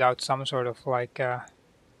way without some sort of like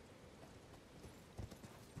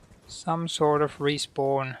some sort of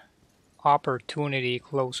respawn opportunity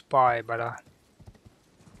close by, but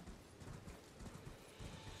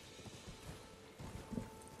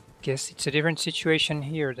guess it's a different situation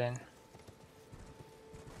here then.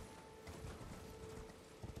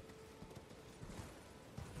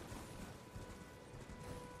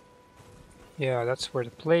 Yeah, that's where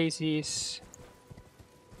the place is.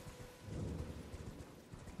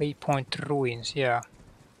 Waypoint ruins, yeah.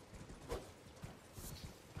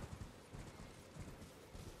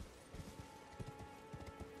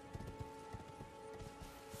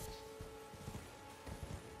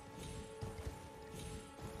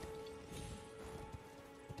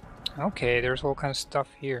 Okay, there's all kinds of stuff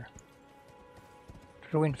here.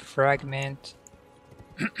 Ruin fragment.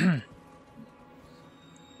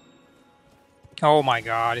 Oh my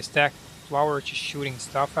god, is that flower just shooting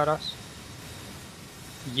stuff at us?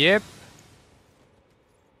 Yep.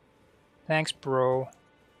 Thanks, bro.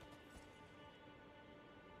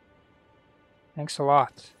 Thanks a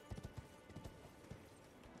lot.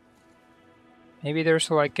 Maybe there's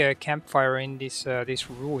like a campfire in these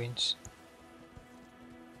ruins.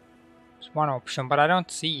 It's one option, but I don't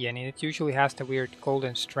see any. It usually has the weird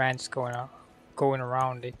golden strands going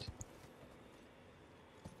around it.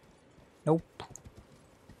 Nope.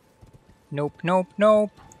 Nope, nope,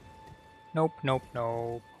 nope. Nope, nope,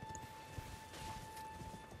 nope.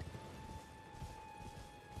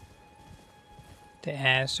 The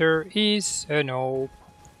answer is a nope.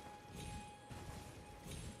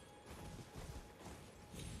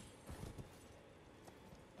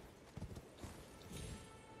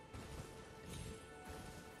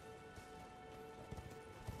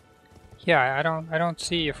 Yeah, I don't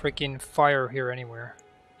see a freaking fire here anywhere.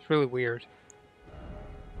 It's really weird.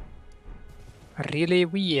 Really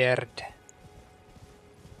weird.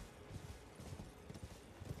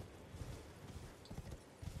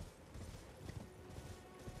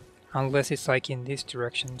 Unless it's like in this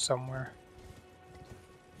direction somewhere.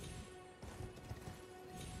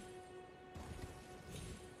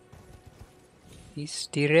 This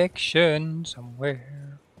direction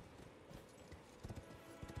somewhere.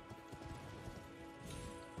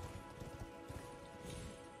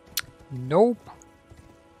 Nope.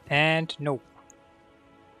 And nope.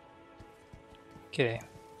 Okay.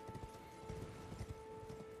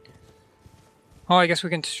 Oh, I guess we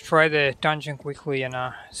can try the dungeon quickly and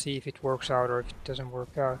see if it works out or if it doesn't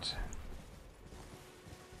work out.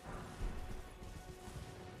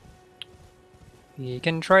 We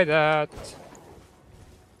can try that.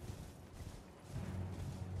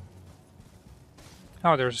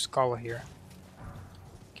 Oh, there's a skull here.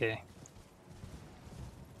 Okay.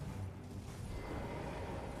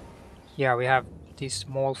 Yeah, we have these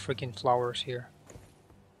small freaking flowers here.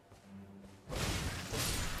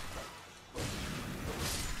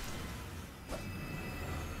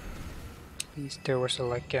 At least there was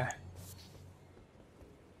like a...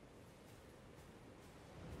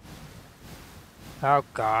 Oh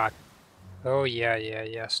god. Oh yeah, yeah,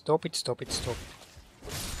 yeah. Stop it, stop it, stop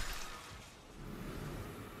it.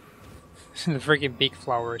 The freaking big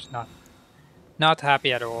flower is not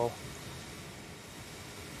happy at all.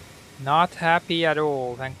 Not happy at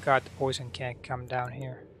all. Thank god the poison can't come down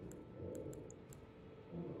here.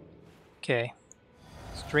 Okay.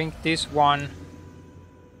 Let's drink this one.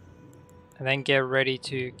 And then get ready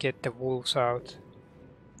to get the wolves out.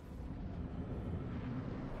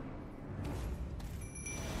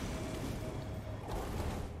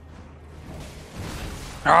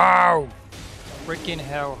 Oh! Freaking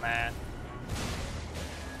hell, man.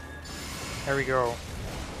 There we go.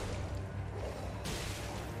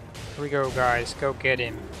 Here we go, guys. Go get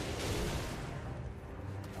him.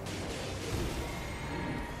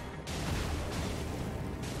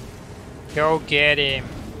 Go get him.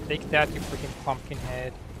 Take that, you freaking pumpkin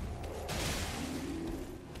head.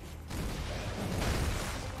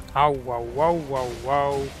 Oh, whoa, whoa, whoa,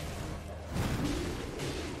 whoa.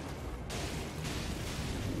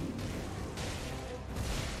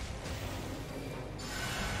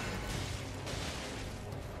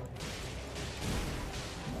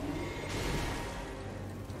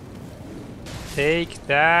 Take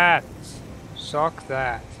that! Suck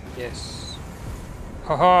that. Yes.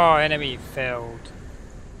 Haha, enemy failed.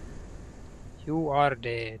 You are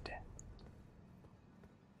dead.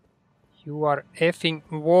 You are effing...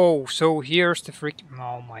 Whoa, so here's the freak...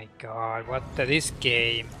 Oh my god, what the... This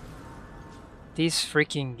game. This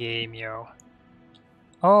freaking game, yo.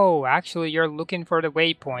 Oh, actually you're looking for the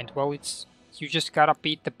waypoint. Well, it's... You just gotta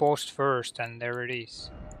beat the boss first, and there it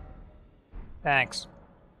is. Thanks.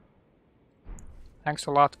 Thanks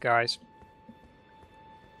a lot, guys.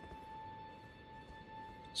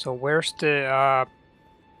 So where's the...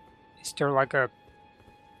 Is there like a...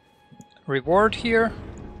 reward here?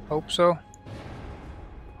 Hope so.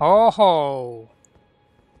 Oh!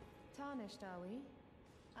 Tarnished, are we?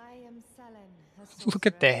 I am Selen. Look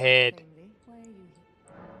at the head. Why are you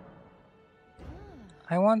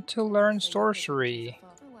I want to learn sorcery.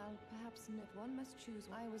 one must choose.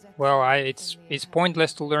 Well, it's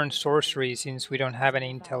pointless to learn sorcery since we don't have any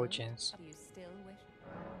intelligence. You still wish?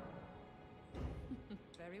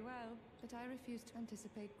 Very well, but I refuse to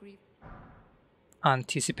anticipate grief.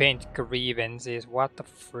 Anticipate grievances, what the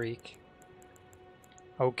freak.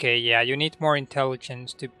 Okay, yeah, you need more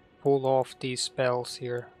intelligence to pull off these spells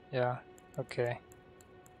here. Yeah, okay.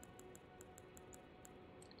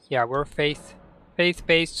 Yeah, we're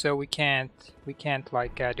faith-based, so we can't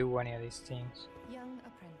like do any of these things. Young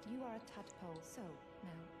apprentice, you are a tadpole, so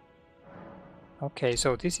now. Okay,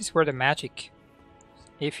 so this is where the magic.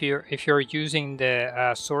 If you're using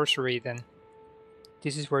the sorcery, then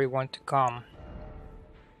this is where you want to come.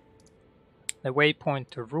 The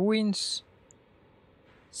waypoint to ruins,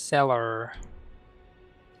 cellar,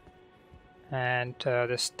 and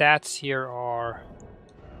the stats here are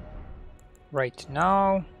right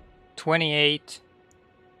now 28,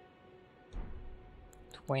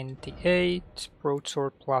 28,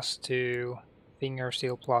 broadsword +2, finger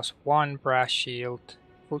seal +1, brass shield,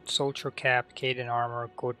 foot soldier cap, Caden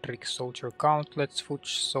armor, Godric soldier gauntlets, foot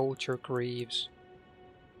soldier greaves,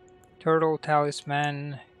 turtle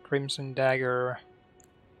talisman, crimson dagger,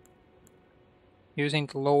 using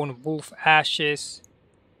the lone wolf ashes.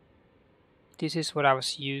 This is what I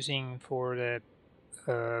was using for the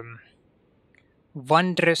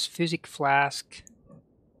wondrous physic flask.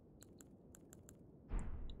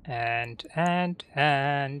 And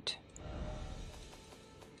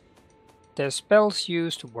the spells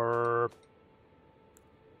used were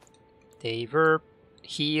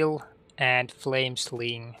heal and flame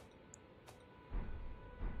sling.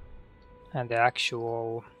 And the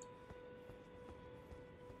actual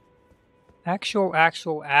ash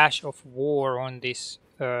of war on this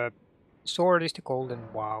sword is the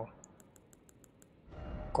golden wow.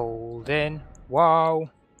 Golden wow.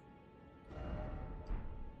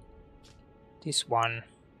 This one.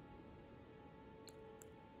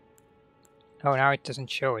 Oh, now it doesn't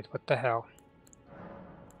show it. What the hell?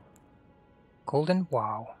 Golden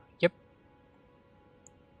wow. Yep.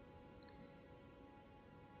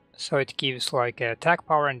 So it gives like attack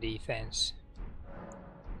power and defense.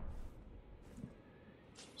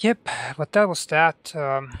 Yep, but that was that.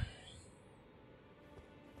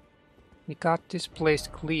 We got this place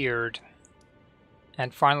cleared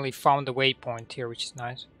and finally found the waypoint here, which is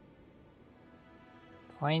nice.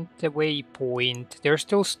 Find the waypoint. There's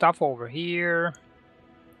still stuff over here.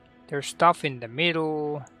 There's stuff in the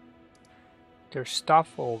middle. There's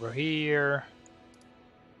stuff over here.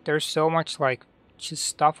 There's so much like just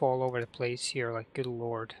stuff all over the place here, like good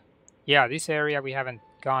lord. Yeah, this area we haven't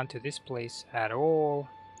gone to this place at all.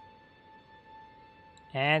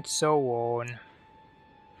 And so on.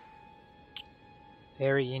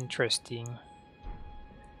 Very interesting.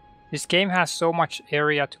 This game has so much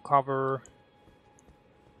area to cover.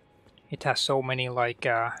 It has so many like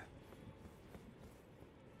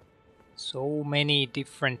so many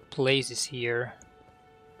different places here.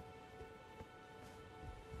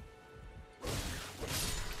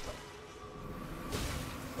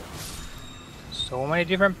 So many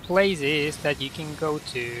different places that you can go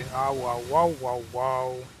to. Oh, wow, wow, wow,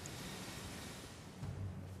 wow.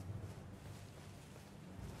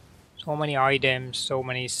 So many items, so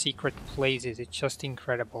many secret places. It's just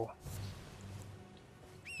incredible.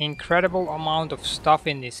 Incredible amount of stuff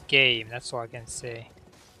in this game, that's all I can say.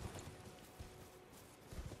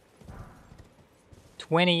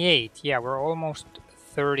 28, yeah, we're almost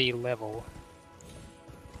 30 level.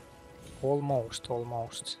 Almost.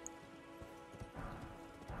 Well,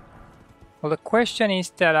 the question is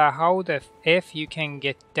that how the F you can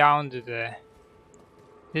get down to the...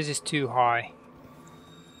 This is too high.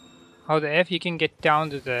 How the F you can get down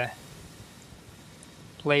to the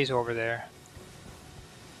place over there.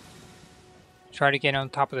 Try to get on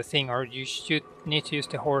top of the thing, or you should need to use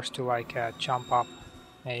the horse to like jump up,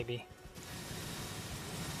 maybe.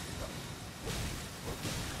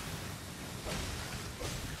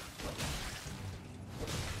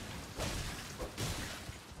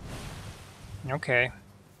 Okay.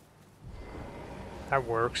 That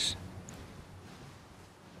works.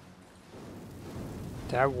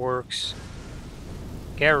 That works.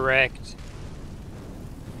 Get wrecked.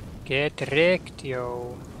 Get wrecked,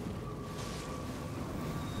 yo.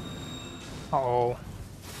 Uh-oh.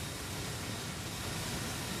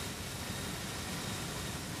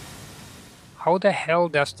 How the hell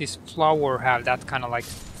does this flower have that kind of like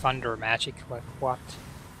thunder magic? Like what?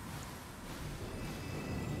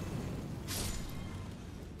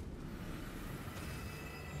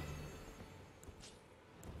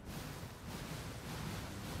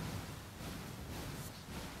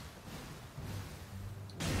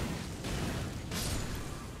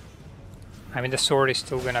 I mean, the sword is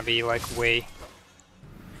still gonna be like way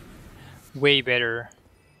better.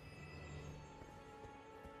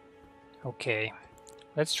 Okay.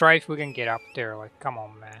 Let's try if we can get up there. Like, come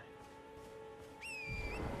on, man.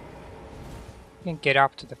 We can get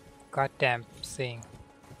up to the goddamn thing.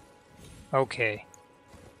 Okay.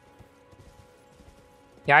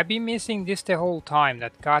 Yeah, I've been missing this the whole time.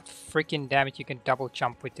 That god freaking damn it, you can double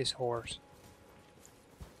jump with this horse.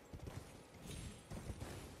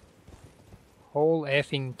 Whole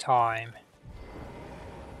effing time.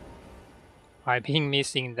 I've been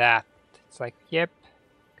missing that. It's like, yep,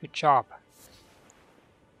 good job.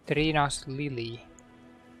 Trina's Lily.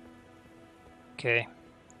 Okay.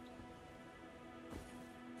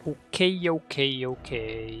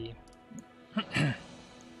 Okay. Let's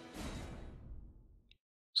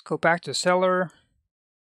go back to cellar.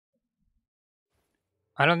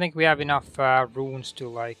 I don't think we have enough runes to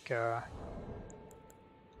like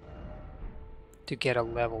to get a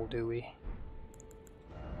level, do we?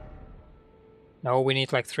 No, we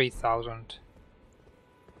need like 3,000.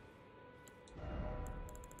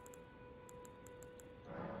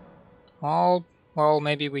 Well,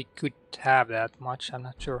 maybe we could have that much, I'm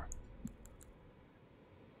not sure.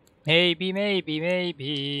 Maybe.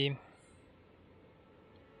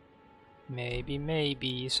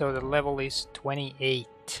 So the level is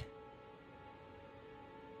 28.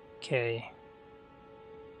 Okay.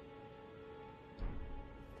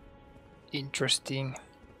 Interesting.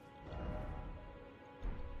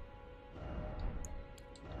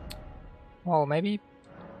 Well, maybe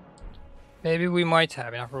we might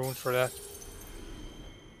have enough room for that.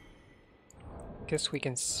 Guess we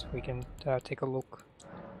can take a look.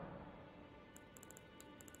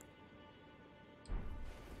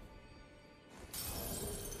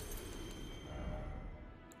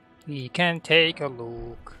 We can take a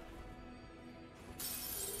look.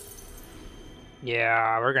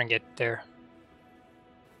 Yeah, we're gonna get there.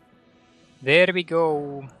 There we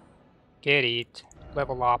go. Get it.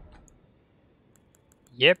 Level up.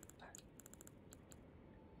 Yep.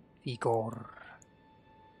 Vigor.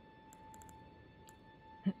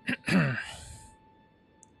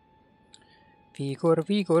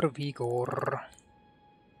 Vigor.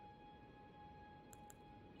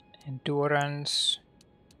 Endurance.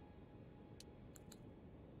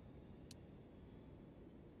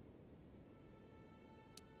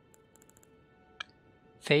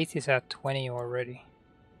 Faith is at 20 already.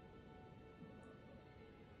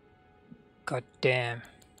 God damn.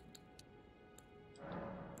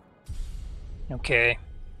 Okay.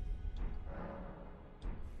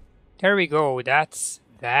 There we go, that's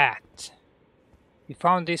that. We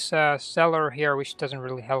found this cellar here, which doesn't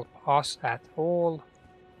really help us at all.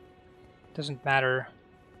 Doesn't matter.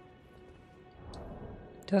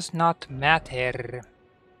 Does not matter.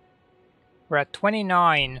 We're at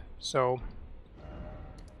 29, so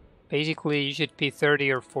basically you should be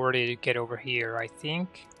 30 or 40 to get over here, I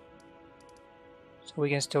think. So we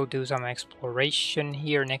can still do some exploration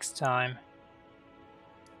here next time.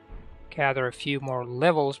 Gather a few more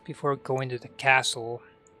levels before going to the castle.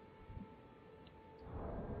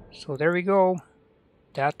 So there we go.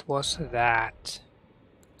 That was that.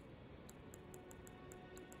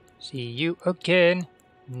 See you again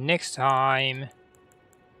next time.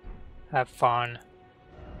 Have fun.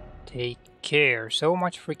 Take care. So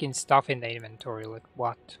much freaking stuff in the inventory. Like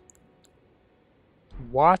what?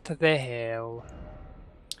 What the hell?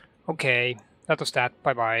 Okay, that was that.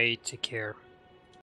 Bye bye. Take care.